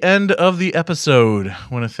is the end of the episode. I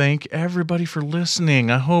want to thank everybody for listening.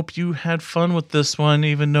 I hope you had fun with this one,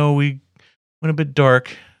 even though we went a bit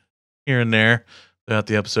dark here and there throughout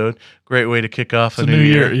the episode. Great way to kick off a new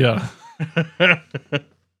year. Yeah.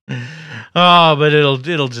 Oh, but it'll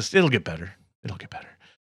get better. It'll get better.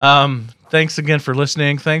 Thanks again for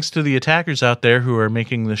listening. Thanks to the attackers out there who are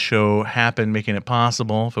making the show happen, making it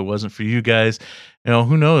possible. If it wasn't for you guys,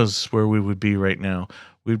 who knows where we would be right now.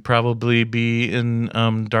 We'd probably be in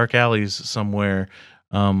dark alleys somewhere,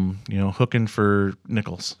 hooking for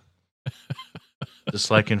nickels.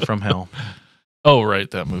 Just like in From Hell. Oh, right,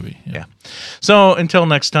 that movie. Yeah. So until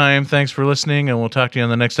next time, thanks for listening, and we'll talk to you on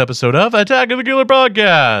the next episode of Attack of the Killer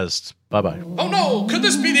Podcast. Bye-bye. Oh no, could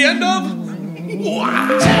this be the end of?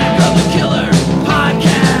 Wow. Attack of the Killer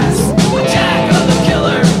Podcast. Attack of the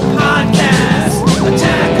Killer Podcast.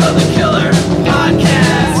 Attack of the Killer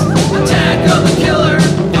Podcast. Attack of the Killer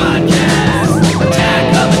Podcast.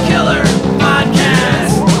 Attack of the Killer Podcast.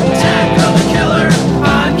 Attack of the Killer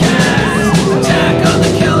Podcast. Attack of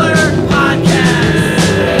the Killer Podcast.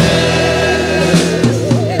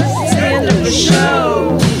 It's the end of the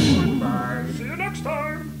show. Bye. See you next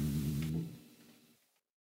time.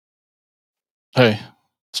 Hey,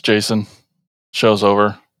 it's Jason. Show's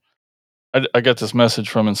over. I got this message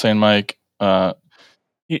from Insane Mike.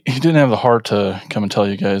 He didn't have the heart to come and tell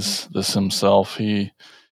you guys this himself. He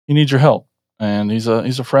needs your help, and he's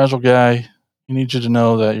a fragile guy. He needs you to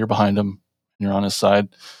know that you're behind him and you're on his side.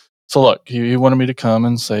 So look, he wanted me to come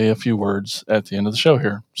and say a few words at the end of the show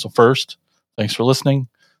here. So first, thanks for listening.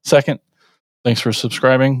 Second, thanks for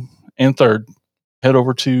subscribing. And third, head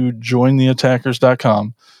over to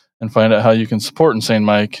jointheattackers.com and find out how you can support Insane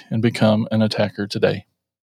Mike and become an attacker today.